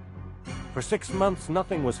 For 6 months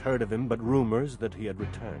nothing was heard of him but rumors that he had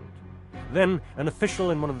returned. Then an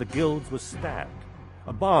official in one of the guilds was stabbed.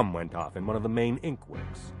 A bomb went off in one of the main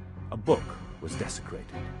inkworks. A book was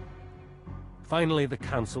desecrated. Finally, the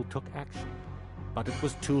council took action, but it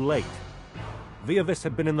was too late. Viovis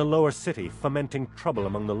had been in the lower city, fomenting trouble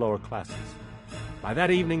among the lower classes. By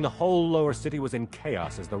that evening, the whole lower city was in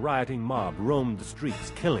chaos as the rioting mob roamed the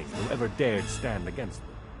streets, killing whoever dared stand against them.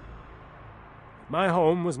 My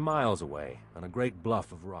home was miles away, on a great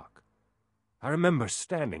bluff of rock. I remember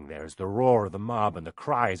standing there as the roar of the mob and the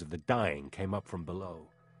cries of the dying came up from below.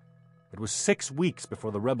 It was 6 weeks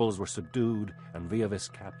before the rebels were subdued and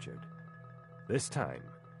Viovis captured. This time,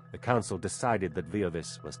 the council decided that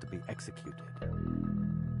Viovis was to be executed.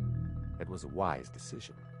 It was a wise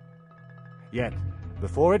decision. Yet,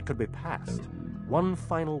 before it could be passed, one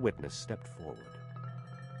final witness stepped forward.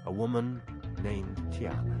 A woman named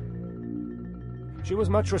Tiana. She was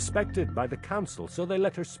much respected by the council, so they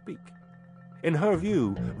let her speak. In her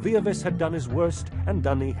view, Viovis had done his worst, and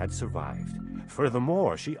Dunny had survived.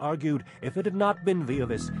 Furthermore, she argued, if it had not been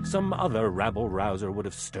Viovis, some other rabble-rouser would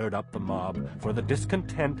have stirred up the mob, for the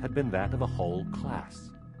discontent had been that of a whole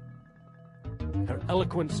class. Her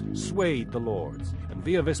eloquence swayed the lords, and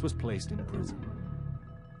Viovis was placed in prison.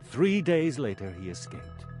 3 days later he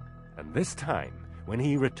escaped, and this time, when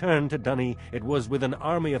he returned to Dunny, it was with an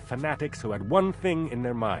army of fanatics who had one thing in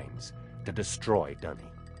their minds, to destroy Dunny.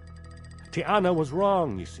 Tiana was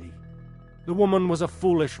wrong, you see. The woman was a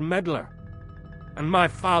foolish meddler, and my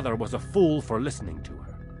father was a fool for listening to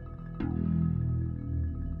her.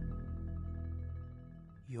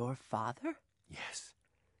 Your father? Yes.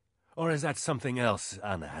 Or is that something else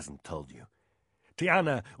Anna hasn't told you?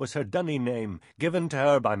 Tiana was her Dunny name, given to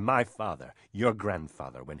her by my father, your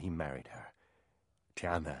grandfather, when he married her.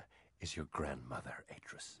 Tiana is your grandmother,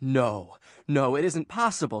 Atris. No, it isn't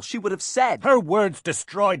possible. She would have said... Her words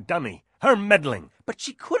destroyed Dunny. Her meddling. But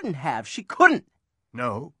she couldn't have. She couldn't.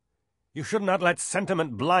 No. You should not let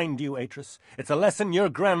sentiment blind you, Atris. It's a lesson your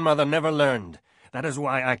grandmother never learned. That is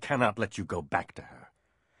why I cannot let you go back to her.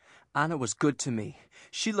 Anna was good to me.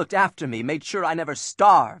 She looked after me, made sure I never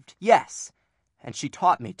starved. Yes. And she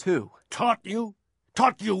taught me, too. Taught you?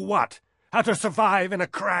 Taught you what? How to survive in a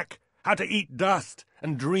crack? How to eat dust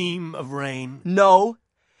and dream of rain? No.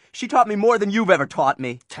 She taught me more than you've ever taught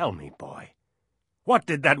me. Tell me, boy. What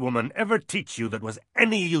did that woman ever teach you that was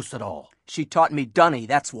any use at all? She taught me Dunny,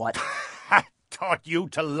 that's what. Taught you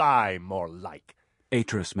to lie, more like.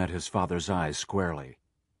 Atris met his father's eyes squarely.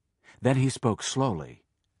 Then he spoke slowly,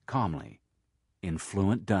 calmly, in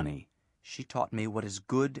fluent Dunny. She taught me what is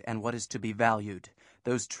good and what is to be valued,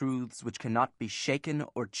 those truths which cannot be shaken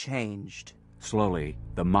or changed. Slowly,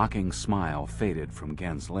 the mocking smile faded from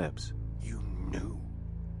Gen's lips. You knew?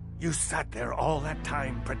 You sat there all that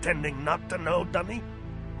time pretending not to know, Dunny?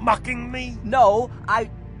 Mocking me? No,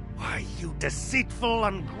 Why, you deceitful,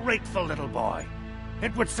 ungrateful little boy.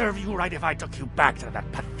 It would serve you right if I took you back to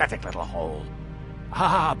that pathetic little hole.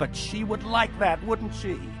 Ah, but she would like that, wouldn't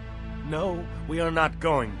she? No, we are not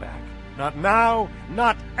going back. Not now,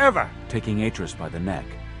 not ever. Taking Atris by the neck,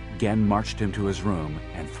 Gen marched him to his room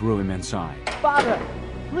and threw him inside. Father,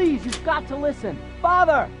 please, you've got to listen.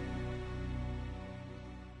 Father!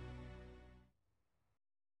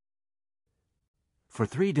 For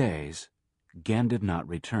 3 days, Gen did not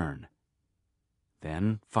return.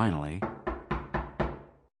 Then, finally...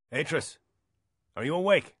 Atris, are you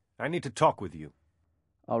awake? I need to talk with you.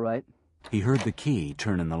 All right. He heard the key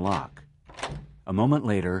turn in the lock. A moment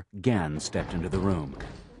later, Gen stepped into the room.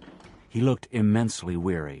 He looked immensely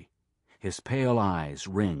weary, his pale eyes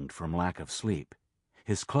ringed from lack of sleep,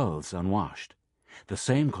 his clothes unwashed, the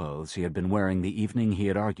same clothes he had been wearing the evening he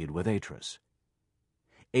had argued with Atris.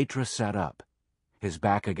 Atris sat up, his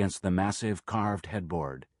back against the massive carved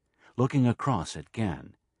headboard, looking across at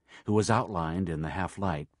Gen, who was outlined in the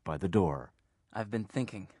half-light by the door. I've been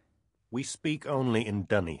thinking. We speak only in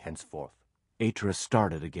Dunny henceforth. Atris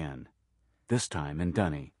started again, this time in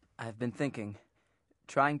Dunny. I've been thinking,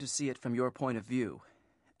 trying to see it from your point of view,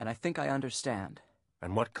 and I think I understand.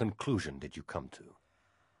 And what conclusion did you come to?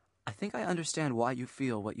 I think I understand why you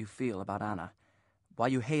feel what you feel about Anna, why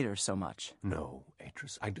you hate her so much. No,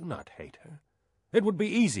 Atris, I do not hate her. It would be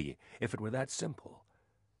easy if it were that simple.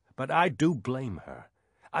 But I do blame her.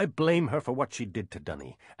 I blame her for what she did to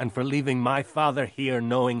Dunny, and for leaving my father here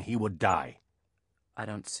knowing he would die. I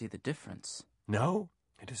don't see the difference. No?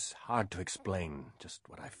 It is hard to explain just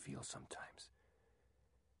what I feel sometimes.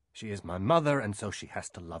 She is my mother, and so she has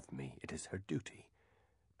to love me. It is her duty.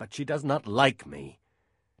 But she does not like me.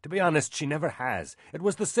 To be honest, she never has. It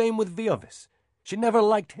was the same with Viovis. She never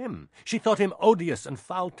liked him. She thought him odious and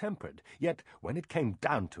foul-tempered. Yet, when it came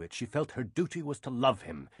down to it, she felt her duty was to love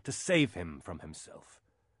him, to save him from himself.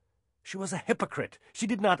 She was a hypocrite. She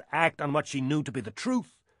did not act on what she knew to be the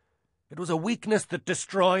truth. It was a weakness that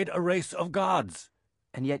destroyed a race of gods.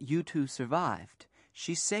 And yet you two survived.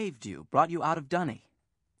 She saved you, brought you out of Dunny.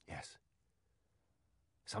 Yes.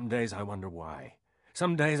 Some days I wonder why.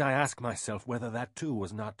 Some days I ask myself whether that too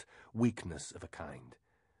was not weakness of a kind.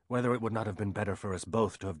 Whether it would not have been better for us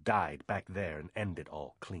both to have died back there and end it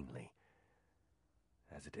all cleanly.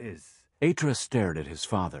 As it is... Atreus stared at his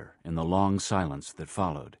father in the long silence that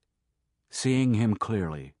followed, seeing him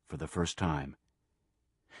clearly for the first time.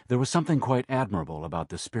 There was something quite admirable about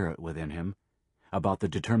the spirit within him, about the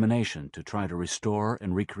determination to try to restore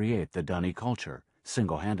and recreate the Dunny culture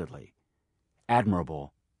single-handedly.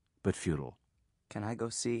 Admirable, but futile. Can I go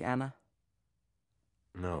see Anna?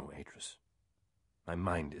 No, Atreus. My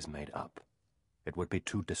mind is made up. It would be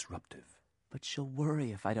too disruptive. But she'll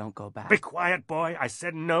worry if I don't go back. Be quiet, boy. I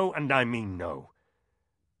said no, and I mean no.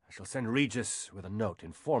 I shall send Regis with a note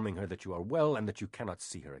informing her that you are well and that you cannot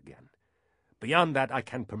see her again. Beyond that, I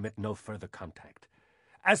can permit no further contact.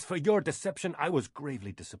 As for your deception, I was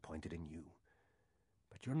gravely disappointed in you.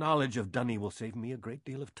 But your knowledge of Dunny will save me a great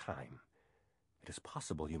deal of time. It is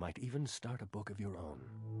possible you might even start a book of your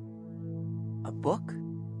own. A book?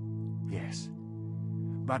 Yes.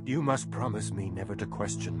 But you must promise me never to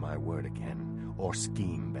question my word again, or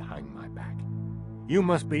scheme behind my back. You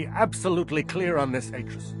must be absolutely clear on this,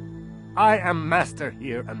 Atreus. I am master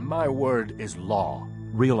here, and my word is law.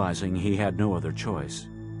 Realizing he had no other choice,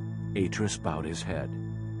 Atreus bowed his head.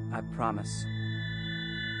 I promise.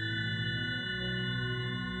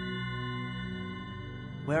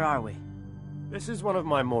 Where are we? This is one of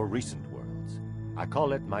my more recent worlds. I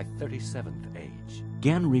call it my 37th age.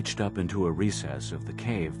 Gen reached up into a recess of the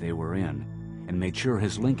cave they were in and made sure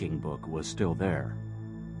his linking book was still there.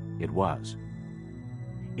 It was.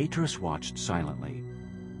 Atreus watched silently.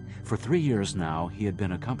 For 3 years now, he had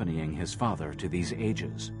been accompanying his father to these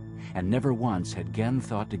ages, and never once had Gen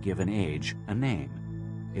thought to give an age a name.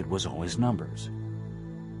 It was always numbers.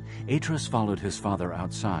 Atreus followed his father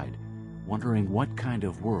outside, wondering what kind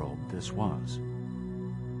of world this was.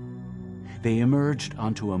 They emerged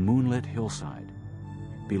onto a moonlit hillside.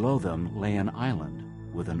 Below them lay an island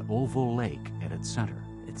with an oval lake at its center.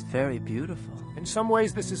 It's very beautiful. In some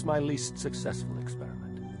ways, this is my least successful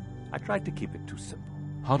experiment. I tried to keep it too simple.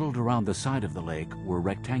 Huddled around the side of the lake were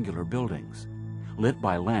rectangular buildings, lit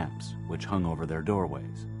by lamps which hung over their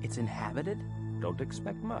doorways. It's inhabited? Don't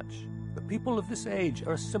expect much. The people of this age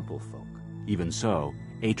are simple folk. Even so,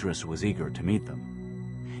 Atreus was eager to meet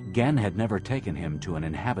them. Gen had never taken him to an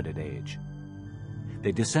inhabited age.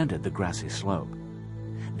 They descended the grassy slope.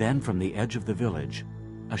 Then from the edge of the village,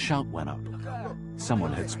 a shout went up.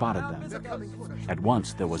 Someone had spotted them. At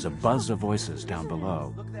once there was a buzz of voices down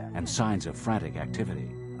below, and signs of frantic activity.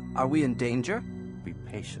 Are we in danger? Be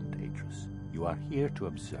patient, Atreus. You are here to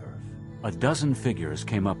observe. A dozen figures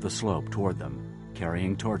came up the slope toward them,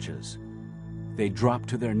 carrying torches. They dropped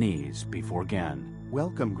to their knees before Gen.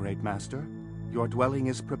 Welcome, Great Master. Your dwelling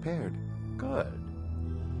is prepared. Good.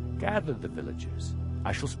 Gather the villagers.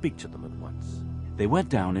 I shall speak to them at once. They went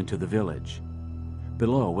down into the village.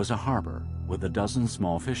 Below was a harbor with a dozen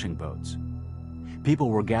small fishing boats. People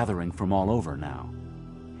were gathering from all over now.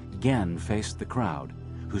 Gen faced the crowd,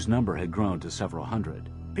 whose number had grown to several hundred.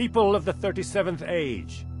 People of the 37th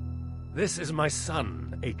age, this is my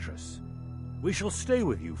son, Atreus. We shall stay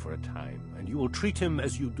with you for a time, and you will treat him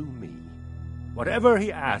as you do me. Whatever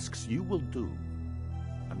he asks, you will do.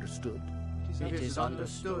 Understood? It is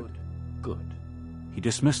understood. Good. He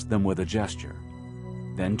dismissed them with a gesture,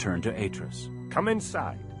 then turned to Atreus. Come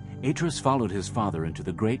inside. Atreus followed his father into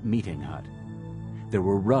the great meeting hut. There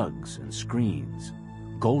were rugs and screens,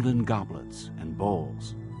 golden goblets and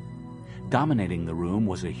bowls. Dominating the room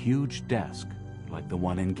was a huge desk, like the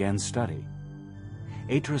one in Gen's study.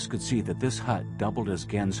 Atreus could see that this hut doubled as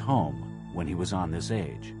Gen's home when he was on this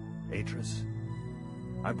age. Atreus,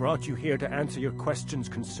 I brought you here to answer your questions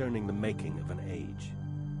concerning the making of an age.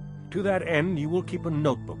 To that end, you will keep a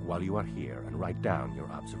notebook while you are here and write down your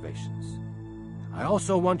observations. I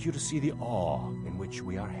also want you to see the awe in which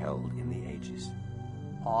we are held in the ages.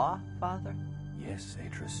 Awe, Father? Yes,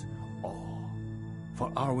 Atreus, awe.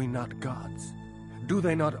 For are we not gods? Do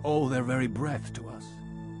they not owe their very breath to us?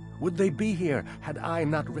 Would they be here had I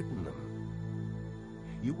not written them?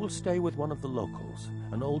 You will stay with one of the locals,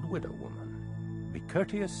 an old widow woman. Be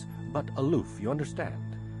courteous, but aloof, you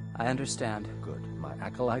understand? I understand. Good. My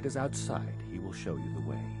acolyte is outside. He will show you the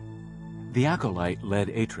way. The acolyte led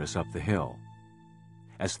Atreus up the hill.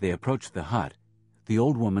 As they approached the hut, the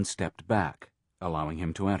old woman stepped back, allowing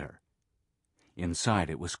him to enter. Inside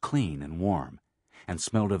it was clean and warm, and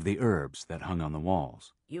smelled of the herbs that hung on the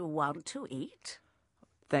walls. You want to eat?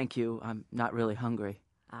 Thank you. I'm not really hungry.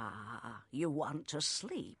 Ah, you want to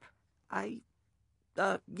sleep? I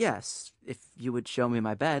Yes, if you would show me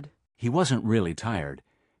my bed. He wasn't really tired,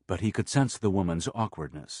 but he could sense the woman's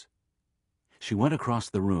awkwardness. She went across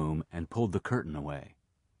the room and pulled the curtain away.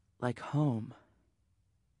 Like home.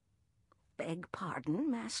 Beg pardon,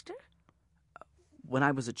 Master? When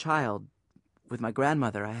I was a child, with my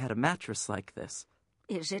grandmother, I had a mattress like this.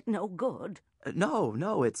 Is it no good?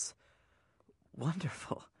 No, it's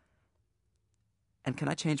wonderful. And can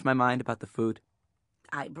I change my mind about the food?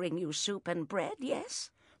 I bring you soup and bread,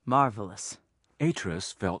 yes? Marvelous.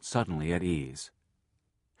 Atris felt suddenly at ease.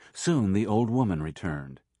 Soon the old woman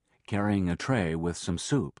returned, carrying a tray with some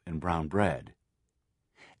soup and brown bread.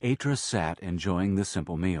 Atris sat enjoying the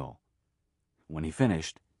simple meal. When he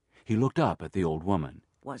finished, he looked up at the old woman.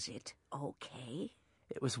 Was it okay?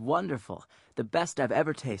 It was wonderful. The best I've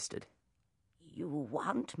ever tasted. You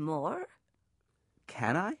want more?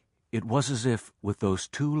 Can I? It was as if, with those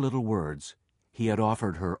two little words, he had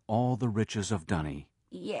offered her all the riches of Dunny.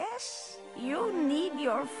 Yes, you need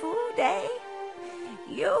your food, eh?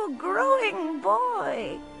 You growing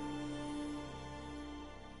boy.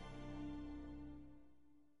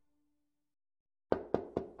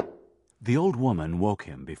 The old woman woke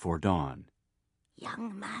him before dawn.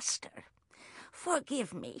 Young master,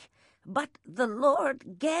 forgive me, but the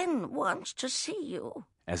Lord Gen wants to see you.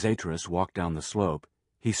 As Atris walked down the slope,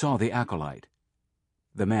 he saw the acolyte.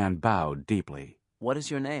 The man bowed deeply. What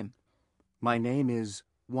is your name? My name is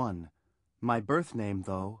One. My birth name,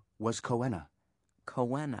 though, was Coenna.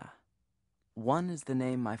 Coenna. One is the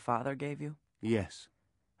name my father gave you? Yes.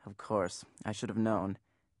 Of course. I should have known.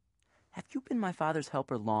 Have you been my father's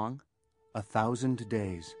helper long? 1,000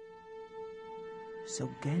 days. So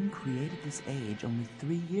Gen created this age only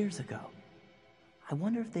 3 years ago. I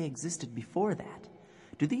wonder if they existed before that.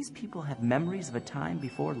 Do these people have memories of a time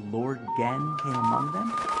before Lord Gen came among them?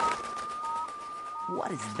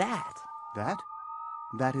 What is that? That?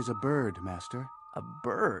 That is a bird, Master. A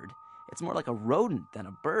bird? It's more like a rodent than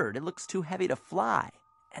a bird. It looks too heavy to fly.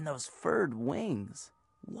 And those furred wings.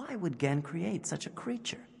 Why would Gen create such a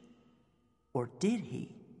creature? Or did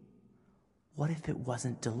he? What if it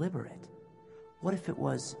wasn't deliberate? What if it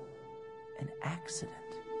was an accident?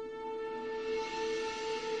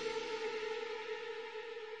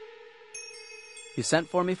 You sent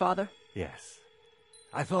for me, Father? Yes.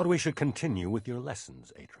 I thought we should continue with your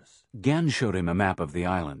lessons, Atris. Gen showed him a map of the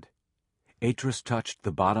island. Atris touched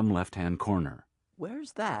the bottom left-hand corner.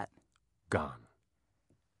 Where's that? Gone.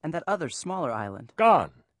 And that other, smaller island?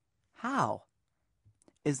 Gone. How?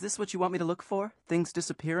 Is this what you want me to look for? Things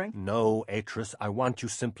disappearing? No, Atris. I want you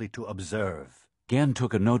simply to observe. Gen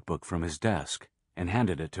took a notebook from his desk and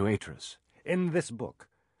handed it to Atris. In this book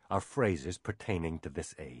are phrases pertaining to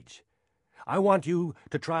this age. I want you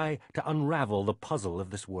to try to unravel the puzzle of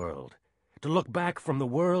this world, to look back from the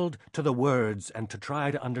world to the words and to try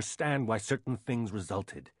to understand why certain things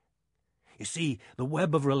resulted. You see, the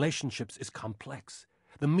web of relationships is complex.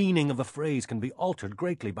 The meaning of a phrase can be altered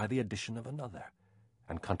greatly by the addition of another,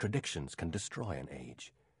 and contradictions can destroy an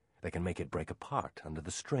age. They can make it break apart under the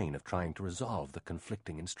strain of trying to resolve the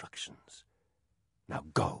conflicting instructions. Now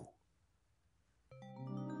go.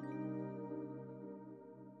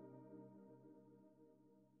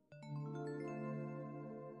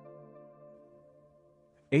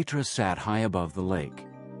 Atris sat high above the lake,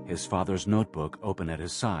 his father's notebook open at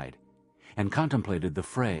his side, and contemplated the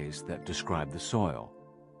phrase that described the soil.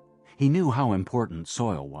 He knew how important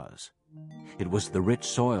soil was. It was the rich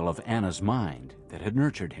soil of Anna's mind that had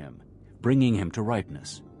nurtured him, bringing him to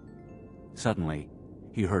ripeness. Suddenly,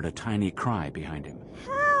 he heard a tiny cry behind him.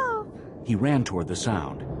 Help! He ran toward the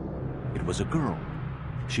sound. It was a girl.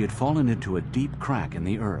 She had fallen into a deep crack in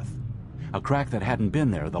the earth, a crack that hadn't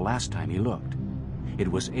been there the last time he looked. It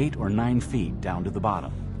was 8 or 9 feet down to the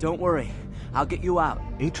bottom. Don't worry. I'll get you out.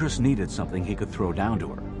 Atris needed something he could throw down to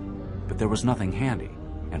her, but there was nothing handy,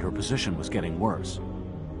 and her position was getting worse.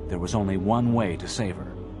 There was only one way to save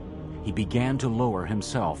her. He began to lower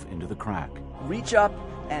himself into the crack. Reach up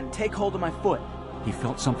and take hold of my foot. He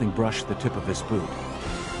felt something brush the tip of his boot.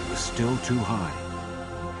 It was still too high.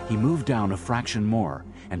 He moved down a fraction more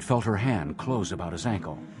and felt her hand close about his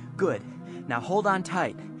ankle. Good. Now hold on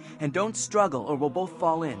tight, and don't struggle or we'll both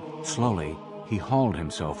fall in. Slowly, he hauled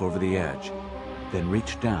himself over the edge, then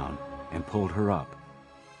reached down and pulled her up.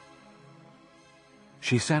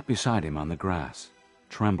 She sat beside him on the grass,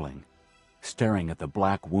 trembling, staring at the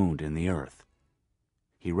black wound in the earth.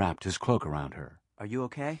 He wrapped his cloak around her. Are you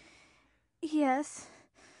okay? Yes.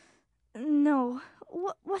 No.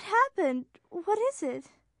 What happened? What is it?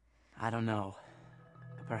 I don't know.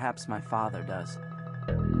 Perhaps my father does.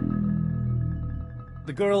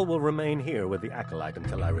 The girl will remain here with the acolyte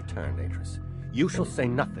until I return, Atris. You shall say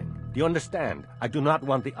nothing. Do you understand? I do not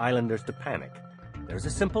want the islanders to panic. There's a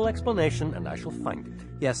simple explanation, and I shall find it.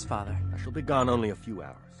 Yes, Father. I shall be gone only a few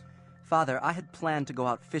hours. Father, I had planned to go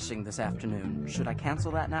out fishing this afternoon. Should I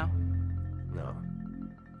cancel that now? No.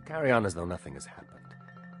 Carry on as though nothing has happened.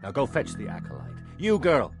 Now go fetch the acolyte. You,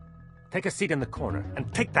 girl, take a seat in the corner,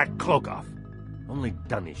 and take that cloak off. Only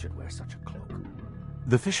Dunny should wear such a cloak.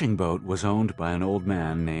 The fishing boat was owned by an old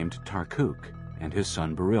man named Tarkuk and his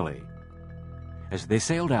son Barilli. As they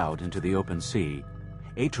sailed out into the open sea,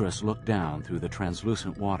 Atris looked down through the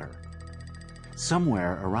translucent water.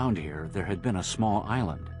 Somewhere around here there had been a small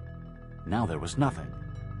island. Now there was nothing.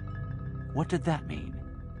 What did that mean?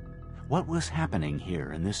 What was happening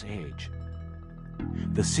here in this age?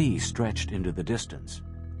 The sea stretched into the distance,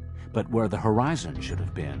 but where the horizon should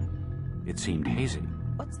have been, it seemed hazy.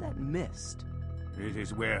 What's that mist? It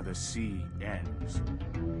is where the sea ends.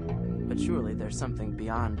 But surely there's something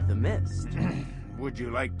beyond the mist. Would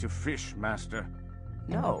you like to fish, Master?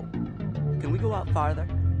 No. Can we go out farther?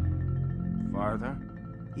 Farther?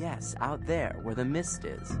 Yes, out there, where the mist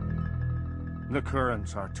is. The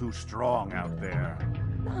currents are too strong out there.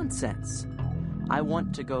 Nonsense. I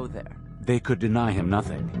want to go there. They could deny him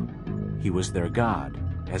nothing. He was their god,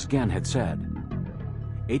 as Gen had said.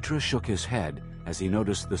 Atris shook his head as he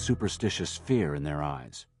noticed the superstitious fear in their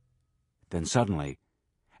eyes. Then suddenly,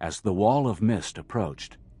 as the wall of mist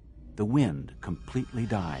approached, the wind completely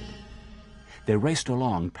died. They raced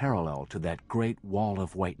along parallel to that great wall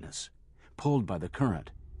of whiteness, pulled by the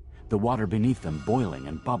current, the water beneath them boiling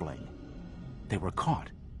and bubbling. They were caught.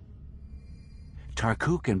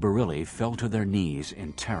 Tarkuk and Barilli fell to their knees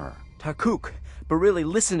in terror. Tarkuk, Barilli,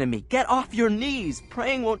 listen to me. Get off your knees.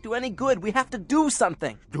 Praying won't do any good. We have to do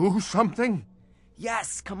something. Do something?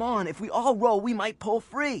 Yes, come on. If we all row, we might pull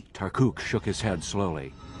free. Tarkuk shook his head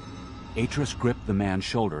slowly. Atris gripped the man's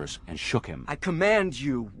shoulders and shook him. I command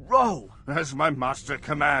you, row. As my master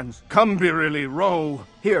commands. Come, Barilli, row.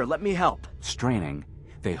 Here, let me help. Straining,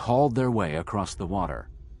 they hauled their way across the water,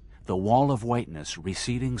 the wall of whiteness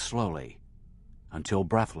receding slowly, until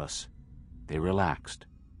breathless, they relaxed,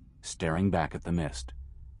 staring back at the mist.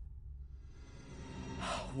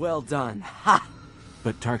 Well done. Ha!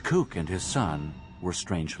 But Tarkuk and his son were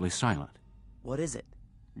strangely silent. What is it?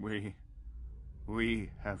 We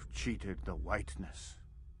have cheated the whiteness.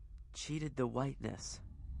 Cheated the whiteness?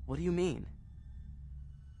 What do you mean?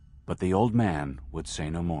 But the old man would say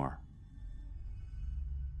no more.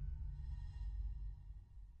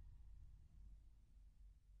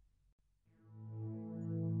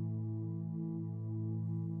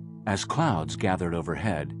 As clouds gathered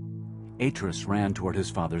overhead, Atris ran toward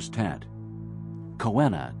his father's tent.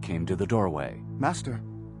 Coenna came to the doorway. Master,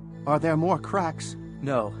 are there more cracks?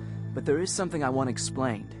 No, but there is something I want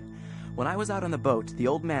explained. When I was out on the boat, the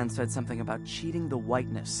old man said something about cheating the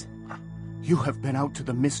whiteness. You have been out to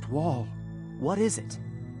the mist wall. What is it?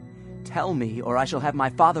 Tell me, or I shall have my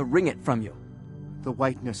father wring it from you. The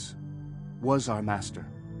whiteness was our master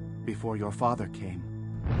before your father came.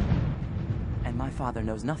 And my father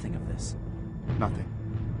knows nothing of this. Nothing.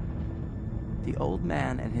 The old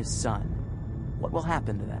man and his son, what will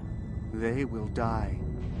happen to them? They will die.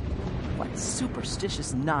 What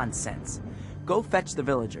superstitious nonsense. Go fetch the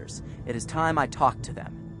villagers. It is time I talked to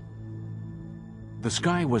them. The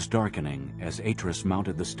sky was darkening as Atris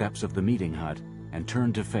mounted the steps of the meeting hut and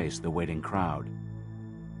turned to face the waiting crowd.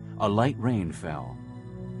 A light rain fell.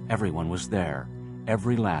 Everyone was there,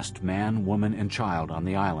 every last man, woman, and child on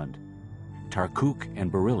the island, Tarkuk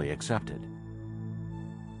and Barilli excepted.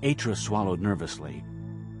 Atris swallowed nervously,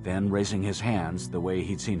 then, raising his hands the way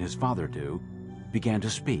he'd seen his father do, began to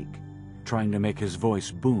speak, trying to make his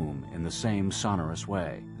voice boom in the same sonorous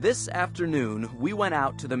way. This afternoon, we went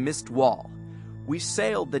out to the mist wall. We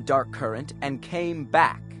sailed the dark current and came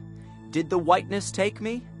back. Did the whiteness take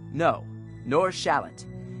me? No, nor shall it.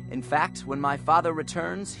 In fact, when my father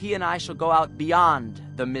returns, he and I shall go out beyond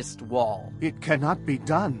the mist wall. It cannot be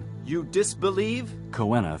done. You disbelieve?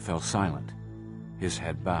 Coenna fell silent, his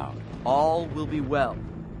head bowed. All will be well.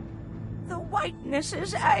 The whiteness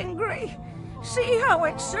is angry. See how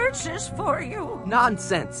it searches for you.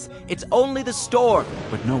 Nonsense! It's only the storm.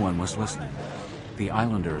 But no one was listening. The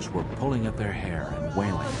islanders were pulling at their hair and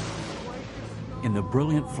wailing. In the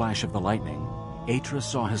brilliant flash of the lightning, Atris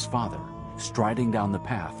saw his father striding down the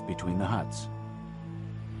path between the huts.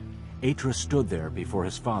 Atris stood there before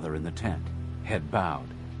his father in the tent, head bowed.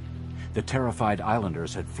 The terrified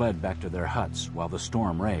islanders had fled back to their huts while the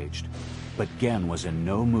storm raged, but Gen was in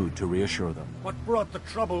no mood to reassure them. What brought the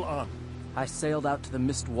trouble on? I sailed out to the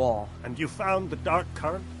mist wall. And you found the dark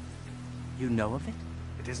current? You know of it?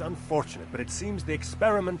 It is unfortunate, but it seems the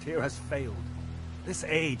experiment here has failed. This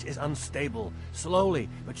age is unstable. Slowly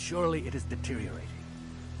but surely it is deteriorating.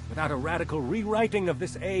 Without a radical rewriting of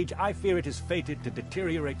this age, I fear it is fated to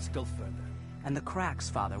deteriorate still further. And the cracks,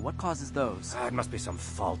 Father, what causes those? It must be some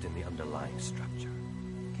fault in the underlying structure.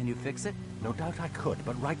 Can you fix it? No doubt I could,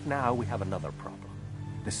 but right now we have another problem.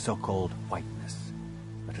 This so-called whiteness.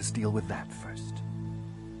 Let us deal with that first.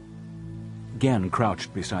 Gen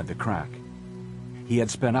crouched beside the crack. He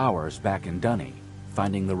had spent hours back in Dunny,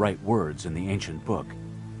 finding the right words in the ancient book,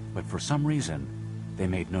 but for some reason, they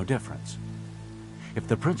made no difference. If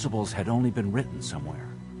the principles had only been written somewhere.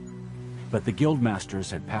 But the guildmasters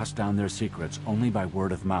had passed down their secrets only by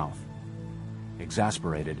word of mouth.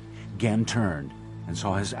 Exasperated, Gen turned and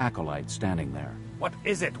saw his acolyte standing there. What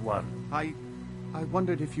is it, one? I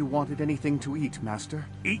wondered if you wanted anything to eat, Master.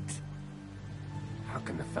 Eat? How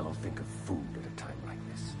can the fellow think of food at a time like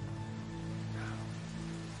this? Now,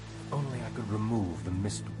 if only I could remove the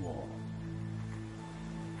Myst wall.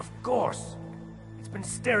 Of course! It's been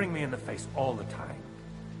staring me in the face all the time.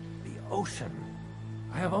 The ocean.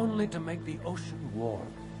 I have only to make the ocean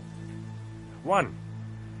warm. One,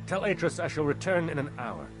 tell Atris I shall return in an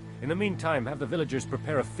hour. In the meantime, have the villagers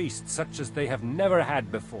prepare a feast such as they have never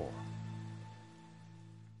had before.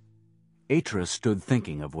 Atris stood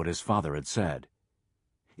thinking of what his father had said.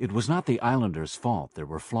 It was not the islanders' fault there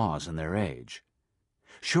were flaws in their age.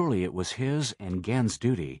 Surely it was his and Gen's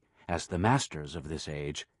duty, as the masters of this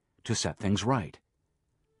age, to set things right.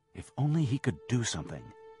 If only he could do something.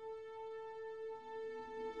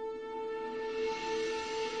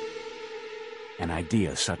 An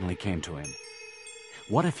idea suddenly came to him.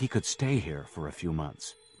 What if he could stay here for a few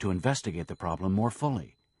months to investigate the problem more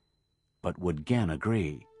fully? But would Gen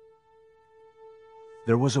agree?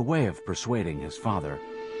 There was a way of persuading his father,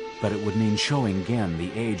 but it would mean showing Gen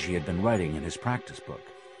the age he had been writing in his practice book.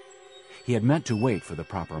 He had meant to wait for the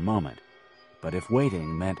proper moment, but if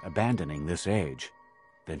waiting meant abandoning this age,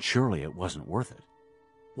 then surely it wasn't worth it.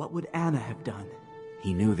 What would Anna have done?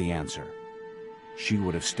 He knew the answer. She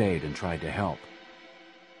would have stayed and tried to help.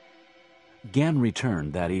 Gen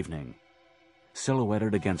returned that evening.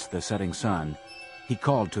 Silhouetted against the setting sun, he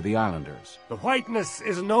called to the islanders. The whiteness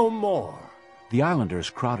is no more. The islanders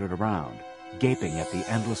crowded around, gaping at the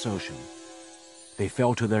endless ocean. They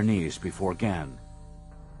fell to their knees before Gen.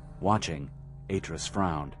 Watching, Atris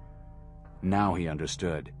frowned. Now he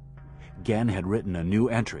understood. Gen had written a new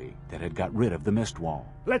entry that had got rid of the Myst wall.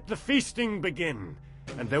 Let the feasting begin,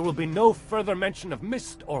 and there will be no further mention of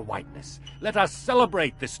Myst or whiteness. Let us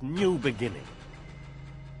celebrate this new beginning.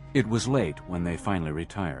 It was late when they finally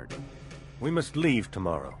retired. We must leave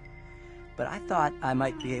tomorrow. But I thought I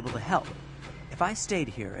might be able to help. If I stayed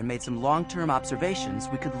here and made some long-term observations,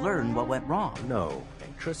 we could learn what went wrong. No,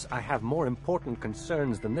 Atris, I have more important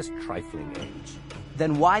concerns than this trifling age.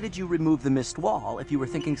 Then why did you remove the Myst wall if you were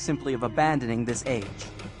thinking simply of abandoning this age?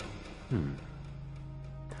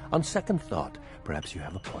 On second thought, perhaps you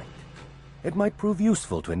have a point. It might prove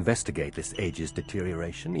useful to investigate this age's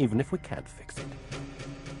deterioration, even if we can't fix it.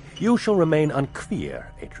 You shall remain on Kvier,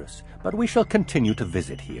 Atris, but we shall continue to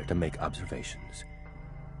visit here to make observations.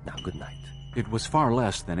 Now, good night. It was far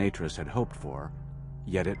less than Atris had hoped for,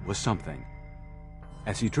 yet it was something.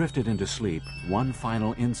 As he drifted into sleep, one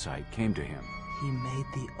final insight came to him. He made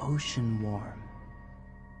the ocean warm.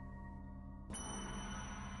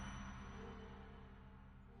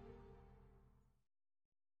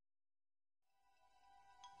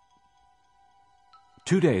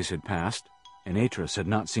 Two days had passed, and Atris had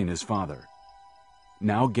not seen his father.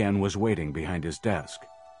 Now Gen was waiting behind his desk.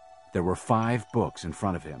 There were 5 books in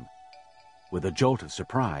front of him. With a jolt of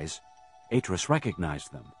surprise, Atris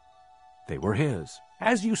recognized them. They were his.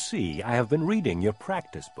 As you see, I have been reading your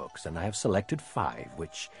practice books, and I have selected 5,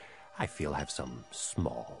 which I feel have some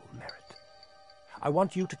small merit. I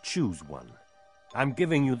want you to choose one. I'm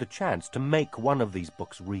giving you the chance to make one of these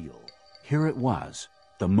books real. Here it was,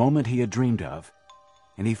 the moment he had dreamed of,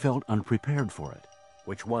 and he felt unprepared for it.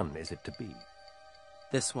 Which one is it to be?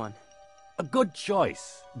 This one. A good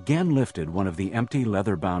choice. Gen lifted one of the empty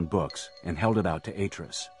leather-bound books and held it out to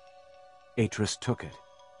Atris. Atris took it,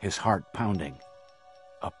 his heart pounding.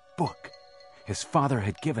 A book. His father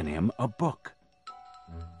had given him a book.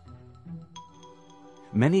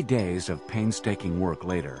 Many days of painstaking work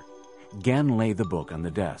later, Gen laid the book on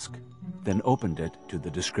the desk, then opened it to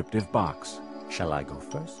the descriptive box. Shall I go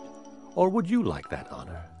first? Or would you like that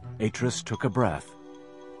honor? Atris took a breath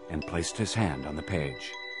and placed his hand on the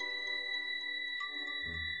page.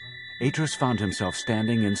 Atris found himself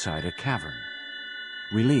standing inside a cavern.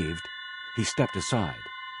 Relieved, he stepped aside,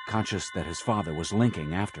 conscious that his father was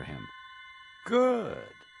linking after him. Good.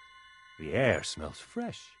 The air smells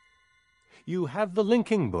fresh. You have the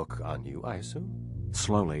linking book on you, I assume?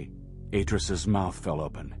 Slowly, Atrus's mouth fell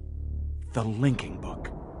open. The linking book.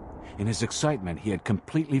 In his excitement, he had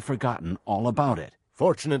completely forgotten all about it.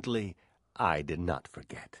 Fortunately, I did not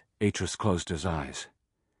forget. Atrus closed his eyes.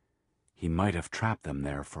 He might have trapped them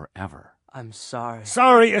there forever. I'm sorry.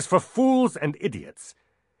 Sorry is for fools and idiots.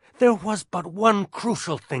 There was but one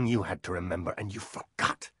crucial thing you had to remember, and you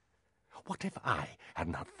forgot. What if I had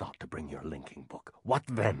not thought to bring your linking book? What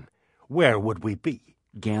then? Where would we be?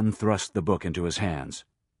 Gan thrust the book into his hands,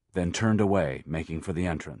 then turned away, making for the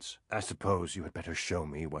entrance. I suppose you had better show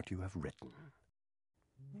me what you have written.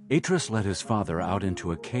 Atrus led his father out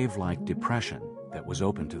into a cave-like depression that was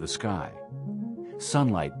open to the sky.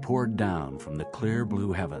 Sunlight poured down from the clear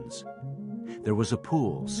blue heavens. There was a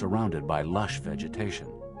pool surrounded by lush vegetation.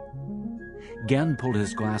 Gen pulled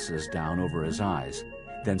his glasses down over his eyes,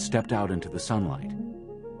 then stepped out into the sunlight.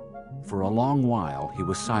 For a long while he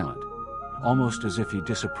was silent, almost as if he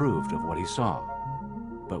disapproved of what he saw.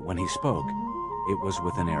 But when he spoke, it was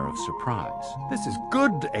with an air of surprise. This is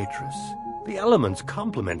good, Atrus. The elements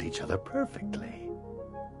complement each other perfectly.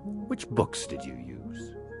 Which books did you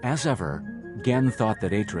use? As ever, Gen thought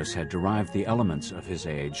that Atrus had derived the elements of his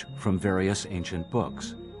age from various ancient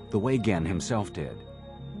books, the way Gen himself did.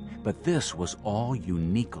 But this was all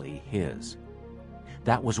uniquely his.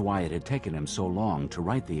 That was why it had taken him so long to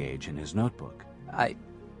write the age in his notebook. I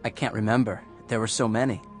can't remember. There were so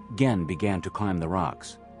many. Gen began to climb the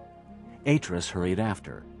rocks. Atrus hurried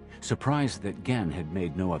after, surprised that Gen had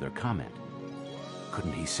made no other comment.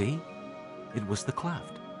 Couldn't he see? It was the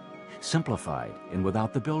cleft, simplified and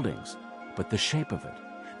without the buildings, but the shape of it,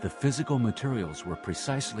 the physical materials were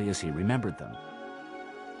precisely as he remembered them.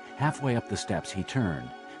 Halfway up the steps he turned,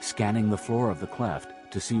 scanning the floor of the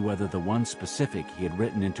cleft to see whether the one specific he had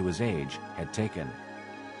written into his age had taken.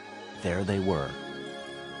 There they were,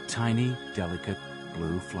 tiny, delicate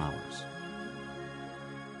blue flowers.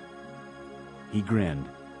 He grinned,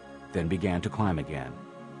 then began to climb again.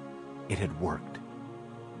 It had worked.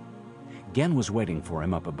 Gen was waiting for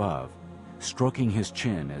him up above, stroking his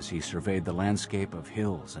chin as he surveyed the landscape of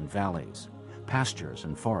hills and valleys, pastures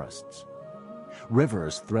and forests.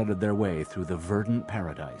 Rivers threaded their way through the verdant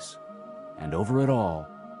paradise, and over it all,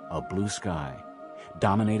 a blue sky,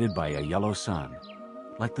 dominated by a yellow sun,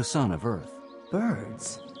 like the sun of Earth.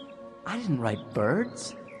 Birds? I didn't write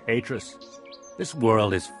birds. Atrus, this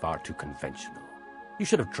world is far too conventional. You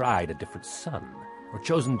should have tried a different sun, or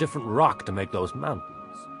chosen different rock to make those mountains.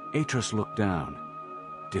 Atrus looked down,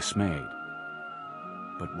 dismayed.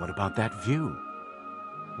 But what about that view?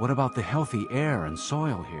 What about the healthy air and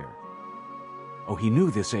soil here? Oh, he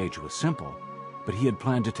knew this age was simple, but he had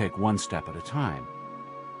planned to take one step at a time.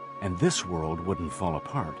 And this world wouldn't fall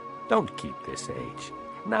apart. Don't keep this age.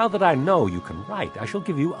 Now that I know you can write, I shall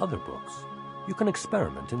give you other books. You can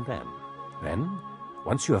experiment in them. Then,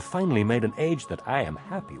 once you have finally made an age that I am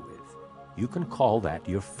happy with, you can call that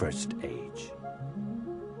your first age.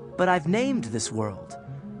 But I've named this world.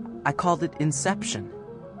 I called it Inception.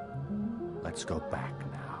 Let's go back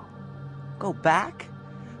now. Go back?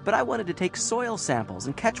 But I wanted to take soil samples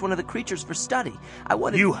and catch one of the creatures for study. I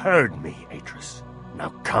wanted... You heard me, Atrus. Now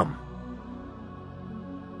come.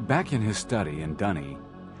 Back in his study in Dunny,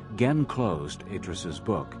 Gen closed Atrus's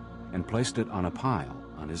book and placed it on a pile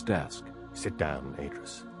on his desk. Sit down,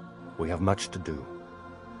 Atrus. We have much to do.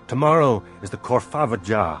 Tomorrow is the Corfava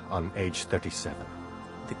Jah on age 37.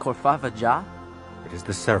 The Corfava Jah? It is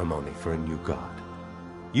the ceremony for a new god.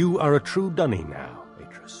 You are a true Dunny now,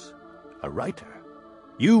 Atrus. A writer.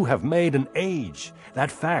 You have made an age.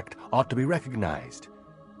 That fact ought to be recognized.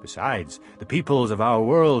 Besides, the peoples of our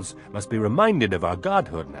worlds must be reminded of our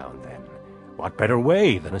godhood now and then. What better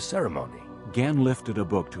way than a ceremony? Gan lifted a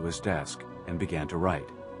book to his desk and began to write.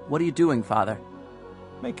 What are you doing, Father?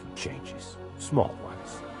 Making changes. Small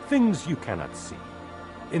ones. Things you cannot see.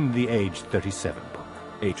 In the age 37 book.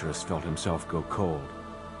 Atrus felt himself go cold.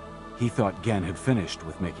 He thought Gen had finished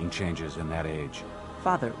with making changes in that age.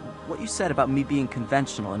 Father, what you said about me being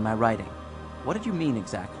conventional in my writing, what did you mean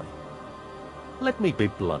exactly? Let me be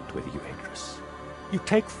blunt with you, Atrus. You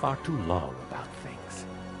take far too long about things.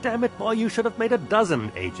 Damn it, boy, you should have made a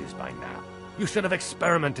dozen ages by now. You should have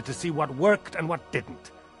experimented to see what worked and what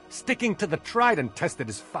didn't. Sticking to the tried and tested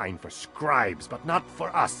is fine for scribes, but not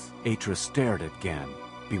for us. Atrus stared at Gen,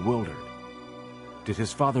 bewildered. Did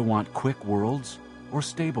his father want quick worlds or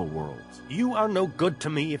stable worlds? You are no good to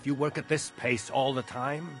me if you work at this pace all the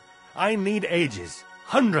time. I need ages,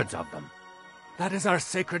 hundreds of them. That is our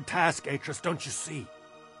sacred task, Atrus, don't you see?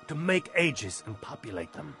 To make ages and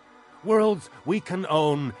populate them. Worlds we can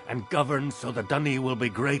own and govern so the Dunny will be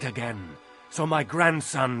great again. so my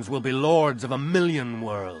grandsons will be lords of 1,000,000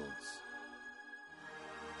 worlds.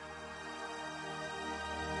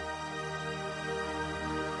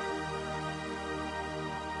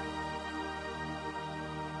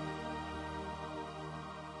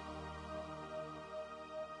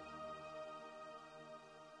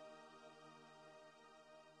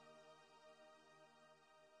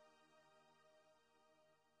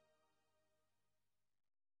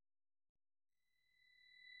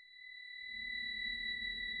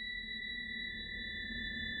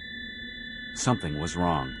 Something was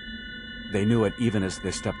wrong. They knew it even as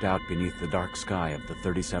they stepped out beneath the dark sky of the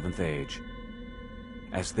 37th age.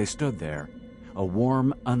 As they stood there, a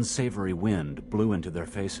warm, unsavory wind blew into their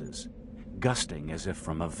faces, gusting as if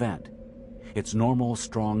from a vent, its normal,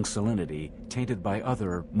 strong salinity tainted by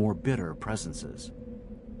other, more bitter presences.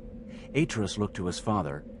 Atreus looked to his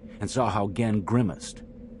father and saw how Gen grimaced,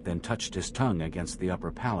 then touched his tongue against the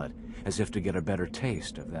upper palate as if to get a better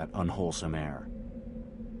taste of that unwholesome air.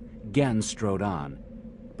 Gen strode on,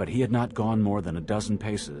 but he had not gone more than a dozen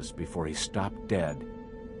paces before he stopped dead.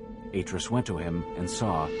 Atreus went to him and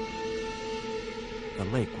saw the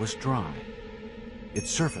lake was dry, its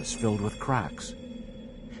surface filled with cracks.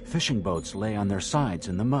 Fishing boats lay on their sides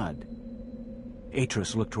in the mud.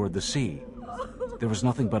 Atreus looked toward the sea. There was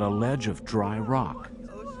nothing but a ledge of dry rock.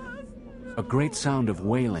 A great sound of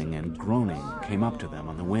wailing and groaning came up to them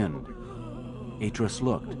on the wind. Atreus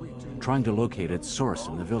looked, trying to locate its source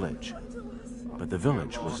in the village. But the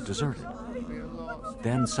village was deserted.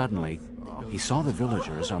 Then suddenly, he saw the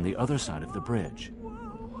villagers on the other side of the bridge.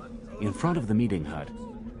 In front of the meeting hut,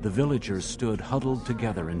 the villagers stood huddled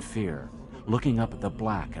together in fear, looking up at the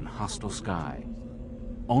black and hostile sky.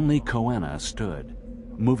 Only Coenna stood,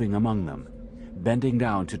 moving among them, bending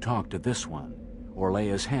down to talk to this one, or lay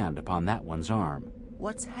his hand upon that one's arm.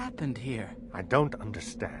 What's happened here? I don't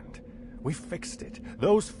understand. We fixed it.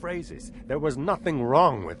 Those phrases, there was nothing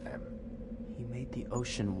wrong with them. He made the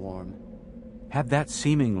ocean warm. Had that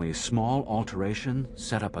seemingly small alteration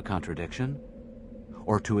set up a contradiction?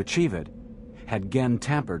 Or to achieve it, had Gen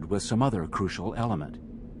tampered with some other crucial element?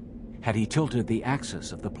 Had he tilted the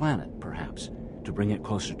axis of the planet, perhaps, to bring it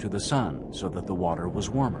closer to the sun so that the water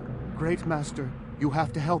was warmer? Great Master, you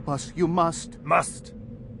have to help us. You must. Must?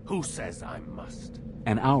 Who says I must?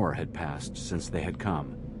 An hour had passed since they had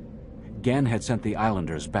come. Gen had sent the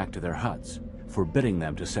islanders back to their huts, forbidding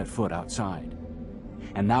them to set foot outside.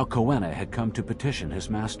 And now Coenna had come to petition his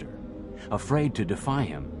master, afraid to defy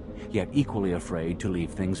him, yet equally afraid to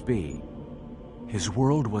leave things be. His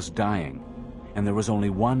world was dying, and there was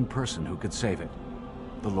only one person who could save it,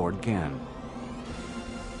 the Lord Gen.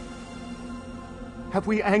 Have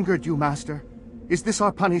we angered you, Master? Is this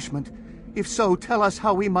our punishment? If so, tell us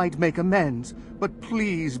how we might make amends. But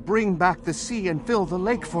please bring back the sea and fill the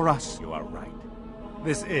lake for us. You are right.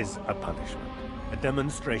 This is a punishment, a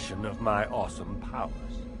demonstration of my awesome powers.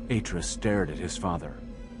 Atreus stared at his father,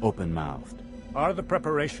 open-mouthed. Are the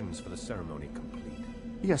preparations for the ceremony complete?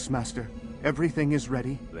 Yes, Master. Everything is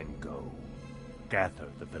ready. Then go. Gather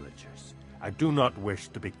the villagers. I do not wish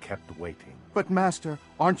to be kept waiting. But, Master,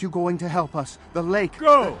 aren't you going to help us? The lake...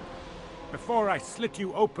 Go! Before I slit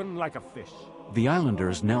you open like a fish. The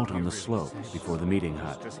islanders knelt on the slope before the meeting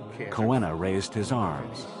hut. Coenna raised his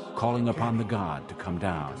arms, calling upon the god to come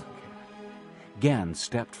down. Gen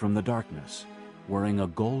stepped from the darkness, wearing a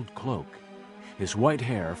gold cloak, his white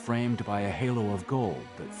hair framed by a halo of gold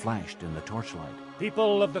that flashed in the torchlight.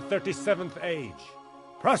 People of the 37th age,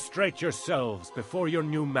 prostrate yourselves before your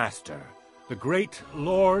new master, the great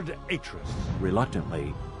Lord Atreus.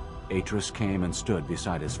 Reluctantly, Atreus came and stood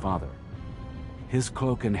beside his father. His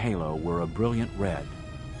cloak and halo were a brilliant red.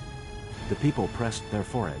 The people pressed their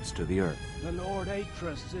foreheads to the earth. The Lord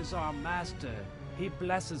Atreus is our master. He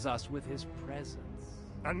blesses us with his presence.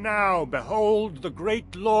 And now, behold the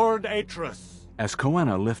great Lord Atreus. As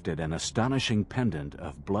Coenna lifted an astonishing pendant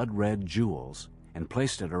of blood-red jewels and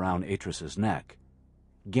placed it around Atreus's neck,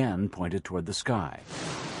 Gen pointed toward the sky.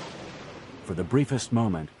 For the briefest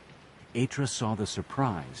moment, Atreus saw the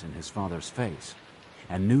surprise in his father's face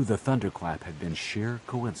and knew the thunderclap had been sheer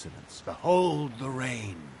coincidence. Behold the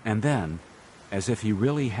rain. And then, as if he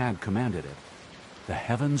really had commanded it, the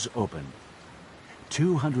heavens opened.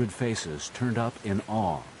 200 faces turned up in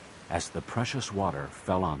awe as the precious water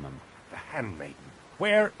fell on them. The handmaiden.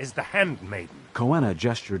 Where is the handmaiden? Coenna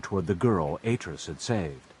gestured toward the girl Atreus had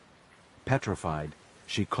saved. Petrified,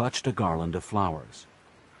 she clutched a garland of flowers.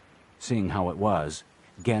 Seeing how it was,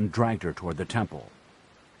 Gen dragged her toward the temple.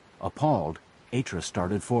 Appalled, Atreus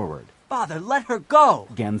started forward. Father, let her go!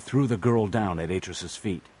 Gen threw the girl down at Atreus's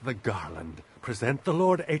feet. The garland. Present the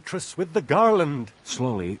Lord Atris with the garland.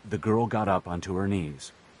 Slowly, the girl got up onto her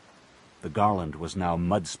knees. The garland was now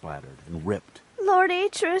mud-splattered and ripped. Lord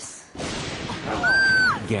Atris.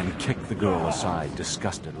 Gen kicked the girl aside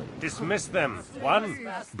disgustedly. Dismiss them.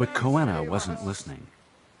 One. But Coenna wasn't listening.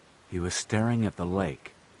 He was staring at the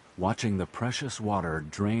lake, watching the precious water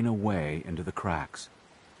drain away into the cracks.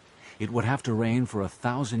 It would have to rain for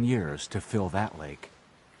 1,000 years to fill that lake,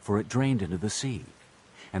 for it drained into the sea,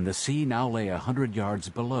 and the sea now lay 100 yards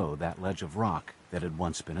below that ledge of rock that had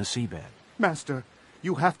once been a seabed. Master,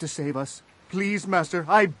 you have to save us. Please, Master,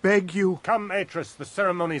 I beg you. Come, Atris, the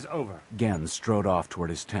ceremony's over. Gen strode off toward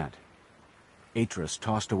his tent. Atris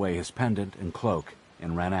tossed away his pendant and cloak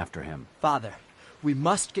and ran after him. Father, we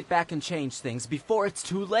must get back and change things before it's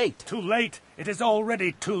too late. Too late? It is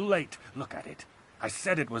already too late. Look at it. I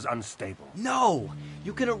said it was unstable. No!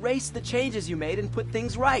 You can erase the changes you made and put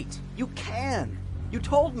things right. You can. You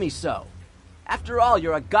told me so. After all,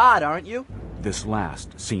 you're a god, aren't you? This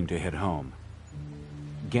last seemed to hit home.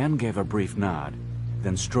 Gen gave a brief nod,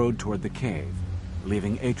 then strode toward the cave,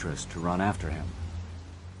 leaving Atris to run after him.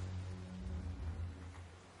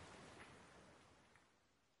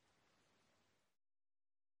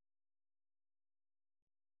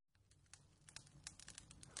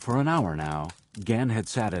 For an hour now, Gen had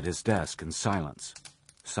sat at his desk in silence,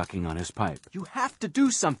 sucking on his pipe. You have to do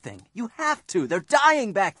something. You have to. They're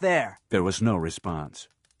dying back there. There was no response,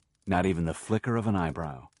 not even the flicker of an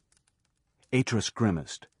eyebrow. Atris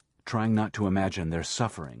grimaced, trying not to imagine their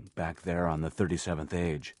suffering back there on the 37th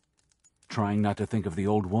age, trying not to think of the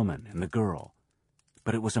old woman and the girl,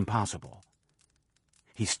 but it was impossible.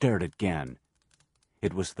 He stared at Gen.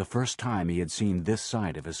 It was the first time he had seen this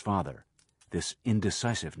side of his father, this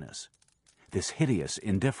indecisiveness, this hideous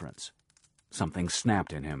indifference. Something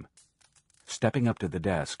snapped in him. Stepping up to the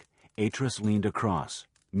desk, Atris leaned across,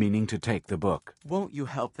 meaning to take the book. Won't you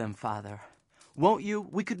help them, Father? Won't you?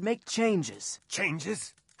 We could make changes.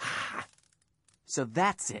 Changes? So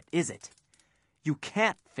that's it, is it? You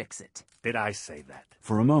can't fix it. Did I say that?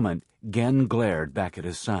 For a moment, Gen glared back at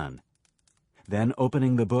his son. Then,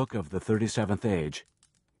 opening the book of the 37th age,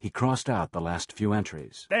 he crossed out the last few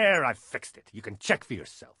entries. There, I fixed it. You can check for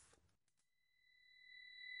yourself.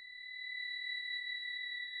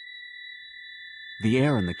 The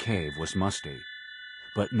air in the cave was musty,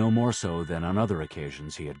 but no more so than on other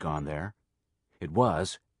occasions he had gone there. It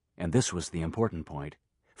was, and this was the important point,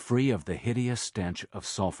 free of the hideous stench of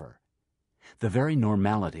sulfur. The very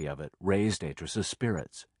normality of it raised Atris's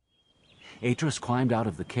spirits. Atris climbed out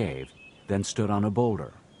of the cave, then stood on a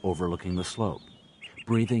boulder overlooking the slope,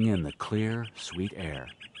 breathing in the clear, sweet air.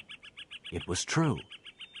 It was true.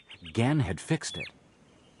 Gen had fixed it.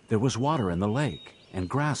 There was water in the lake and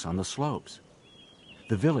grass on the slopes.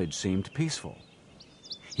 The village seemed peaceful.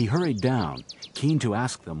 He hurried down, keen to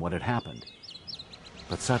ask them what had happened.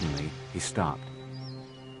 But suddenly, he stopped.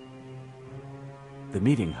 The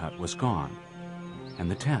meeting hut was gone,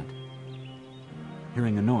 and the tent.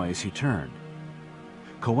 Hearing a noise, he turned.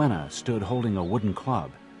 Coenna stood holding a wooden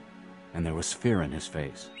club, and there was fear in his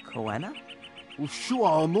face. Coenna? It's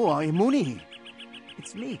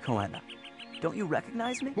me, Coenna. Don't you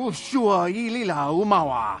recognize me?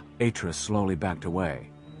 Atris slowly backed away.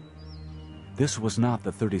 This was not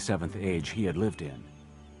the 37th age he had lived in.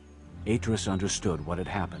 Atris understood what had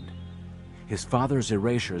happened. His father's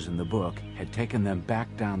erasures in the book had taken them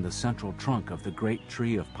back down the central trunk of the great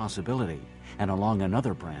tree of possibility and along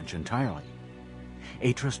another branch entirely.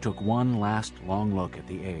 Atris took one last long look at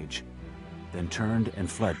the age, then turned and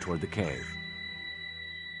fled toward the cave.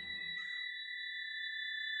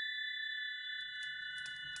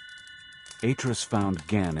 Atris found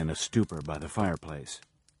Gen in a stupor by the fireplace,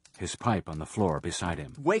 his pipe on the floor beside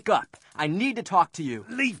him. Wake up! I need to talk to you.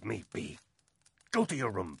 Leave me be. Go to your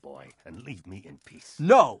room, boy, and leave me in peace.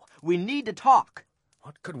 No! We need to talk!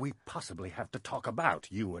 What could we possibly have to talk about,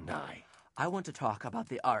 you and I? I want to talk about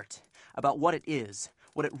the art, about what it is,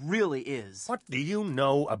 what it really is. What do you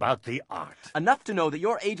know about the art? Enough to know that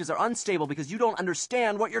your ages are unstable because you don't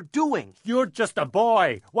understand what you're doing. You're just a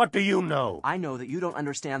boy. What do you know? I know that you don't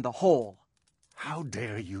understand the whole. How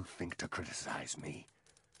dare you think to criticize me?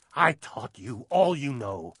 I taught you all you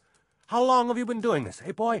know. How long have you been doing this,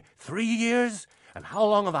 eh, boy? 3 years? And how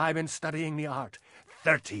long have I been studying the art?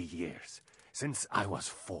 30 years. Since I was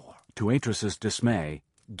 4. To Atris's dismay,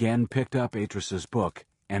 Gen picked up Atris's book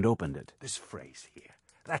and opened it. This phrase here.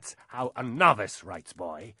 That's how a novice writes,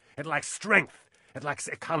 boy. It lacks strength. It lacks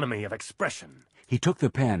economy of expression. He took the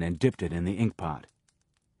pen and dipped it in the inkpot.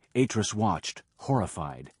 Atris watched,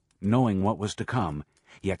 horrified, knowing what was to come,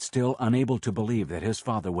 yet still unable to believe that his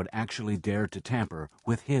father would actually dare to tamper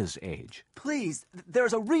with his age. Please,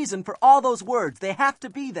 there's a reason for all those words. They have to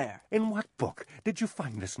be there. In what book did you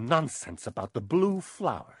find this nonsense about the blue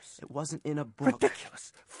flowers? It wasn't in a book.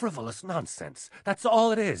 Ridiculous, frivolous nonsense. That's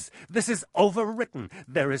all it is. This is overwritten.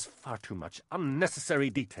 There is far too much unnecessary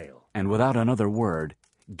detail. And without another word,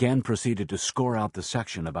 Gen proceeded to score out the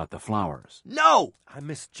section about the flowers. No! I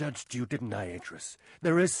misjudged you, didn't I, Atris?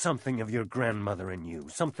 There is something of your grandmother in you,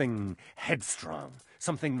 something headstrong,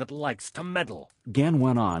 something that likes to meddle. Gen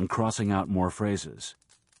went on, crossing out more phrases.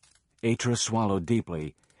 Atris swallowed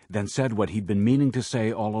deeply, then said what he'd been meaning to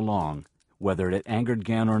say all along, whether it angered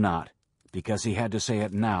Gen or not, because he had to say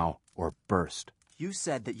it now or burst. You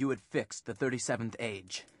said that you had fixed the 37th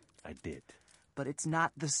age. I did. But it's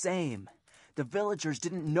not the same. The villagers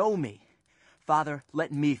didn't know me. Father,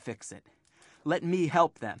 let me fix it. Let me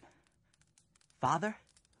help them. Father?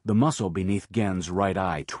 The muscle beneath Gen's right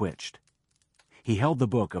eye twitched. He held the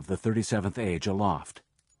book of the 37th age aloft,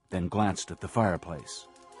 then glanced at the fireplace.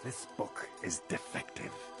 This book is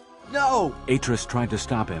defective. No! Atris tried to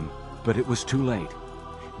stop him, but it was too late.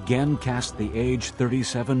 Gen cast the age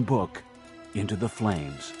 37 book into the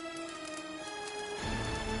flames.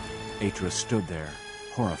 Atris stood there,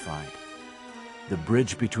 horrified. The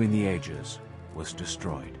bridge between the ages was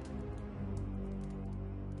destroyed.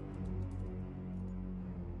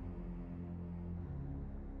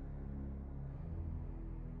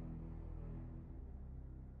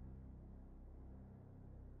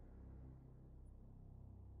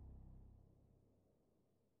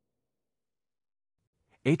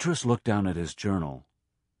 Atris looked down at his journal,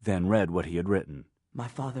 then read what he had written. My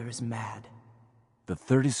father is mad. The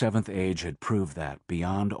 37th age had proved that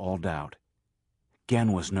beyond all doubt.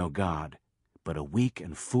 Gen was no god, but a weak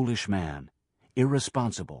and foolish man,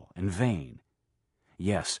 irresponsible and vain.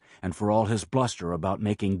 Yes, and for all his bluster about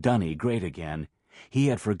making Dunny great again, he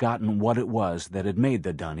had forgotten what it was that had made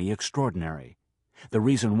the Dunny extraordinary, the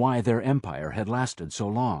reason why their empire had lasted so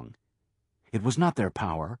long. It was not their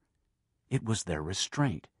power. It was their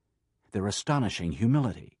restraint, their astonishing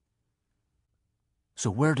humility. So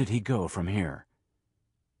where did he go from here?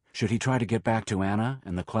 Should he try to get back to Anna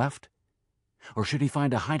and the cleft? Or should he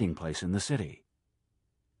find a hiding place in the city?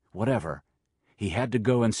 Whatever, he had to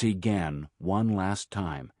go and see Gen one last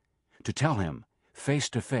time, to tell him, face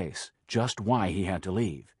to face, just why he had to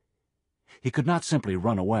leave. He could not simply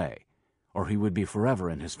run away, or he would be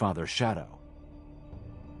forever in his father's shadow.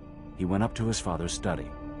 He went up to his father's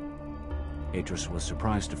study. Atris was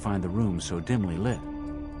surprised to find the room so dimly lit.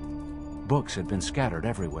 Books had been scattered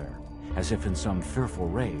everywhere, as if in some fearful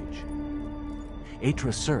rage.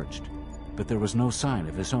 Atris searched, but there was no sign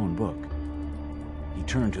of his own book. He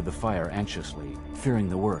turned to the fire anxiously, fearing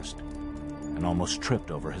the worst, and almost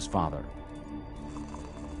tripped over his father.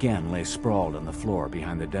 Gen lay sprawled on the floor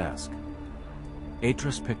behind the desk.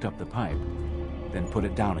 Atris picked up the pipe, then put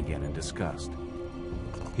it down again in disgust.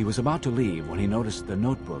 He was about to leave when he noticed the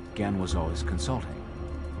notebook Gen was always consulting.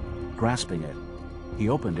 Grasping it, he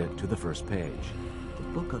opened it to the first page.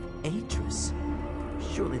 The book of Atris.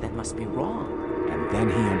 Surely that must be wrong. And then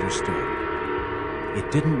he understood. It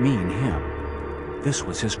didn't mean him. This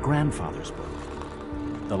was his grandfather's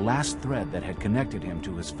book. The last thread that had connected him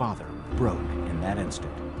to his father broke in that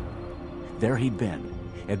instant. There he'd been,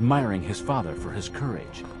 admiring his father for his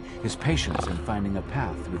courage, his patience in finding a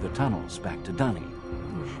path through the tunnels back to Dunny.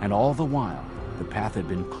 And all the while, the path had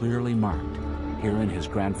been clearly marked, here in his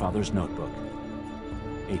grandfather's notebook.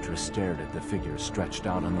 Atris stared at the figure stretched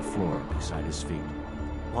out on the floor beside his feet.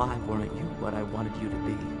 Why weren't you what I wanted you to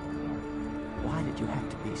be? Why did you have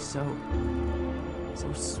to be so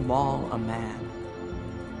small a man?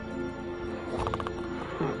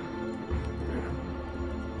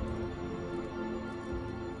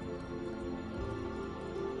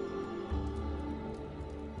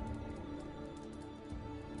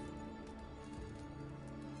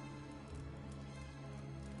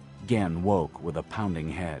 Gen woke with a pounding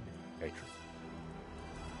head. Atris.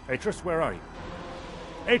 Atris, where are you?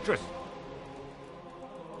 Atris!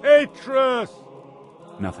 Atris!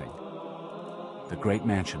 Nothing. The great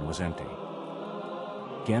mansion was empty.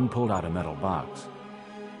 Gen pulled out a metal box.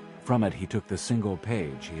 From it, he took the single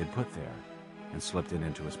page he had put there and slipped it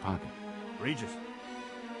into his pocket. Regis!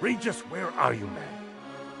 Regis, where are you, man?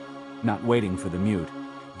 Not waiting for the mute,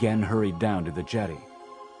 Gen hurried down to the jetty.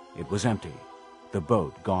 It was empty, the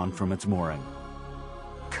boat gone from its mooring.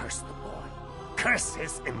 Curse the boy. Curse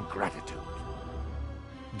his ingratitude.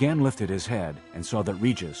 Gen lifted his head and saw that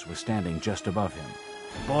Regis was standing just above him.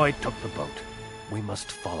 The boy took the boat. We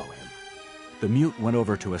must follow him. The mute went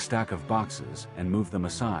over to a stack of boxes and moved them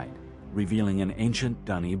aside, revealing an ancient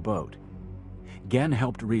dunny boat. Gen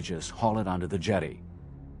helped Regis haul it onto the jetty.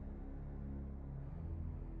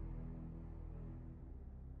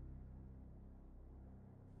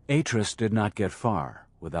 Atris did not get far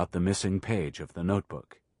without the missing page of the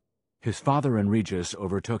notebook. His father and Regis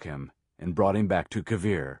overtook him and brought him back to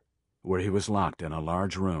Kavir, where he was locked in a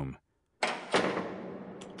large room.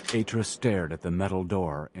 Atris stared at the metal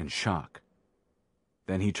door in shock.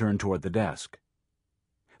 Then he turned toward the desk.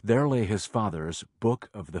 There lay his father's Book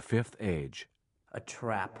of the Fifth Age. A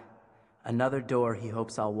trap. Another door he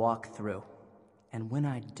hopes I'll walk through. And when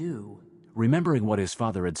I do... Remembering what his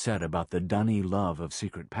father had said about the dunny love of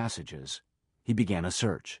secret passages, he began a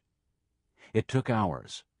search. It took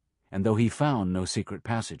hours, and though he found no secret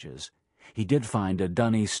passages, he did find a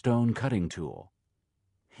dunny stone cutting tool.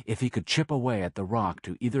 If he could chip away at the rock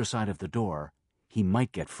to either side of the door, he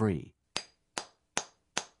might get free.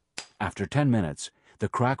 After 10 minutes, the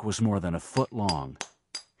crack was more than a foot long.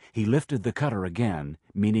 He lifted the cutter again,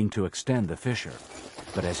 meaning to extend the fissure,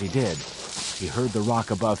 but as he did, he heard the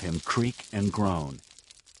rock above him creak and groan.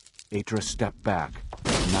 Atris stepped back,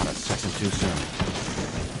 not a second too soon.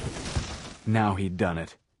 Now he'd done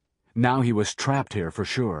it. Now he was trapped here for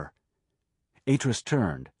sure. Atris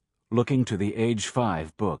turned, looking to the Age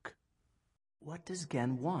 5 book. What does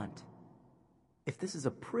Gen want? If this is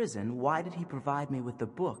a prison, why did he provide me with the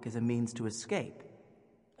book as a means to escape?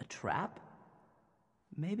 A trap?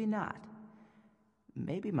 Maybe not.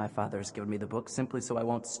 Maybe my father has given me the book simply so I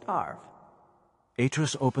won't starve.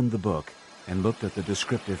 Atris opened the book and looked at the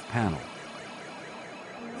descriptive panel.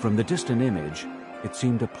 From the distant image, it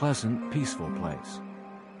seemed a pleasant, peaceful place.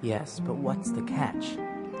 Yes, but what's the catch?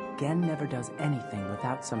 Gen never does anything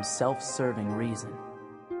without some self-serving reason.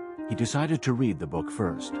 He decided to read the book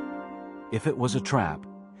first. If it was a trap,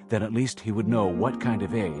 then at least he would know what kind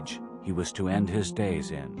of age he was to end his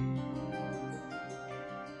days in.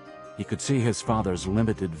 He could see his father's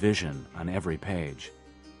limited vision on every page.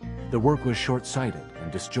 The work was short-sighted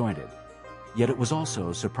and disjointed, yet it was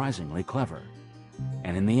also surprisingly clever.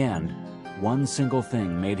 And in the end, one single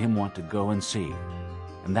thing made him want to go and see,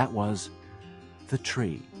 and that was the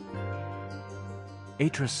tree.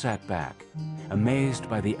 Atris sat back, amazed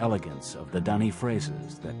by the elegance of the dunny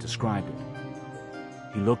phrases that described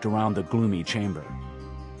it. He looked around the gloomy chamber.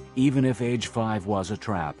 Even if Age 5 was a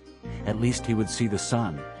trap, at least he would see the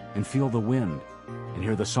sun and feel the wind and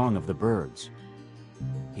hear the song of the birds.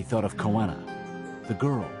 He thought of Coenna, the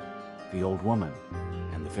girl, the old woman,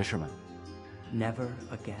 and the fisherman. Never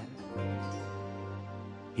again.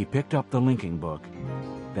 He picked up the linking book,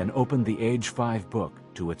 then opened the Age 5 book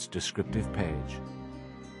to its descriptive page.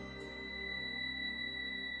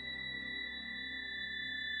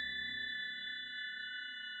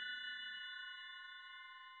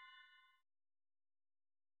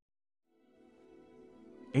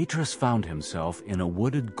 Atris found himself in a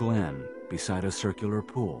wooded glen beside a circular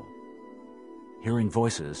pool. Hearing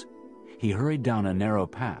voices, he hurried down a narrow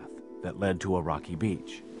path that led to a rocky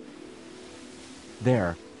beach.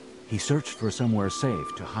 There, he searched for somewhere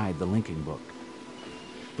safe to hide the linking book.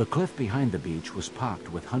 The cliff behind the beach was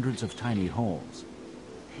pocked with hundreds of tiny holes.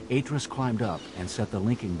 Atris climbed up and set the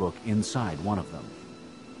linking book inside one of them.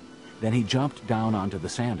 Then he jumped down onto the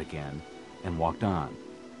sand again and walked on.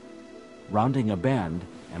 Rounding a bend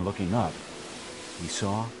and looking up, he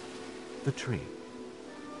saw the tree.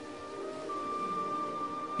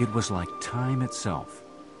 It was like time itself.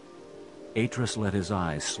 Atris let his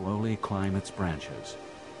eyes slowly climb its branches.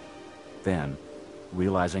 Then,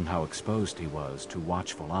 realizing how exposed he was to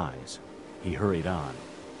watchful eyes, he hurried on.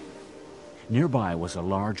 Nearby was a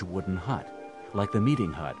large wooden hut, like the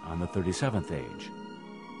meeting hut on the 37th Age.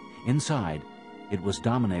 Inside, it was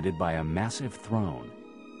dominated by a massive throne.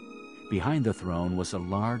 Behind the throne was a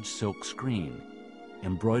large silk screen,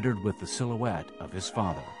 embroidered with the silhouette of his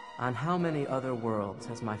father. On how many other worlds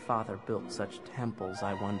has my father built such temples,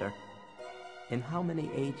 I wonder? In how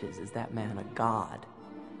many ages is that man a god?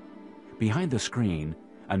 Behind the screen,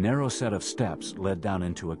 a narrow set of steps led down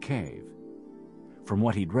into a cave. From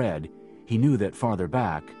what he'd read, he knew that farther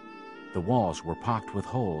back, the walls were pocked with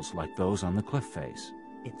holes like those on the cliff face.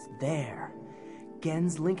 It's there.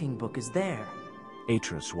 Gen's linking book is there.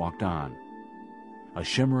 Atris walked on. A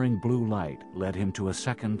shimmering blue light led him to a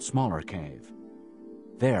second, smaller cave.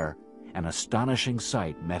 There, an astonishing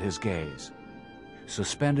sight met his gaze.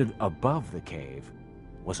 Suspended above the cave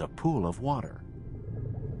was a pool of water.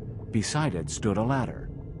 Beside it stood a ladder.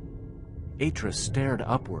 Atris stared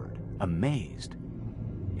upward, amazed.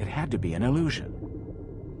 It had to be an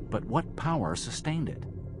illusion. But what power sustained it?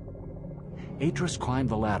 Atris climbed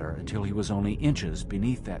the ladder until he was only inches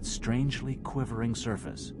beneath that strangely quivering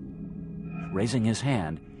surface. Raising his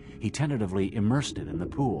hand, he tentatively immersed it in the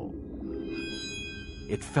pool.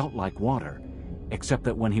 It felt like water, except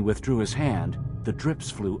that when he withdrew his hand, the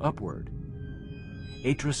drips flew upward.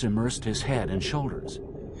 Atris immersed his head and shoulders,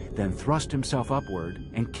 then thrust himself upward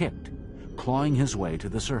and kicked, clawing his way to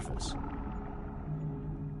the surface.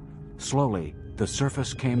 Slowly, the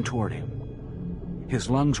surface came toward him. His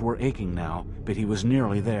lungs were aching now, but he was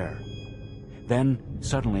nearly there. Then,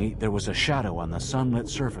 suddenly, there was a shadow on the sunlit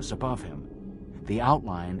surface above him, the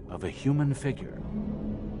outline of a human figure.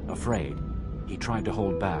 Afraid, he tried to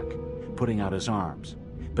hold back, putting out his arms,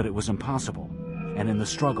 but it was impossible, and in the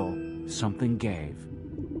struggle, something gave.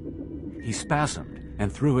 He spasmed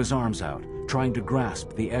and threw his arms out, trying to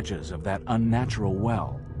grasp the edges of that unnatural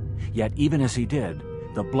well. Yet even as he did,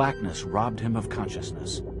 the blackness robbed him of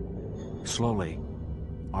consciousness. Slowly,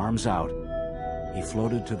 arms out, he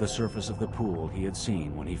floated to the surface of the pool he had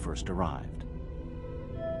seen when he first arrived.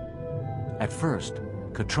 At first,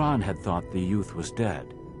 Katran had thought the youth was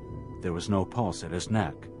dead. There was no pulse at his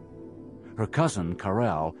neck. Her cousin,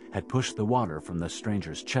 Karel, had pushed the water from the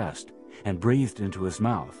stranger's chest and breathed into his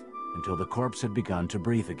mouth until the corpse had begun to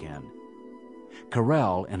breathe again.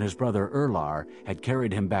 Karel and his brother Erlar had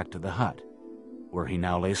carried him back to the hut, where he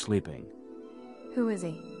now lay sleeping. Who is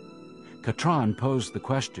he? Katran posed the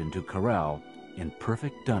question to Karel in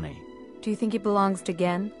perfect Dunny. Do you think he belongs to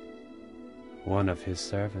Gen? One of his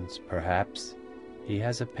servants, perhaps. He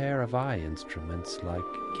has a pair of eye instruments like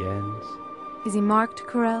Gen's. Is he marked,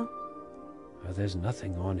 Karel? There's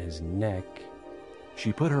nothing on his neck.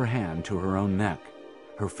 She put her hand to her own neck,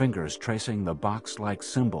 her fingers tracing the box-like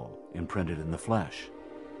symbol imprinted in the flesh.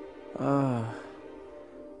 Where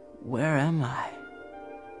am I?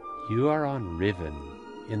 You are on Riven,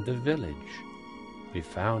 in the village. We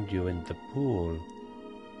found you in the pool.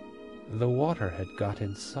 The water had got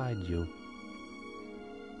inside you.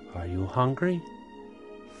 Are you hungry?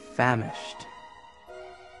 Famished.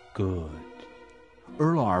 Good.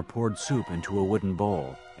 Erlar poured soup into a wooden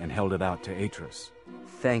bowl and held it out to Atris.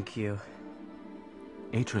 Thank you.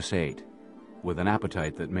 Atris ate, with an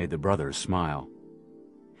appetite that made the brothers smile.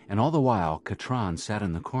 And all the while, Katran sat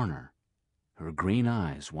in the corner, her green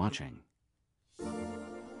eyes watching.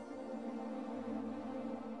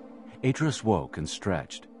 Atris woke and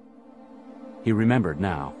stretched. He remembered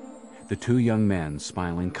now, the two young men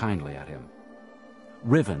smiling kindly at him.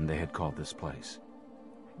 Riven, they had called this place.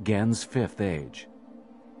 Gen's fifth age.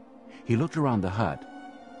 He looked around the hut,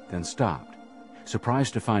 then stopped,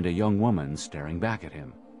 surprised to find a young woman staring back at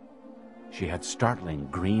him. She had startling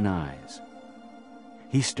green eyes.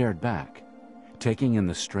 He stared back, taking in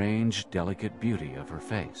the strange, delicate beauty of her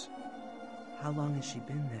face. How long has she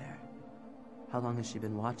been there? How long has she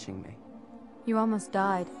been watching me? You almost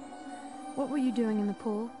died. What were you doing in the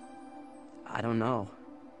pool? I don't know.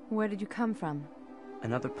 Where did you come from?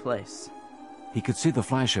 Another place. He could see the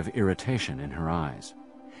flash of irritation in her eyes.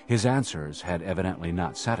 His answers had evidently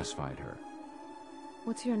not satisfied her.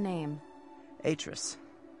 What's your name? Atris.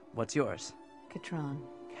 What's yours? Katran.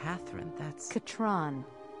 Catherine, that's... Katran.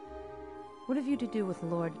 What have you to do with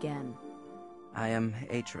Lord Gen? I am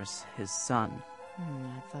Atris, his son.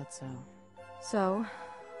 I thought so. So,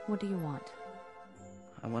 what do you want?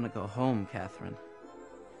 I want to go home, Catherine.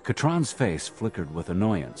 Katran's face flickered with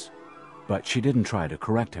annoyance, but she didn't try to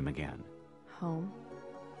correct him again. Home?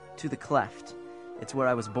 To the cleft. It's where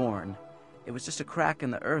I was born. It was just a crack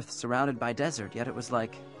in the earth surrounded by desert, yet it was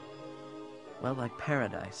like... well, like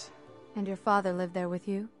paradise. And your father lived there with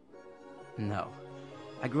you? No.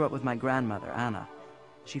 I grew up with my grandmother, Anna.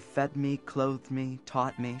 She fed me, clothed me,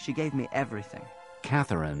 taught me. She gave me everything.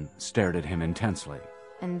 Catherine stared at him intensely.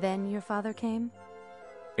 And then your father came?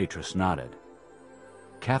 Atris nodded.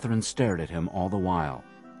 Catherine stared at him all the while,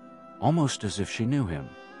 almost as if she knew him.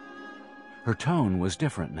 Her tone was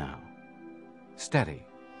different now. Steady.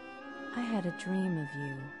 I had a dream of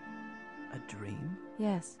you. A dream?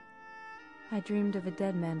 Yes. I dreamed of a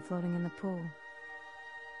dead man floating in the pool.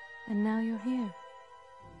 And now you're here.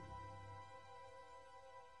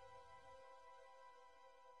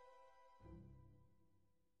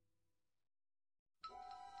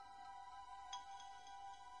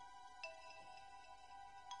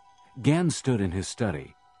 Gen stood in his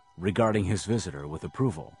study, regarding his visitor with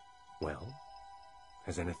approval. Well,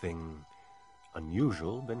 has anything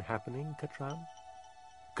unusual been happening, Katran?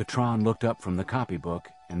 Katran looked up from the copybook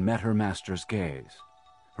and met her master's gaze,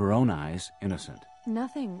 her own eyes innocent.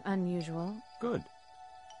 Nothing unusual. Good.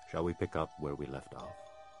 Shall we pick up where we left off?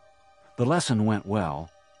 The lesson went well,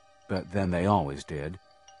 but then they always did.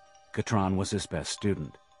 Katran was his best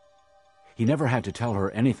student. He never had to tell her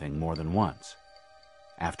anything more than once.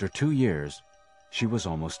 After 2 years, she was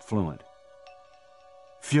almost fluent.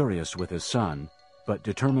 Furious with his son, but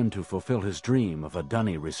determined to fulfill his dream of a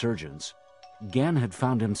dunny resurgence, Gen had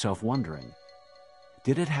found himself wondering,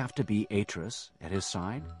 did it have to be Atris at his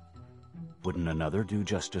side? Wouldn't another do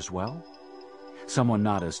just as well? Someone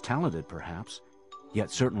not as talented, perhaps, yet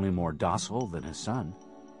certainly more docile than his son.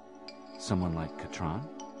 Someone like Katran?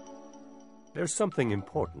 There's something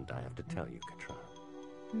important I have to tell you, Katran.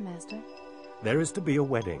 Master? There is to be a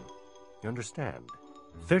wedding. You understand?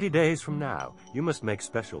 30 days from now, you must make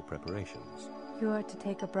special preparations. You are to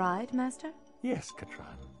take a bride, Master? Yes,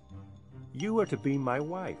 Katran. You are to be my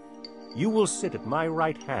wife. You will sit at my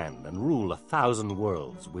right hand and rule 1,000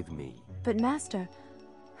 worlds with me. But, Master,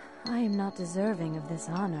 I am not deserving of this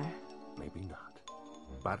honor. Maybe not.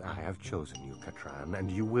 But I have chosen you, Katran,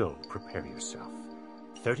 and you will prepare yourself.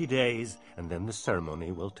 30 days, and then the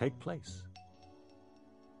ceremony will take place.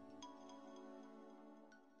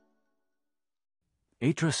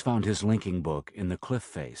 Atris found his linking book in the cliff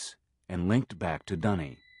face and linked back to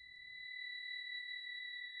Dunny.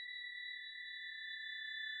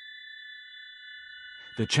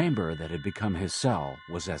 The chamber that had become his cell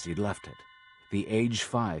was as he'd left it, the Age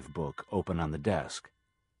 5 book open on the desk.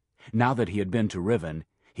 Now that he had been to Riven,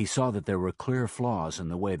 he saw that there were clear flaws in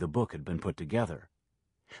the way the book had been put together.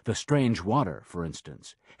 The strange water, for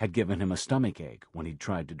instance, had given him a stomachache when he'd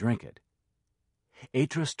tried to drink it.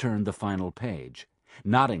 Atris turned the final page,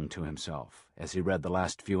 nodding to himself as he read the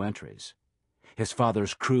last few entries. His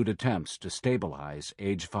father's crude attempts to stabilize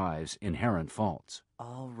Age 5's inherent faults.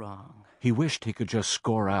 All wrong. He wished he could just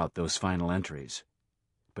score out those final entries.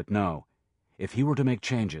 But no, if he were to make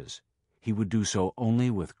changes, he would do so only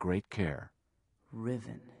with great care.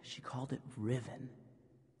 Riven. She called it Riven.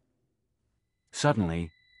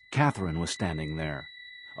 Suddenly, Catherine was standing there,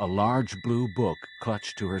 a large blue book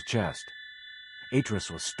clutched to her chest.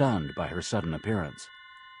 Atris was stunned by her sudden appearance.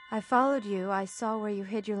 I followed you. I saw where you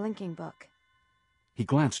hid your linking book. He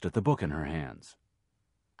glanced at the book in her hands.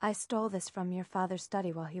 I stole this from your father's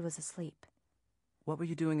study while he was asleep. What were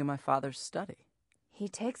you doing in my father's study? He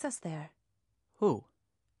takes us there. Who?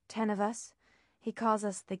 10 of us. He calls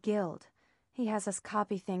us the Guild. He has us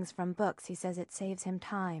copy things from books. He says it saves him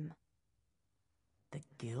time. The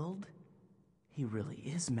Guild? He really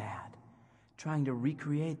is mad. Trying to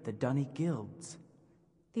recreate the Dunny Guilds.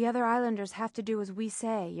 The other islanders have to do as we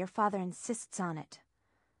say. Your father insists on it.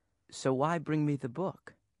 So why bring me the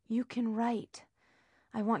book? You can write.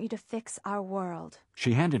 I want you to fix our world.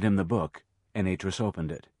 She handed him the book, and Atris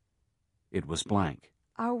opened it. It was blank.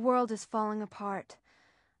 Our world is falling apart.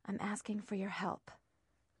 I'm asking for your help.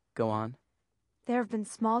 Go on. There have been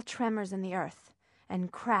small tremors in the earth,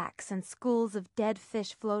 and cracks and schools of dead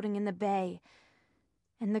fish floating in the bay,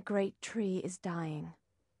 and the great tree is dying.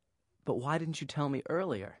 But why didn't you tell me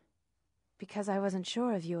earlier? Because I wasn't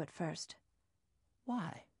sure of you at first.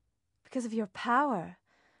 Why? Because of your power.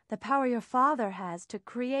 The power your father has to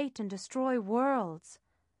create and destroy worlds.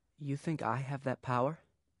 You think I have that power?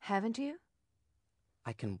 Haven't you?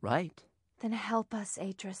 I can write. Then help us,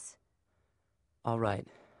 Atris. All right,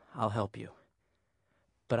 I'll help you.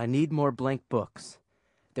 But I need more blank books.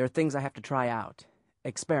 There are things I have to try out.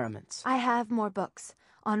 Experiments. I have more books.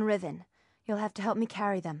 On Riven. You'll have to help me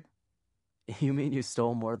carry them. You mean you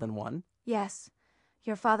stole more than one? Yes.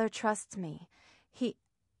 Your father trusts me.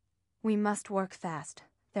 We must work fast.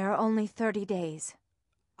 There are only 30 days.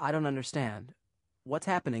 I don't understand. What's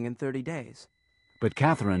happening in 30 days? But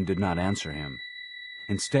Catherine did not answer him.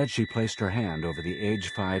 Instead, she placed her hand over the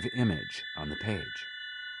Age 5 image on the page.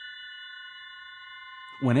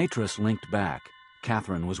 When Atris linked back,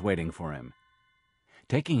 Catherine was waiting for him.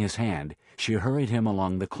 Taking his hand, she hurried him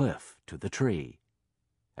along the cliff to the tree.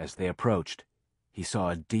 As they approached, he saw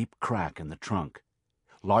a deep crack in the trunk,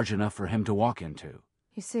 large enough for him to walk into.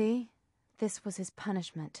 You see, this was his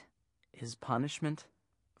punishment. His punishment?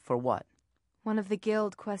 For what? One of the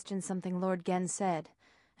guild questioned something Lord Gen said,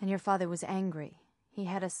 and your father was angry. He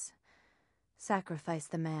had us sacrifice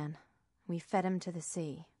the man. We fed him to the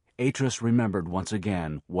sea. Atris remembered once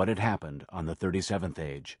again what had happened on the 37th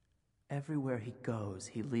Age. Everywhere he goes,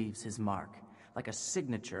 he leaves his mark, like a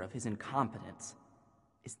signature of his incompetence.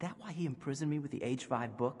 Is that why he imprisoned me with the Age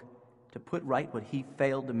 5 book? To put right what he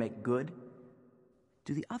failed to make good?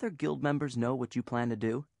 Do the other guild members know what you plan to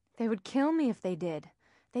do? They would kill me if they did.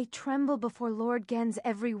 They tremble before Lord Gen's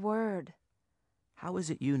every word. How is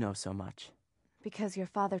it you know so much? Because your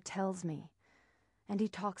father tells me. And he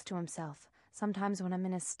talks to himself. Sometimes when I'm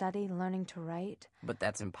in his study, learning to write. But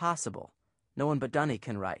that's impossible. No one but Dunny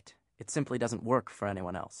can write. It simply doesn't work for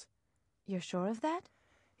anyone else. You're sure of that?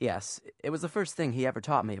 Yes, it was the first thing he ever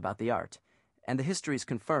taught me about the art, and the histories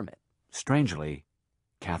confirm it. Strangely,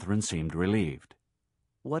 Catherine seemed relieved.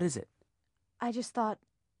 What is it? I just thought...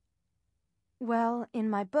 Well, in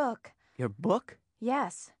my book... Your book?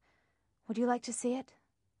 Yes. Would you like to see it?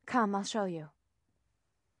 Come, I'll show you.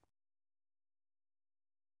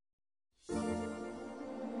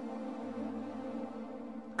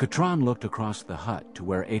 Katran looked across the hut to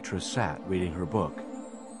where Atris sat reading her book.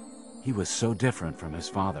 He was so different from his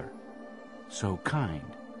father. So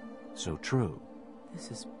kind, so true. This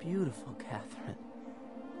is beautiful, Catherine.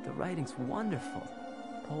 The writing's wonderful,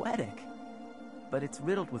 poetic. But it's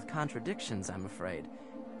riddled with contradictions, I'm afraid.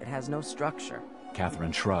 It has no structure.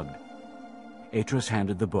 Catherine shrugged. Atris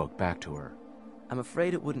handed the book back to her. I'm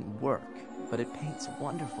afraid it wouldn't work, but it paints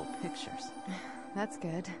wonderful pictures. That's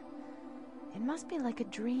good. It must be like a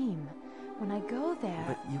dream. When I go there...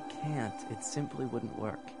 But you can't. It simply wouldn't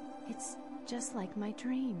work. It's just like my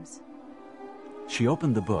dreams. She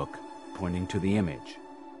opened the book, pointing to the image.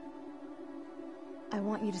 I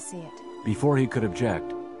want you to see it. Before he could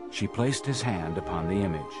object, she placed his hand upon the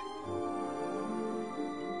image.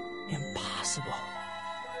 Impossible.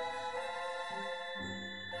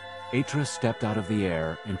 Atris stepped out of the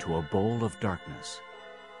air into a bowl of darkness.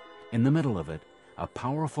 In the middle of it, a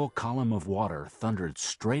powerful column of water thundered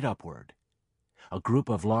straight upward. A group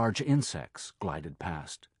of large insects glided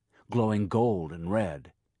past, glowing gold and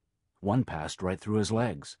red. One passed right through his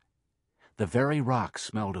legs. The very rock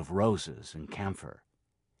smelled of roses and camphor.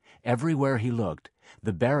 Everywhere he looked,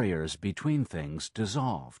 the barriers between things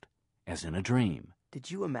dissolved, as in a dream.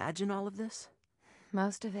 Did you imagine all of this?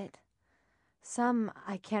 Most of it. Some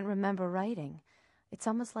I can't remember writing. It's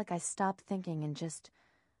almost like I stopped thinking and just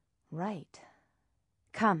write.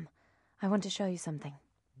 Come, I want to show you something.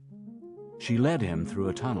 She led him through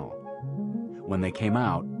a tunnel. When they came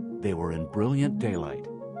out, they were in brilliant daylight.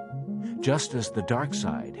 Just as the dark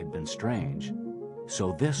side had been strange,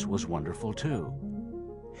 so this was wonderful too.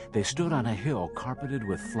 They stood on a hill carpeted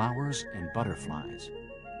with flowers and butterflies.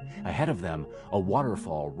 Ahead of them, a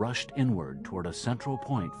waterfall rushed inward toward a central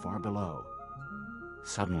point far below.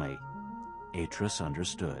 Suddenly, Atris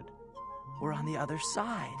understood. We're on the other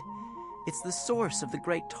side. It's the source of the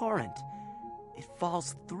great torrent. It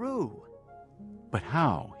falls through. But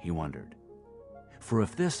how, he wondered. For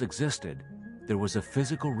if this existed, there was a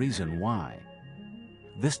physical reason why.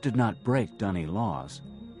 This did not break Dunny laws.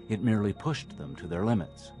 It merely pushed them to their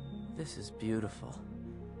limits. This is beautiful.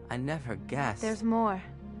 I never guessed. There's more.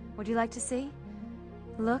 Would you like to see?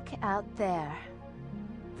 Look out there.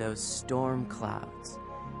 Those storm clouds.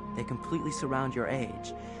 They completely surround your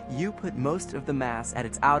age. You put most of the mass at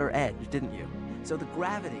its outer edge, didn't you? So the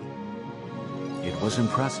gravity... It was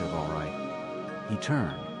impressive, all right. He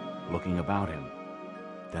turned, looking about him,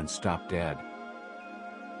 then stopped dead.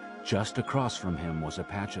 Just across from him was a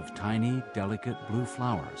patch of tiny, delicate blue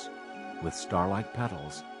flowers with star-like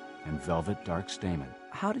petals and velvet dark stamen.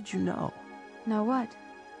 How did you know? Know what?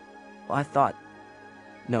 Well, I thought...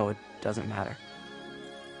 No, it doesn't matter.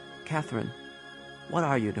 Catherine, what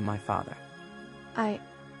are you to my father? I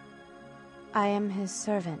am his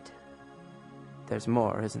servant. There's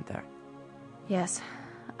more, isn't there? Yes,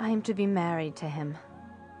 I am to be married to him.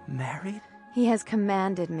 Married? He has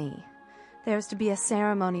commanded me. There's to be a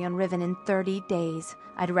ceremony on Riven in 30 days.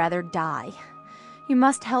 I'd rather die. You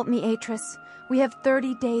must help me, Atris. We have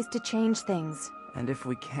 30 days to change things. And if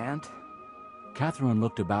we can't? Catherine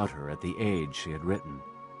looked about her at the age she had written,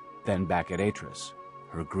 then back at Atris,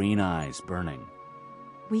 her green eyes burning.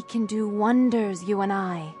 We can do wonders, you and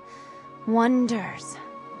I. Wonders.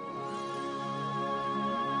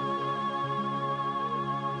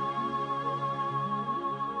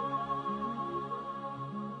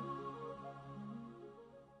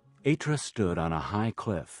 Atris stood on a high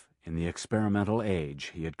cliff in the experimental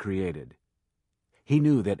age he had created. He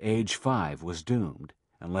knew that Age 5 was doomed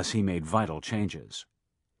unless he made vital changes.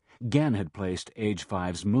 Gen had placed Age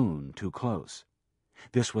 5's moon too close.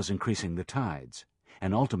 This was increasing the tides,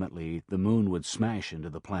 and ultimately the moon would smash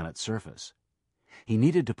into the planet's surface. He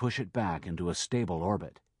needed to push it back into a stable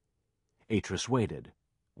orbit. Atris waited,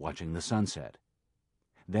 watching the sunset.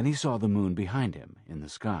 Then he saw the moon behind him in the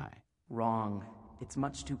sky. Wrong. It's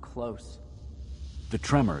much too close. The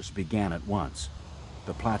tremors began at once,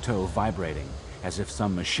 the plateau vibrating as if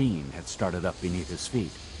some machine had started up beneath his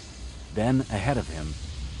feet. Then, ahead of him,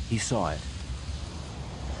 he saw it.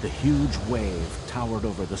 The huge wave towered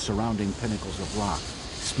over the surrounding pinnacles of rock,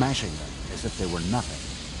 smashing them as if they were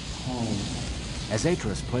nothing. Home. As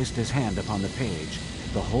Atris placed his hand upon the page,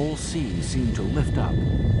 the whole sea seemed to lift up,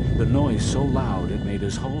 the noise so loud it made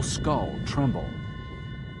his whole skull tremble.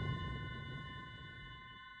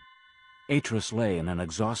 Atris lay in an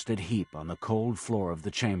exhausted heap on the cold floor of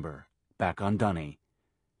the chamber, back on Dunny.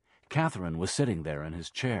 Catherine was sitting there in his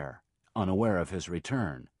chair, unaware of his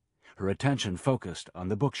return, her attention focused on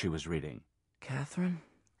the book she was reading. Catherine?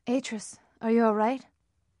 Atris, are you all right?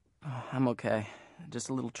 Oh, I'm okay. Just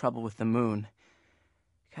a little trouble with the moon.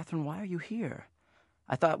 Catherine, why are you here?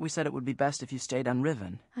 I thought we said it would be best if you stayed on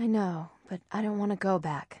Riven. I know, but I don't want to go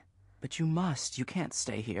back. But you must. You can't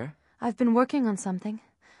stay here. I've been working on something.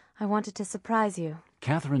 I wanted to surprise you.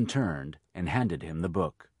 Catherine turned and handed him the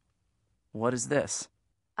book. What is this?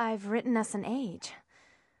 I've written us an age.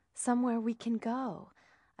 Somewhere we can go.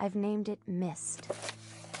 I've named it Myst.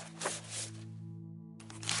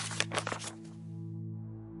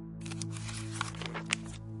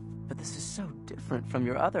 But this is so different from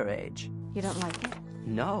your other age. You don't like it?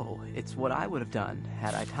 No, it's what I would have done,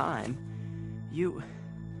 had I time.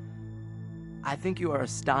 I think you are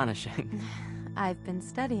astonishing. I've been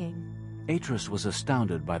studying. Atris was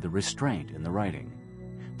astounded by the restraint in the writing,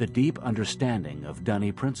 the deep understanding of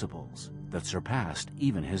Dunny principles that surpassed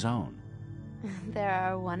even his own. There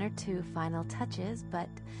are one or two final touches, but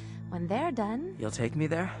when they're done... You'll take me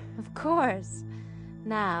there? Of course.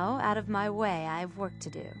 Now, out of my way, I have work to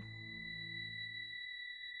do.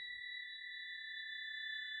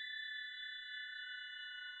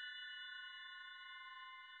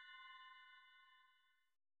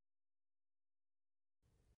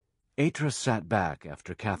 Atris sat back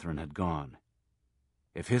after Catherine had gone.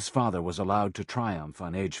 If his father was allowed to triumph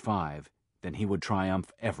on age 5, then he would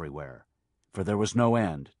triumph everywhere, for there was no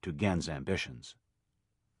end to Gen's ambitions.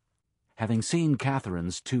 Having seen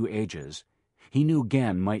Catherine's 2 ages, he knew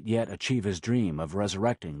Gen might yet achieve his dream of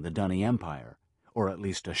resurrecting the Dunny Empire, or at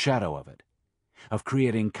least a shadow of it, of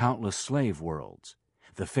creating countless slave worlds,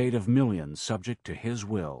 the fate of millions subject to his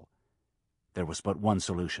will. There was but one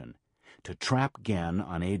solution: to trap Gen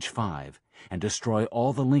on age 5 and destroy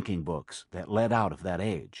all the linking books that led out of that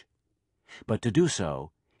age. But to do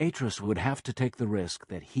so, Atris would have to take the risk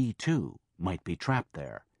that he, too, might be trapped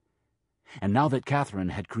there. And now that Catherine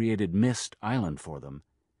had created Myst Island for them,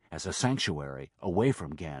 as a sanctuary away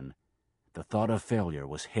from Gen, the thought of failure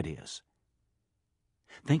was hideous.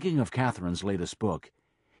 Thinking of Catherine's latest book,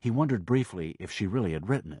 he wondered briefly if she really had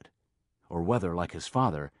written it, or whether, like his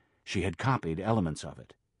father, she had copied elements of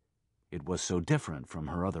it. It was so different from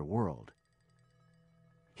her other world.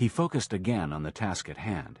 He focused again on the task at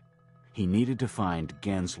hand. He needed to find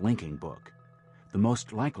Gen's linking book. The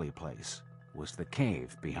most likely place was the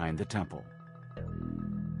cave behind the temple.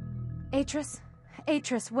 Atris,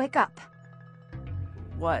 wake up.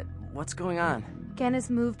 What? What's going on? Gen has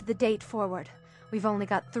moved the date forward. We've only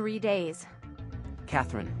got 3 days.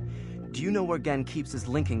 Catherine, do you know where Gen keeps his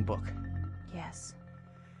linking book? Yes.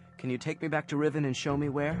 Can you take me back to Riven and show me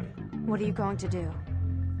where? What are you going to do?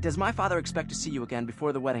 Does my father expect to see you again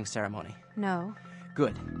before the wedding ceremony? No.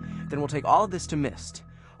 Good. Then we'll take all of this to Myst.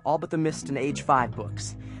 All but the Myst and Age 5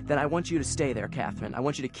 books. Then I want you to stay there, Catherine. I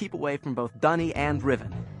want you to keep away from both Dunny and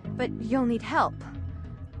Riven. But you'll need help.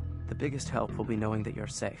 The biggest help will be knowing that you're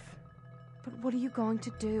safe. But what are you going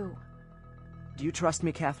to do? Do you trust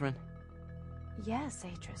me, Catherine? Yes,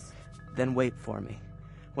 Atris. Then wait for me.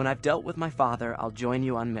 When I've dealt with my father, I'll join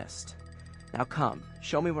you on Myst. Now come,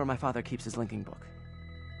 show me where my father keeps his linking book.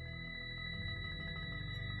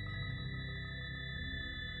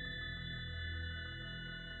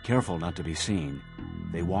 Careful not to be seen,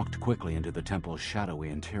 they walked quickly into the temple's shadowy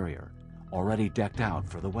interior, already decked out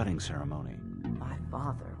for the wedding ceremony. My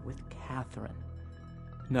father with Catherine.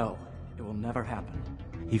 No, it will never happen.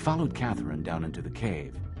 He followed Catherine down into the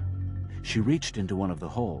cave. She reached into one of the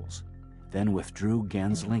holes, then withdrew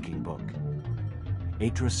Gen's linking book.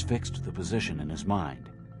 Atris fixed the position in his mind.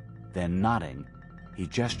 Then, nodding, he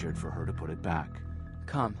gestured for her to put it back.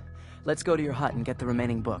 Come, let's go to your hut and get the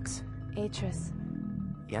remaining books. Atris.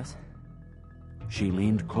 Yes? She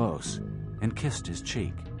leaned close and kissed his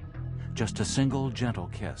cheek. Just a single gentle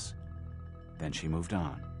kiss. Then she moved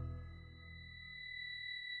on.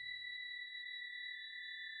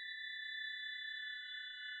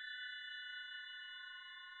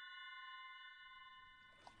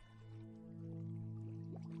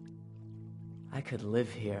 I could live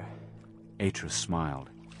here. Atris smiled.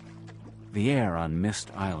 The air on Myst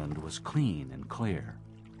Island was clean and clear,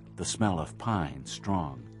 the smell of pine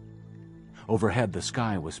strong. Overhead the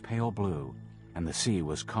sky was pale blue, and the sea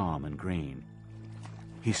was calm and green.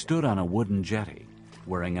 He stood on a wooden jetty,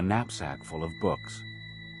 wearing a knapsack full of books.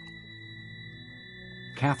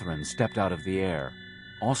 Catherine stepped out of the air,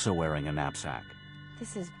 also wearing a knapsack.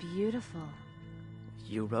 This is beautiful.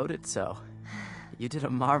 You wrote it so. You did a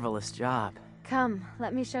marvelous job. Come,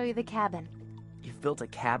 let me show you the cabin. You've built a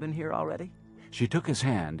cabin here already? She took his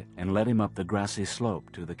hand and led him up the grassy slope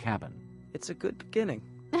to the cabin. It's a good beginning.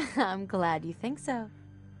 I'm glad you think so.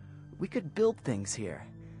 We could build things here.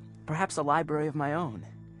 Perhaps a library of my own.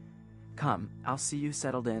 Come, I'll see you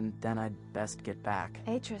settled in, then I'd best get back.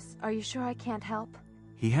 Atris, are you sure I can't help?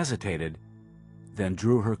 He hesitated, then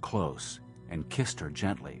drew her close and kissed her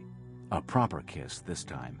gently. A proper kiss this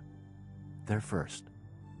time. Their first.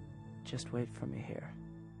 Just wait for me here.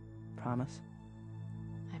 Promise?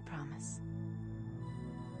 I promise.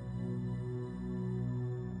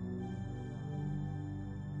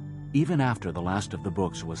 Even after the last of the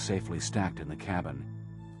books was safely stacked in the cabin,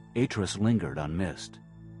 Atris lingered on Myst.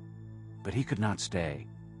 But he could not stay.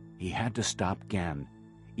 He had to stop Gen,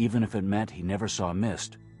 even if it meant he never saw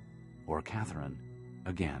Myst or Catherine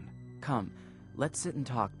again. Come, let's sit and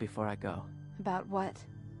talk before I go. About what?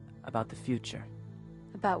 About the future.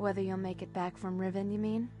 About whether you'll make it back from Riven, you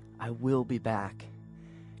mean? I will be back.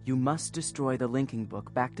 You must destroy the linking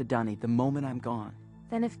book back to Dunny the moment I'm gone.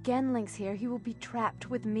 Then if Gen links here, he will be trapped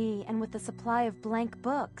with me and with the supply of blank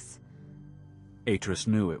books. Atris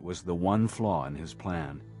knew it was the one flaw in his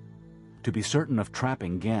plan. To be certain of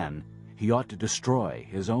trapping Gen, he ought to destroy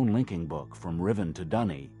his own linking book from Riven to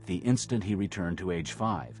Dunny the instant he returned to age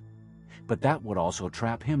 5. But that would also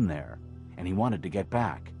trap him there, and he wanted to get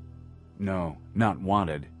back. No, not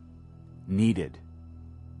wanted. Needed.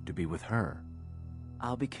 To be with her.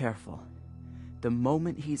 I'll be careful. The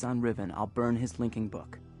moment he's on Riven, I'll burn his linking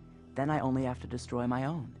book. Then I only have to destroy my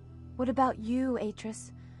own. What about you,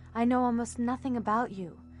 Atris? I know almost nothing about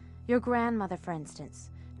you. Your grandmother, for instance.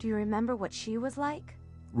 Do you remember what she was like?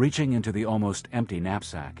 Reaching into the almost empty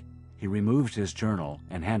knapsack, he removed his journal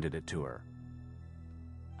and handed it to her.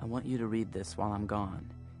 I want you to read this while I'm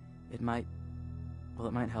gone. It might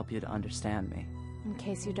help you to understand me. In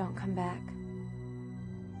case you don't come back.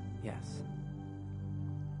 Yes.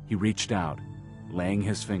 He reached out, laying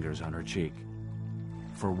his fingers on her cheek.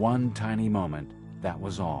 For one tiny moment, that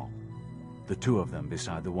was all. The two of them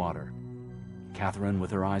beside the water. Catherine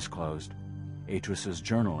with her eyes closed, Atris's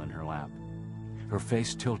journal in her lap. Her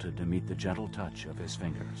face tilted to meet the gentle touch of his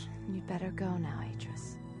fingers. You'd better go now,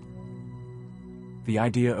 Atris. The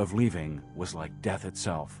idea of leaving was like death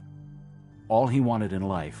itself. All he wanted in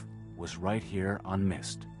life was right here on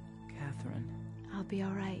Myst. Catherine. I'll be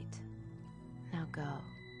all right. Now go.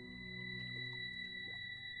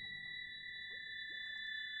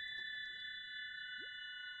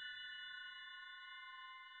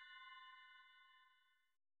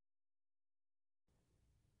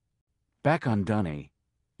 Back on Dunny,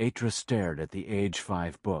 Atris stared at the age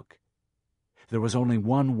 5 book. There was only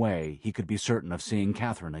one way he could be certain of seeing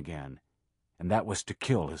Catherine again, and that was to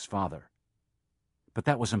kill his father. But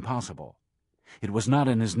that was impossible. It was not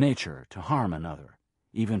in his nature to harm another,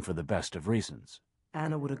 even for the best of reasons.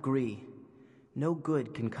 Anna would agree. No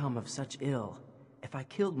good can come of such ill. If I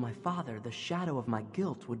killed my father, the shadow of my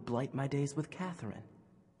guilt would blight my days with Catherine.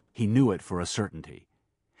 He knew it for a certainty,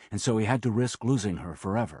 and so he had to risk losing her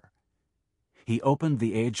forever. He opened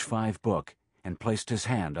the age 5 book and placed his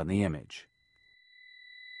hand on the image.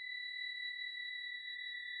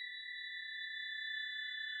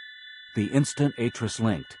 The instant Atris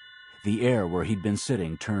linked, the air where he'd been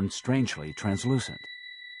sitting turned strangely translucent.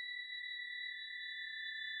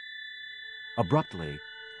 Abruptly,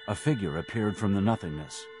 a figure appeared from the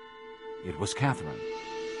nothingness. It was Catherine.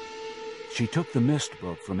 She took the Myst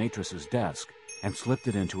book from Atris's desk and slipped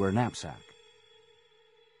it into her knapsack.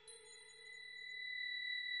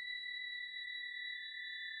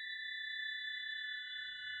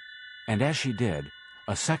 And as she did,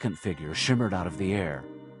 a second figure shimmered out of the air.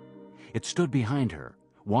 It stood behind her,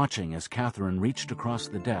 watching as Catherine reached across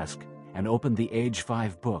the desk and opened the age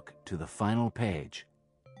 5 book to the final page.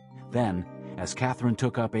 Then, as Catherine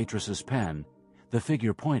took up Atris's pen, the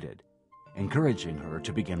figure pointed, encouraging her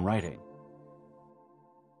to begin writing.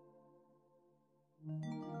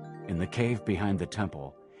 In the cave behind the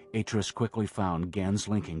temple, Atris quickly found Gen's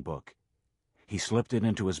linking book. He slipped it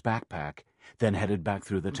into his backpack, then headed back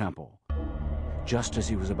through the temple. Just as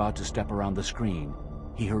he was about to step around the screen,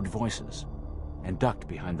 he heard voices and ducked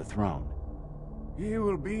behind the throne. He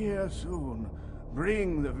will be here soon.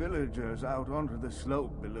 Bring the villagers out onto the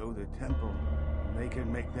slope below the temple. They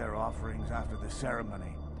can make their offerings after the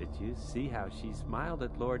ceremony. Did you see how she smiled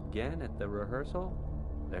at Lord Gen at the rehearsal?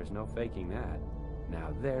 There's no faking that.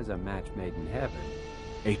 Now there's a match made in heaven.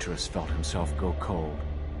 Atris felt himself go cold.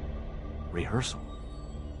 Rehearsal?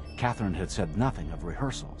 Catherine had said nothing of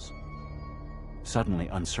rehearsals. Suddenly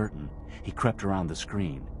uncertain, he crept around the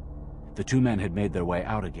screen. The two men had made their way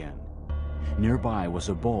out again. Nearby was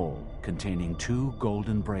a bowl containing 2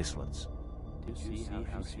 golden bracelets. Did you see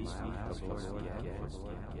how she smiled?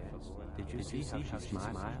 Did you see how she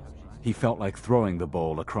smiled? He felt like throwing the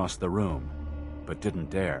bowl across the room, but didn't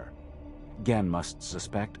dare. Gen must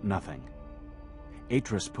suspect nothing.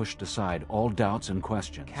 Atris pushed aside all doubts and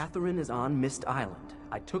questions. Catherine is on Myst Island.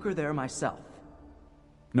 I took her there myself.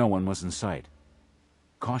 No one was in sight.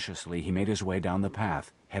 Cautiously, he made his way down the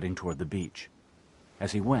path, heading toward the beach.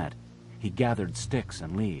 As he went, he gathered sticks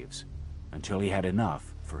and leaves, until he had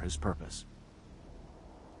enough for his purpose.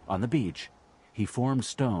 On the beach, he formed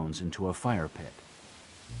stones into a fire pit.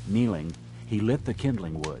 Kneeling, he lit the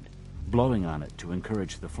kindling wood, blowing on it to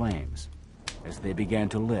encourage the flames, as they began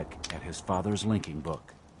to lick at his father's linking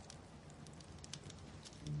book.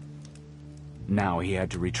 Now he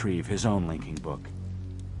had to retrieve his own linking book.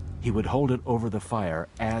 He would hold it over the fire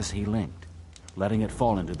as he linked, letting it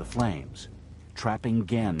fall into the flames, trapping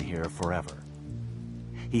Gen here forever.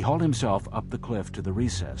 He hauled himself up the cliff to the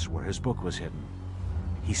recess where his book was hidden.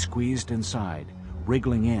 He squeezed inside,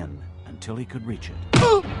 wriggling in until he could reach it.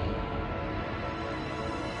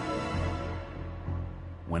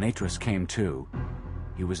 When Atris came to,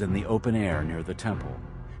 he was in the open air near the temple,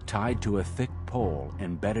 tied to a thick pole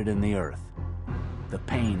embedded in the earth. The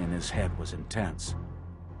pain in his head was intense.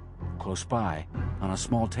 Close by, on a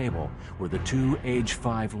small table, were the 2 age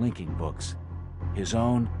 5 linking books, his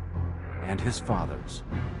own and his father's,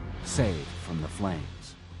 saved from the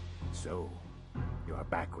flames. So, you are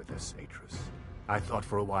back with us, Atris. I thought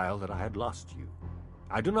for a while that I had lost you.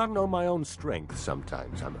 I do not know my own strength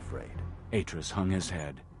sometimes, I'm afraid. Atris hung his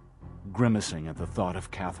head, grimacing at the thought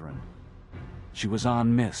of Catherine. She was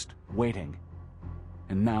on Myst, waiting,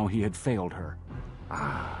 and now he had failed her.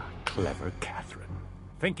 Ah, clever Catherine.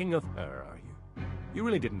 Thinking of her, are you? You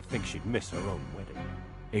really didn't think she'd miss her own wedding.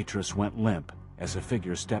 Atris went limp as a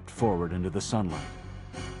figure stepped forward into the sunlight.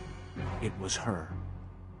 It was her.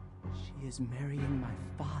 She is marrying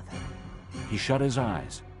my father. He shut his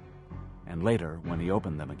eyes, and later, when he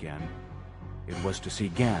opened them again, it was to see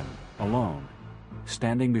Gen, alone,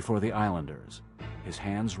 standing before the islanders, his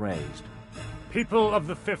hands raised. People of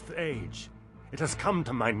the 5th Age, it has come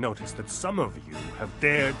to my notice that some of you have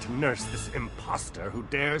dared to nurse this impostor who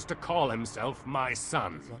dares to call himself my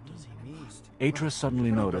son. Atris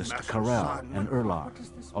suddenly noticed Karel and Erlach,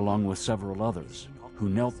 along with several others, who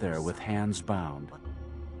knelt there with hands bound.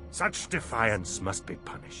 Such defiance must be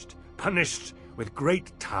punished. Punished with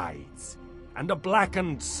great tides, and a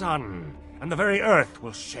blackened sun, and the very earth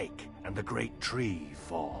will shake, and the great tree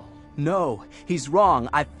fall. No, he's wrong.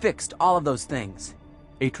 I fixed all of those things.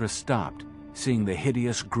 Atris stopped, seeing the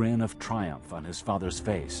hideous grin of triumph on his father's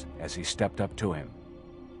face as he stepped up to him.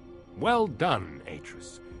 Well done,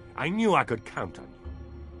 Atris. I knew I could count on you.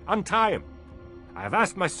 Untie him. I have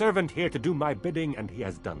asked my servant here to do my bidding, and he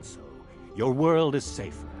has done so. Your world is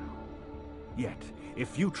safe now. Yet,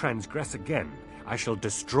 if you transgress again, I shall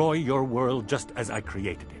destroy your world just as I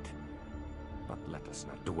created it. But let us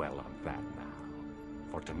not dwell on that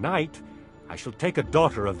now. For tonight, I shall take a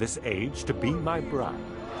daughter of this age to be my bride.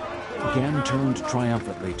 Gen turned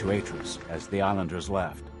triumphantly to Atris as the islanders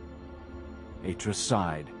left. Atris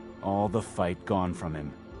sighed, all the fight gone from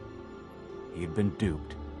him. He had been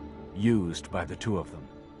duped, used by the 2 of them,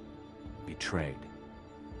 betrayed.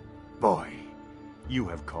 Boy, you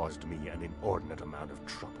have caused me an inordinate amount of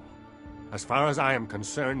trouble. As far as I am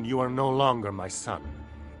concerned, you are no longer my son.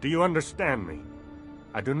 Do you understand me?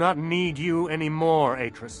 I do not need you anymore,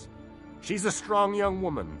 Atris. She's a strong young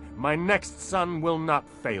woman. My next son will not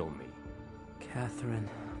fail me. Catherine,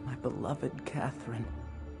 my beloved Catherine.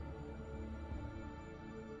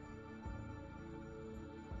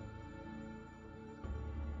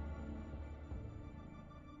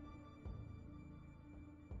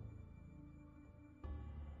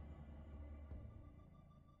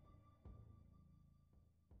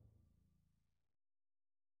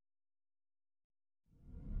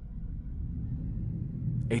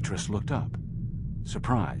 Atris looked up,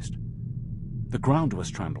 surprised. The ground was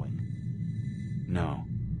trembling. No,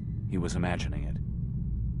 he was imagining it.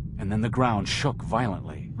 And then the ground shook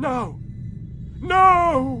violently. No!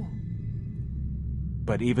 No!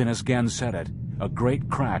 But even as Gen said it, a great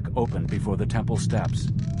crack opened before the temple steps.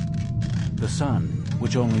 The sun,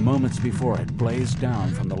 which only moments before it blazed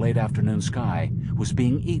down from the late afternoon sky, was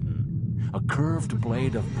being eaten, a curved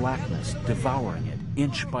blade of blackness devouring it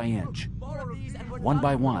inch by inch. One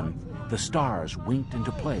by one, the stars winked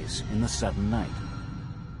into place in the sudden night.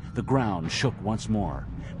 The ground shook once more,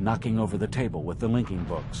 knocking over the table with the linking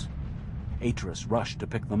books. Atris rushed to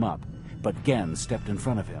pick them up, but Gen stepped in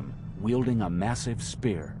front of him, wielding a massive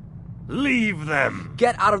spear. Leave them!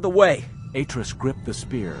 Get out of the way! Atris gripped the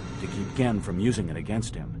spear to keep Gen from using it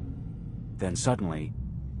against him. Then suddenly,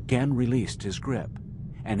 Gen released his grip,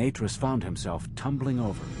 and Atreus found himself tumbling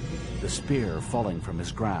over, the spear falling from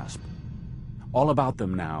his grasp. All about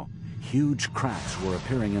them now, huge cracks were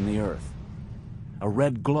appearing in the earth. A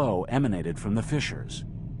red glow emanated from the fissures.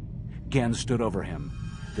 Gen stood over him,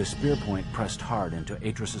 the spear point pressed hard into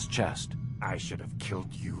Atreus's chest. I should have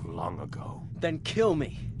killed you long ago. Then kill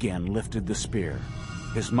me. Gen lifted the spear,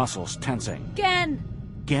 his muscles tensing. Gen!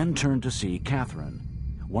 Gen turned to see Catherine,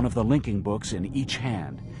 one of the linking books in each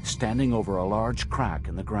hand, standing over a large crack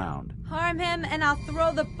in the ground. Harm him and I'll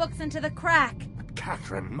throw the books into the crack. But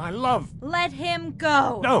Catherine, my love! Let him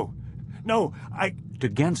go! No, To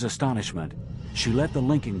Gen's astonishment, she let the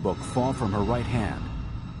linking book fall from her right hand.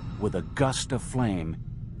 With a gust of flame,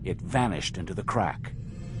 it vanished into the crack.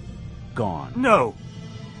 Gone. No!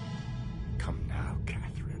 Come now,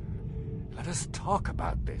 Catherine. Let us talk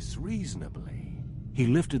about this reasonably. He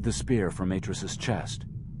lifted the spear from Atreus's chest,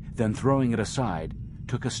 then throwing it aside,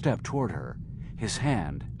 took a step toward her, his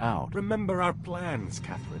hand out. Remember our plans,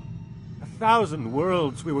 Catherine. 1,000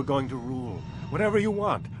 worlds we were going to rule. Whatever you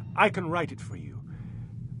want, I can write it for you.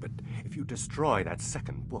 But if you destroy that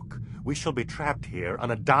second book, we shall be trapped here on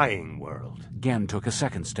a dying world. Gen took a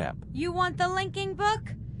second step. You want the linking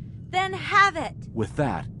book? Then have it! With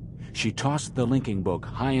that, she tossed the linking book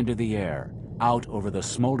high into the air, out over the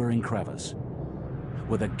smoldering crevice.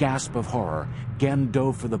 With a gasp of horror, Gen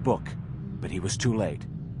dove for the book, but he was too late.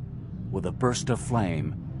 With a burst of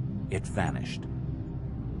flame, it vanished.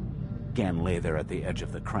 Gen lay there at the edge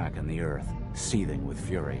of the crack in the earth, seething with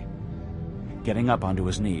fury. Getting up onto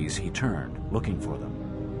his knees, he turned, looking for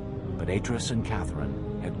them. But Atreus and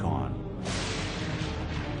Catherine had gone.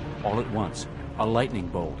 All at once, a lightning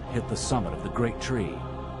bolt hit the summit of the great tree.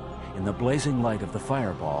 In the blazing light of the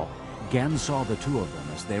fireball, Gen saw the two of them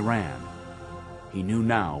as they ran. He knew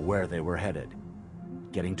now where they were headed.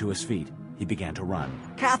 Getting to his feet, he began to run.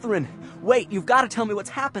 Catherine, wait, you've got to tell me what's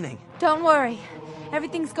happening. Don't worry.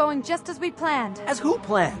 Everything's going just as we planned. As who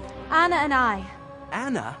planned? Anna and I.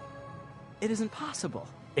 Anna? It isn't possible.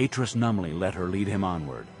 Atreus numbly let her lead him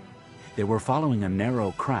onward. They were following a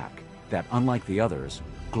narrow crack that, unlike the others,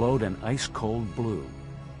 glowed an ice-cold blue.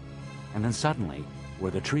 And then suddenly,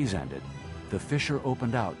 where the trees ended, the fissure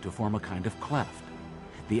opened out to form a kind of cleft,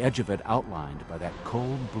 the edge of it outlined by that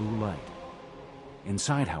cold blue light.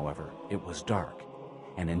 Inside, however, it was dark,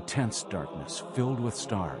 an intense darkness filled with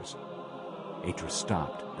stars. Atreus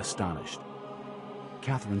stopped, astonished.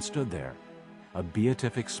 Catherine stood there, a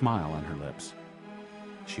beatific smile on her lips.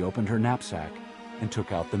 She opened her knapsack and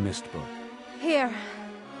took out the Myst book. Here.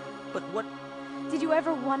 But what... Did you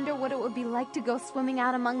ever wonder what it would be like to go swimming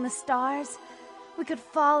out among the stars? We could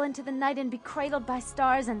fall into the night and be cradled by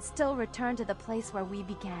stars and still return to the place where we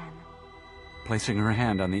began. Placing her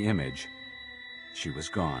hand on the image, she was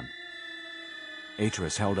gone.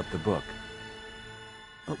 Atreus held up the book.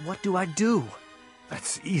 But what do I do?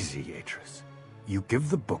 That's easy, Atreus. You give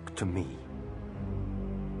the book to me.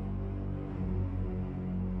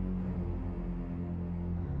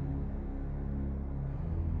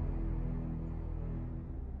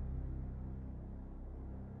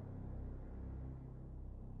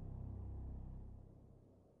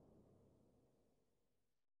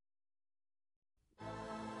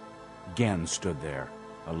 Gen stood there,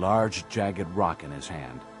 a large, jagged rock in his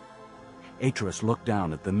hand. Atreus looked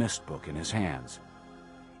down at the Myst book in his hands.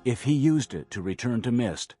 If he used it to return to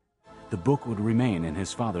Myst, the book would remain in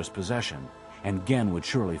his father's possession, and Gen would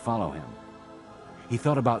surely follow him. He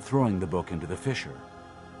thought about throwing the book into the fissure,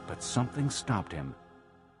 but something stopped him.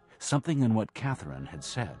 Something in what Catherine had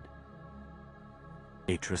said.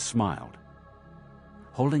 Atreus smiled.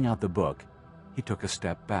 Holding out the book, he took a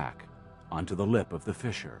step back, onto the lip of the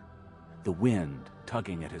fissure, the wind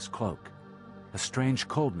tugging at his cloak, a strange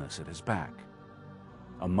coldness at his back.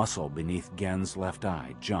 A muscle beneath Gen's left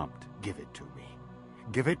eye jumped. Give it to me.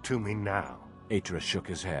 Give it to me now. Atreus shook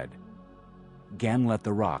his head. Gen let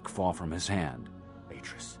the rock fall from his hand.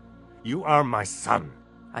 Atreus, you are my son.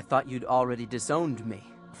 I thought you'd already disowned me.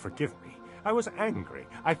 Forgive me. I was angry.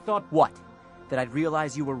 I thought... What? That I'd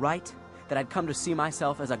realize you were right? That I'd come to see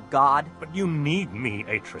myself as a god? But you need me,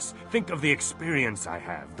 Atreus. Think of the experience I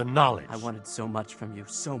have, the knowledge. I wanted so much from you,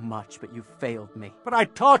 so much, but you failed me. But I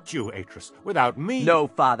taught you, Atreus. Without me... No,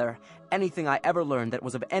 Father. Anything I ever learned that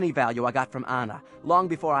was of any value I got from Anna, long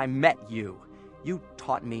before I met you. You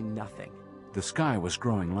taught me nothing. The sky was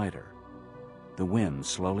growing lighter, the wind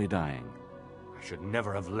slowly dying. I should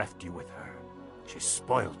never have left you with her. She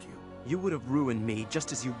spoiled you. You would have ruined me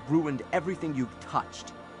just as you ruined everything you've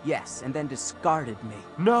touched. Yes, and then discarded me.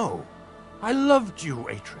 No! I loved you,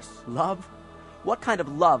 Atreus. Love? What kind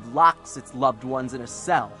of love locks its loved ones in a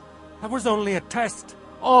cell? That was only a test.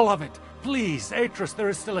 All of it. Please, Atris, there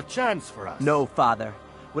is still a chance for us. No, Father.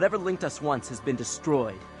 Whatever linked us once has been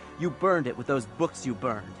destroyed. You burned it with those books you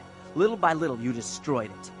burned. Little by little, you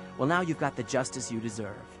destroyed it. Well, now you've got the justice you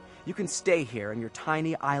deserve. You can stay here in your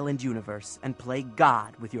tiny island universe and play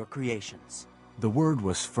God with your creations. The word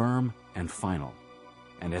was firm and final,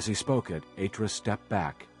 and as he spoke it, Atris stepped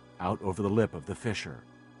back, out over the lip of the fissure,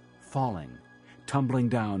 falling, tumbling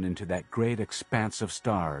down into that great expanse of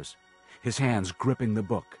stars, his hands gripping the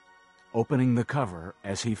book, opening the cover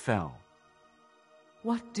as he fell.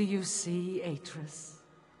 What do you see, Atris?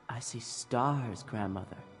 I see stars,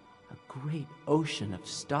 Grandmother. A great ocean of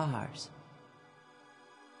stars.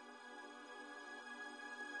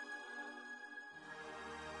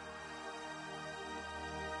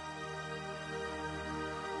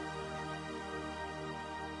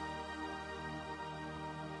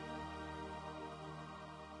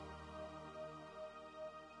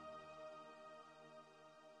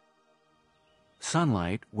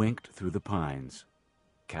 Sunlight winked through the pines,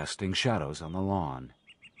 casting shadows on the lawn.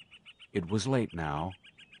 It was late now,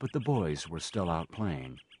 but the boys were still out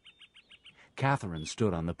playing. Catherine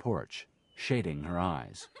stood on the porch, shading her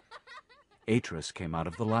eyes. Atris came out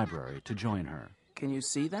of the library to join her. Can you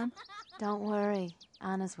see them? Don't worry.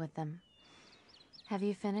 Anna's with them. Have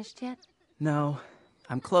you finished yet? No.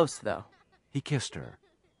 I'm close, though. He kissed her,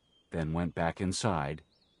 then went back inside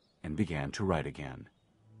and began to write again.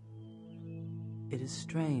 It is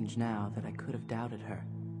strange now that I could have doubted her,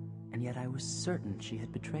 and yet I was certain she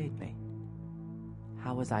had betrayed me.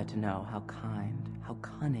 How was I to know how kind, how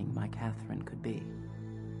cunning my Catherine could be?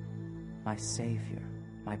 My savior,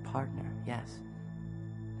 my partner, yes,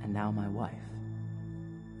 and now my wife.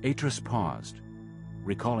 Atris paused,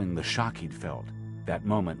 recalling the shock he'd felt, that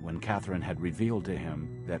moment when Catherine had revealed to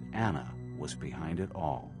him that Anna was behind it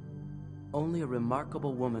all. Only a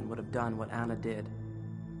remarkable woman would have done what Anna did,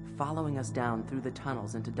 following us down through the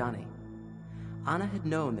tunnels into Dunny. Anna had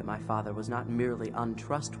known that my father was not merely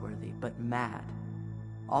untrustworthy, but mad.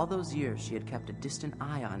 All those years she had kept a distant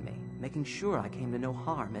eye on me, making sure I came to no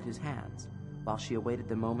harm at his hands, while she awaited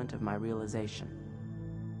the moment of my realization.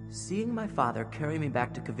 Seeing my father carry me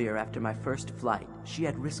back to Kavir after my first flight, she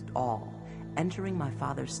had risked all, entering my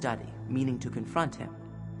father's study, meaning to confront him.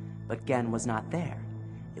 But Gen was not there.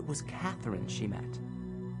 It was Catherine she met.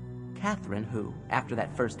 Catherine who, after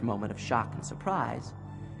that first moment of shock and surprise,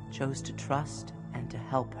 chose to trust and to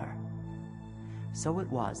help her. So it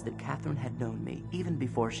was that Catherine had known me even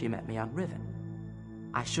before she met me on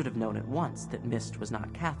Riven. I should have known at once that Myst was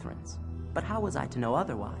not Catherine's, but how was I to know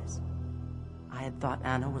otherwise? I had thought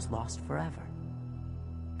Anna was lost forever.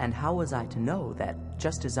 And how was I to know that,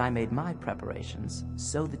 just as I made my preparations,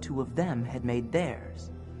 so the two of them had made theirs?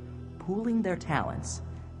 Pooling their talents,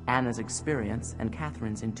 Anna's experience and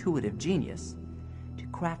Catherine's intuitive genius, to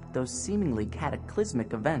craft those seemingly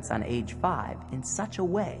cataclysmic events on Age 5 in such a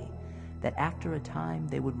way that after a time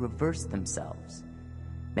they would reverse themselves,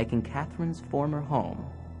 making Catherine's former home,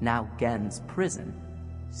 now Gen's prison,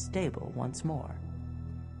 stable once more.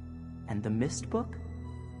 And the Myst book?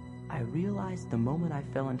 I realized the moment I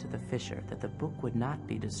fell into the fissure that the book would not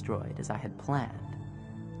be destroyed as I had planned.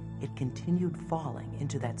 It continued falling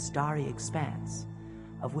into that starry expanse,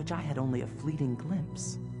 of which I had only a fleeting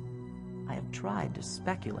glimpse. I have tried to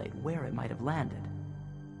speculate where it might have landed,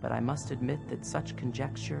 but I must admit that such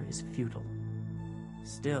conjecture is futile.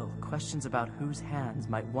 Still, questions about whose hands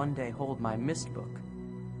might one day hold my Myst book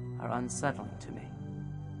are unsettling to me.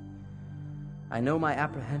 I know my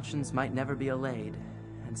apprehensions might never be allayed,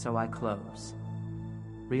 and so I close,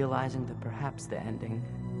 realizing that perhaps the ending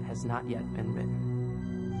has not yet been written.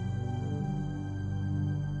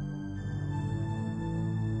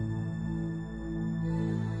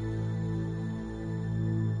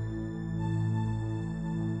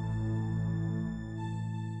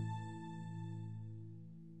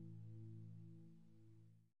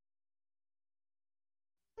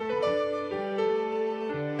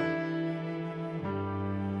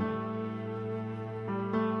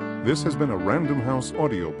 This has been a Random House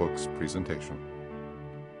Audiobooks presentation.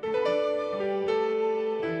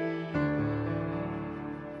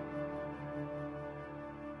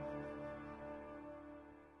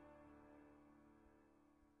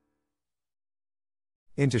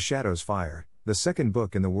 Into Shadows Fire, the second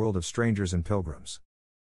book in the world of Strangers and Pilgrims.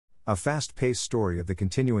 A fast-paced story of the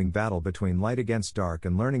continuing battle between light against dark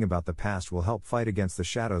and learning about the past will help fight against the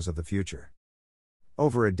shadows of the future.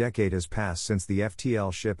 Over a decade has passed since the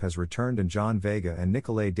FTL ship has returned and John Vega and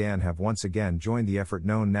Nicolay Dan have once again joined the effort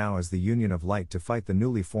known now as the Union of Light to fight the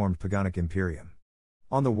newly formed Pagonic Imperium.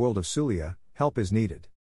 On the world of Sulia, help is needed.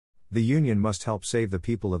 The Union must help save the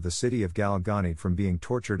people of the city of Galganid from being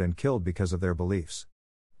tortured and killed because of their beliefs.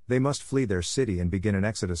 They must flee their city and begin an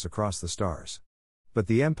exodus across the stars. But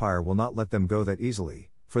the Empire will not let them go that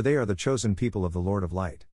easily, for they are the chosen people of the Lord of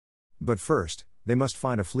Light. But first, they must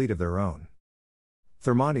find a fleet of their own.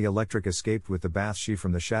 Thermani Electric escaped with the Bathshi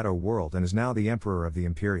from the Shadow World and is now the Emperor of the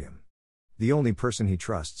Imperium. The only person he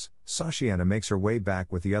trusts, Sashiana, makes her way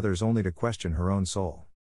back with the others only to question her own soul.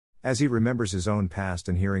 As he remembers his own past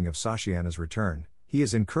and hearing of Sashiana's return, he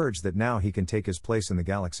is encouraged that now he can take his place in the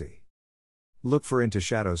galaxy. Look for Into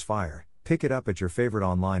Shadows Fire, pick it up at your favorite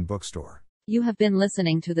online bookstore. You have been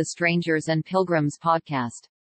listening to the Strangers and Pilgrims podcast.